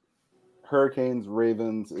 Hurricanes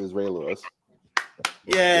Ravens is Ray Lewis.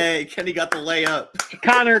 Yay, Kenny got the layup.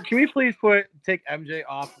 Connor, can we please take MJ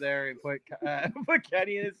off there and put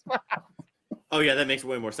Kenny in his spot? Oh, yeah, that makes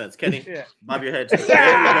way more sense. Kenny, Yeah. bob your head.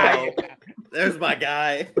 There we go. There's my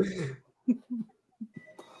guy.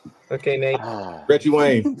 Okay, Nate. Reggie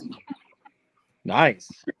Wayne. Nice.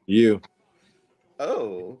 You.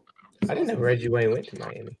 Oh, I didn't know Reggie Wayne went to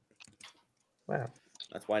Miami. Wow.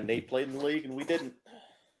 that's why Nate played in the league and we didn't.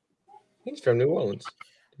 He's from New Orleans.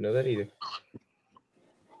 Didn't know that either.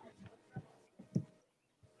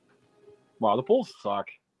 Wow, the Bulls suck.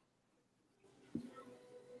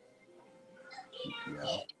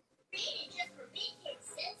 Yeah.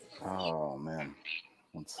 Oh man.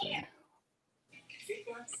 Let's see.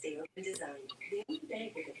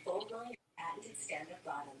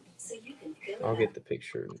 I'll get the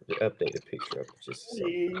picture, the updated picture up in just a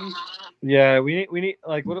second. Yeah, we need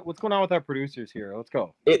like what's going on with our producers here? Let's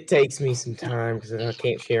go. It takes me some time because I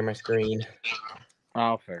can't share my screen.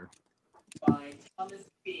 Oh, fair.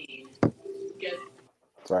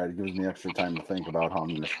 Sorry, it gives me extra time to think about how I'm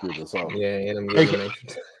going to screw this up. Yeah, and I'm getting an extra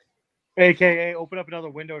time. AKA open up another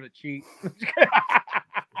window to cheat.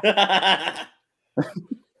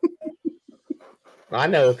 I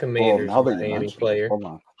know a Commanders now that you Miami mention it, player. hold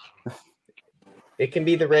on. It can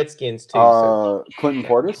be the Redskins too. So. Clinton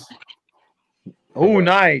Portis. Oh,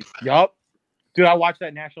 nice. Yup. Dude, I watched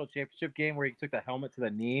that national championship game where he took the helmet to the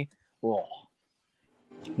knee. Oh,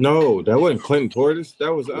 No, that wasn't Clinton Portis.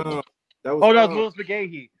 That was oh that was Willis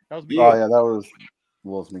McGahee. That was Oh yeah, that was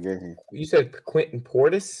Willis McGahee. You said Quentin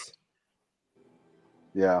Portis?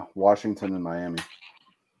 Yeah, Washington and Miami.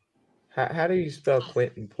 How do you spell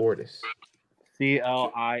Quentin Portis?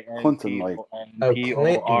 Clinton, like Oh,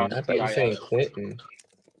 Clinton. I thought you were saying Quentin.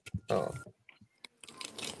 Oh,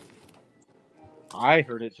 I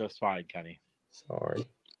heard it just fine, Kenny. sorry.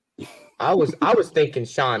 I was thinking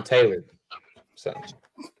Sean Taylor. So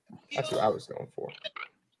that's what I was going for.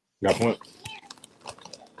 Got point.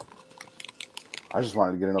 I just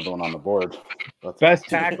wanted to get another one on the board. That's Best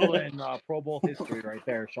tackle in Pro Bowl history, right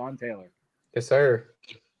there, Sean Taylor. Yes, sir.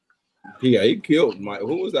 Yeah, he killed Mike.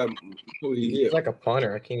 Who was that? Who he He's hit? like a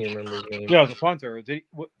punter. I can't even remember his name. Yeah, it was a punter. Did he,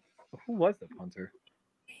 who was the punter?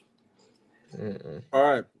 Mm-mm. All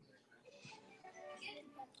right.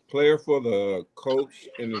 Player for the Colts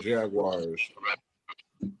and the Jaguars.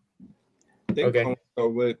 I think Okay. I'm gonna go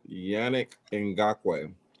with Yannick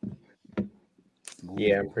Ngakoue.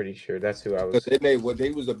 Yeah, I'm pretty sure that's who I was. Because they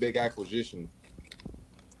was a big acquisition.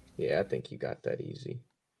 Yeah, I think you got that easy.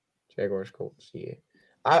 Jaguars, Colts. Yeah,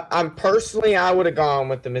 I'm personally, I would have gone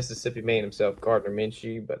with the Mississippi man himself, Gardner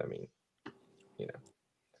Minshew. But I mean, you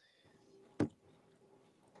know.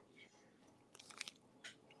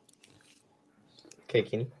 Okay,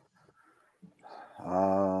 Kenny.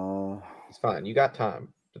 Uh, It's fine. You got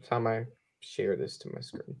time. The time I share this to my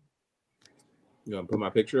screen. You gonna put my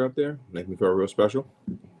picture up there? Make me feel real special.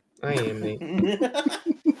 I am, Nate. I'm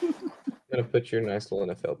gonna put your nice little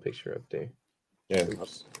NFL picture up there. Yeah,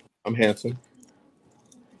 I'm handsome.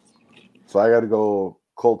 So I got to go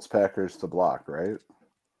Colts Packers to block, right?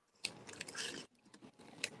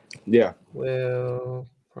 Yeah. Well,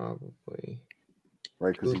 probably.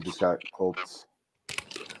 Right, because you just got Colts.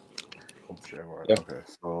 Colts Jaguars. Yeah. Okay,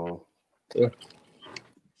 so yeah.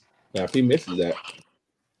 Now if he misses that,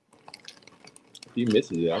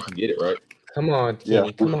 I can get it right. Come on, Kenny.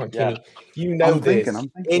 Yeah. Come on, Yeah. Kenny. You know I'm this.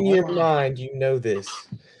 thinking. In your mind, you know this.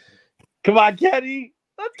 Come on, Kenny.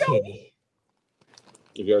 Let's go. Kenny.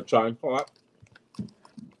 You got a time clock?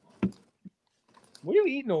 What are you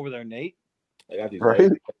eating over there, Nate? I got these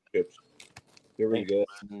Right? chips. They're really good.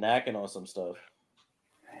 Snacking on some stuff.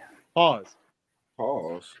 Pause.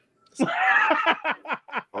 Pause.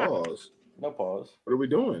 Pause. No pause. What are we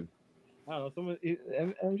doing? I don't know. Someone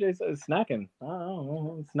MJ says snacking. I don't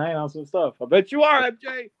know. Snacking on some stuff. I bet you are,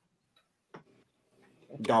 MJ.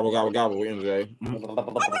 Gobble, gobble, gobble, MJ.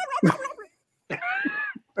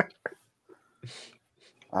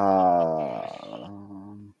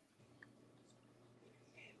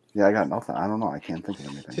 Yeah, I got nothing. I don't know. I can't think of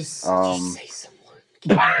anything. Just say someone.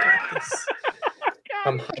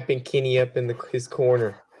 I'm hyping Kenny up in his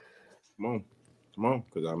corner. Come on,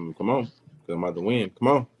 because I'm about to win. Come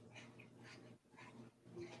on.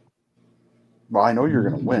 Well, I know you're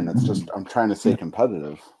gonna win. It's just I'm trying to stay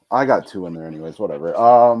competitive. I got 2 in there, anyways. Whatever.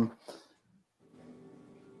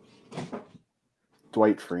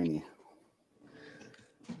 Dwight Freeney.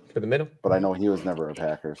 For the middle. But I know he was never a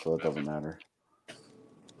Packer, so it doesn't matter.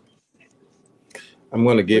 I'm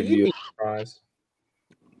gonna give you a prize.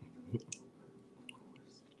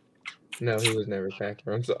 No, he was never a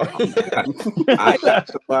Packer. I'm sorry. I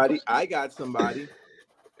got somebody.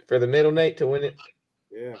 For the middle, Nate, to win it.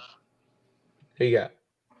 Yeah. Who you got?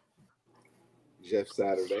 Jeff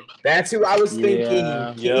Saturday. That's who I was thinking.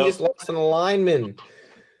 Yeah. He just lost an lineman.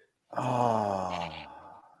 Oh,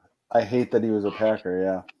 I hate that he was a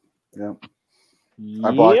Packer. Yeah.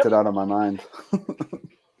 I blocked it out of my mind.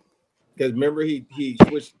 Because remember he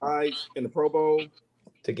switched sides in the Pro Bowl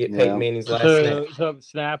to get Peyton Manning's last snap. To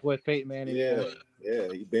snap with Peyton Manning. Yeah,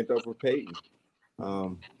 he bent over Peyton.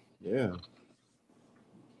 Yeah.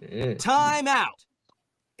 Time out.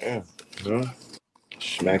 Yeah.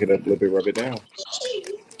 Smack it up a little bit, rub it down.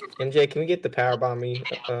 MJ, can we get the power bomb me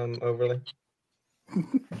overlay?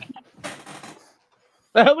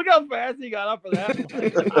 Look how fast he got up for that.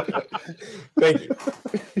 Thank you.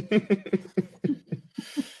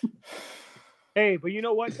 Hey, but you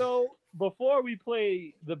know what though? Before we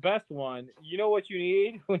play the best one, you know what you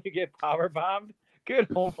need when you get power bombed? Good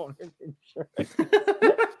homeowners insurance.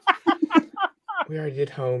 We already did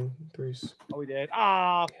home, Bruce. Oh, we did.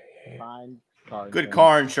 Ah, fine. Good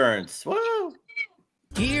car insurance. Woo!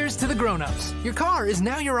 Here's to the grown-ups. Your car is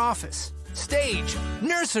now your office, stage,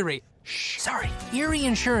 nursery. Sorry. Erie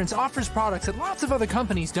Insurance offers products that lots of other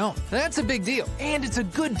companies don't. That's a big deal, and it's a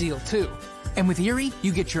good deal too. And with Erie,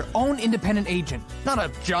 you get your own independent agent, not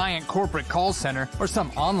a giant corporate call center or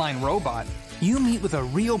some online robot. You meet with a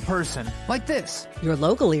real person, like this. Your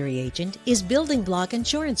local Erie agent is Building Block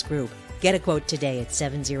Insurance Group. Get a quote today at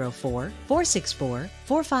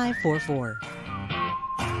 704-464-4544.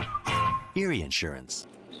 Erie Insurance.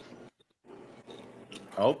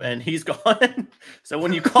 Oh, and he's gone. So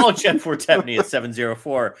when you call Jeff Fortepney at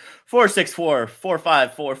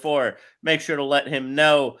 704-464-4544, make sure to let him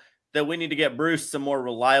know that we need to get Bruce some more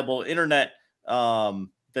reliable internet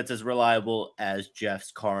that's as reliable as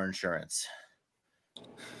Jeff's car insurance.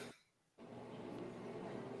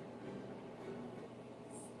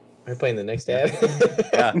 Are we playing the next ad?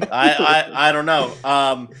 Yeah, I don't know.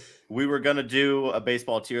 We were gonna do a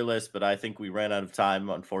baseball tier list, but I think we ran out of time,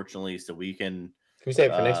 unfortunately. So we can we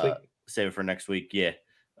save it for next week? Save it for next week. Yeah.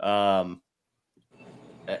 I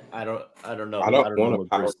don't know. I don't want to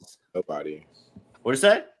power bomb nobody. What is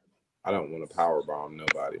that? I don't want to power bomb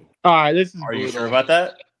nobody. All right, this is. Are you sure about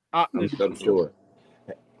that? I'm sure.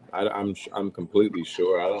 I'm completely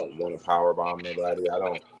sure. I don't want to power bomb nobody. I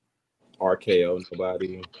don't RKO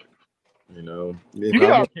nobody. You know, you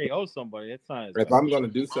can RKO somebody. That's not. If I'm going to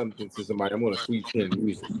do something to somebody, I'm going to sweep in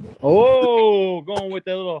music. Oh, going with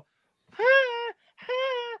that little.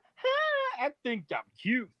 I think I'm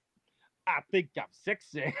cute. I think I'm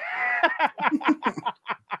sexy.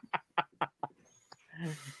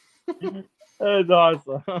 That's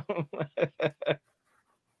awesome.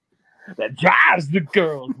 That drives the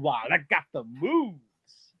girls wild. I got the moves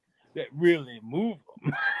that really move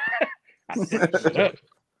them.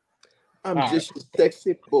 I'm just a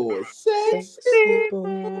sexy boy. Sexy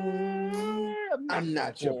boy. I'm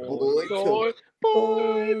not your boy.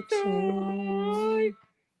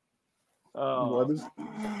 What is?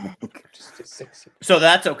 So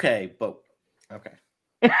that's okay, but okay.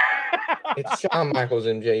 It's Shawn Michaels,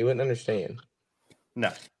 MJ. You wouldn't understand.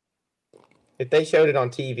 No. If they showed it on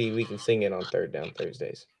TV, we can sing it on Third Down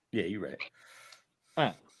Thursdays. Yeah, you're right.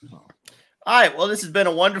 All right. Well, this has been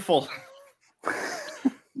a wonderful,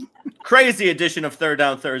 crazy edition of Third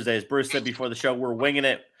Down Thursdays. Bruce said before the show, we're winging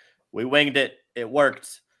it. We winged it. It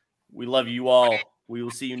worked. We love you all. We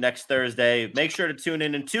will see you next Thursday. Make sure to tune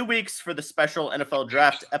in 2 weeks for the special NFL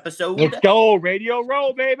draft episode. Let's go. Radio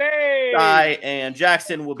Row, baby. Guy and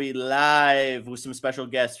Jackson will be live with some special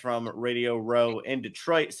guests from Radio Row in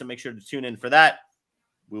Detroit. So make sure to tune in for that.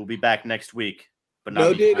 We will be back next week, but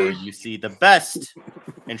not before you see the best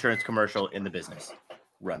insurance commercial in the business.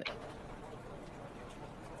 Run it.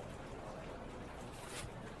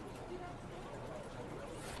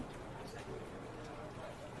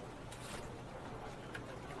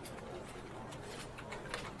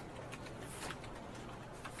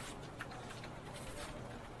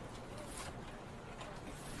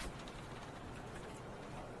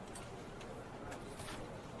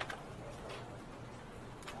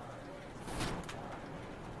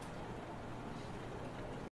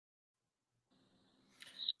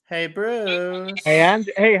 Hey, Bruce. Hey,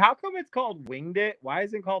 how come it's called Winged It? Why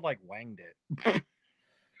isn't it called like Wanged It?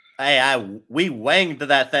 Hey, we wanged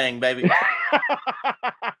that thing, baby.